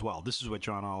Obama as well. This is what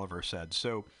John Oliver said.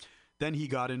 So then he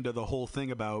got into the whole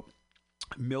thing about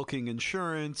milking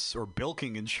insurance or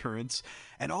bilking insurance.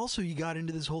 And also he got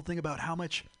into this whole thing about how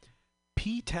much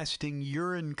pee testing,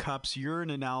 urine cups, urine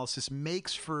analysis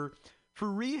makes for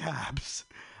rehabs.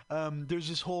 There's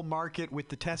this whole market with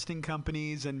the testing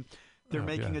companies, and they're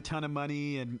making a ton of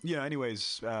money. And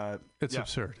anyways, it's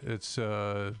absurd. It's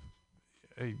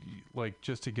like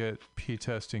just to get pee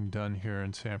testing done here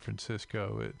in San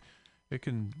Francisco, it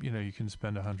can you can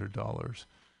spend $100.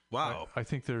 Wow. I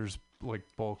think there's like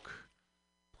bulk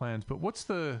plans, but what's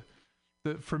the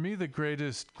for me the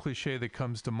greatest cliche that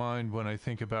comes to mind when I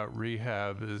think about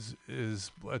rehab is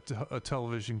a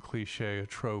television cliche, a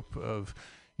trope of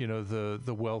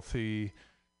the wealthy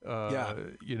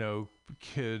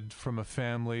kid from a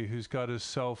family who's got his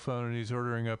cell phone and he's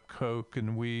ordering up coke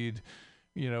and weed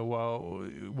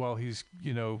while he's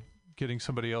getting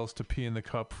somebody else to pee in the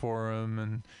cup for him,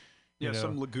 and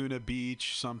some Laguna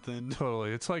Beach something.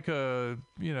 Totally. It's like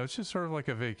it's just sort of like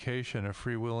a vacation, a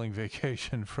freewheeling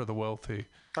vacation for the wealthy.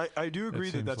 I do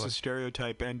agree that that's a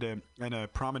stereotype and a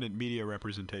prominent media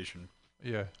representation.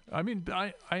 Yeah. I mean,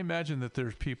 I imagine that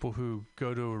there's people who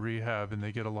go to a rehab and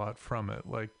they get a lot from it.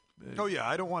 Like,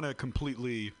 I don't want to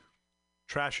completely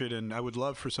trash it, and I would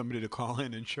love for somebody to call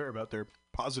in and share about their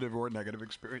positive or negative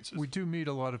experiences. We do meet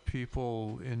a lot of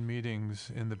people in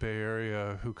meetings in the Bay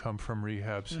Area who come from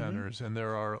rehab centers, and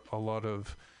there are a lot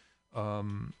of,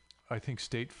 I think,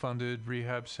 state-funded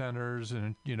rehab centers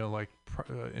and,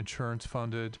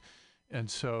 insurance-funded. And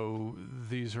so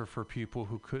these are for people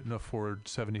who couldn't afford $70,000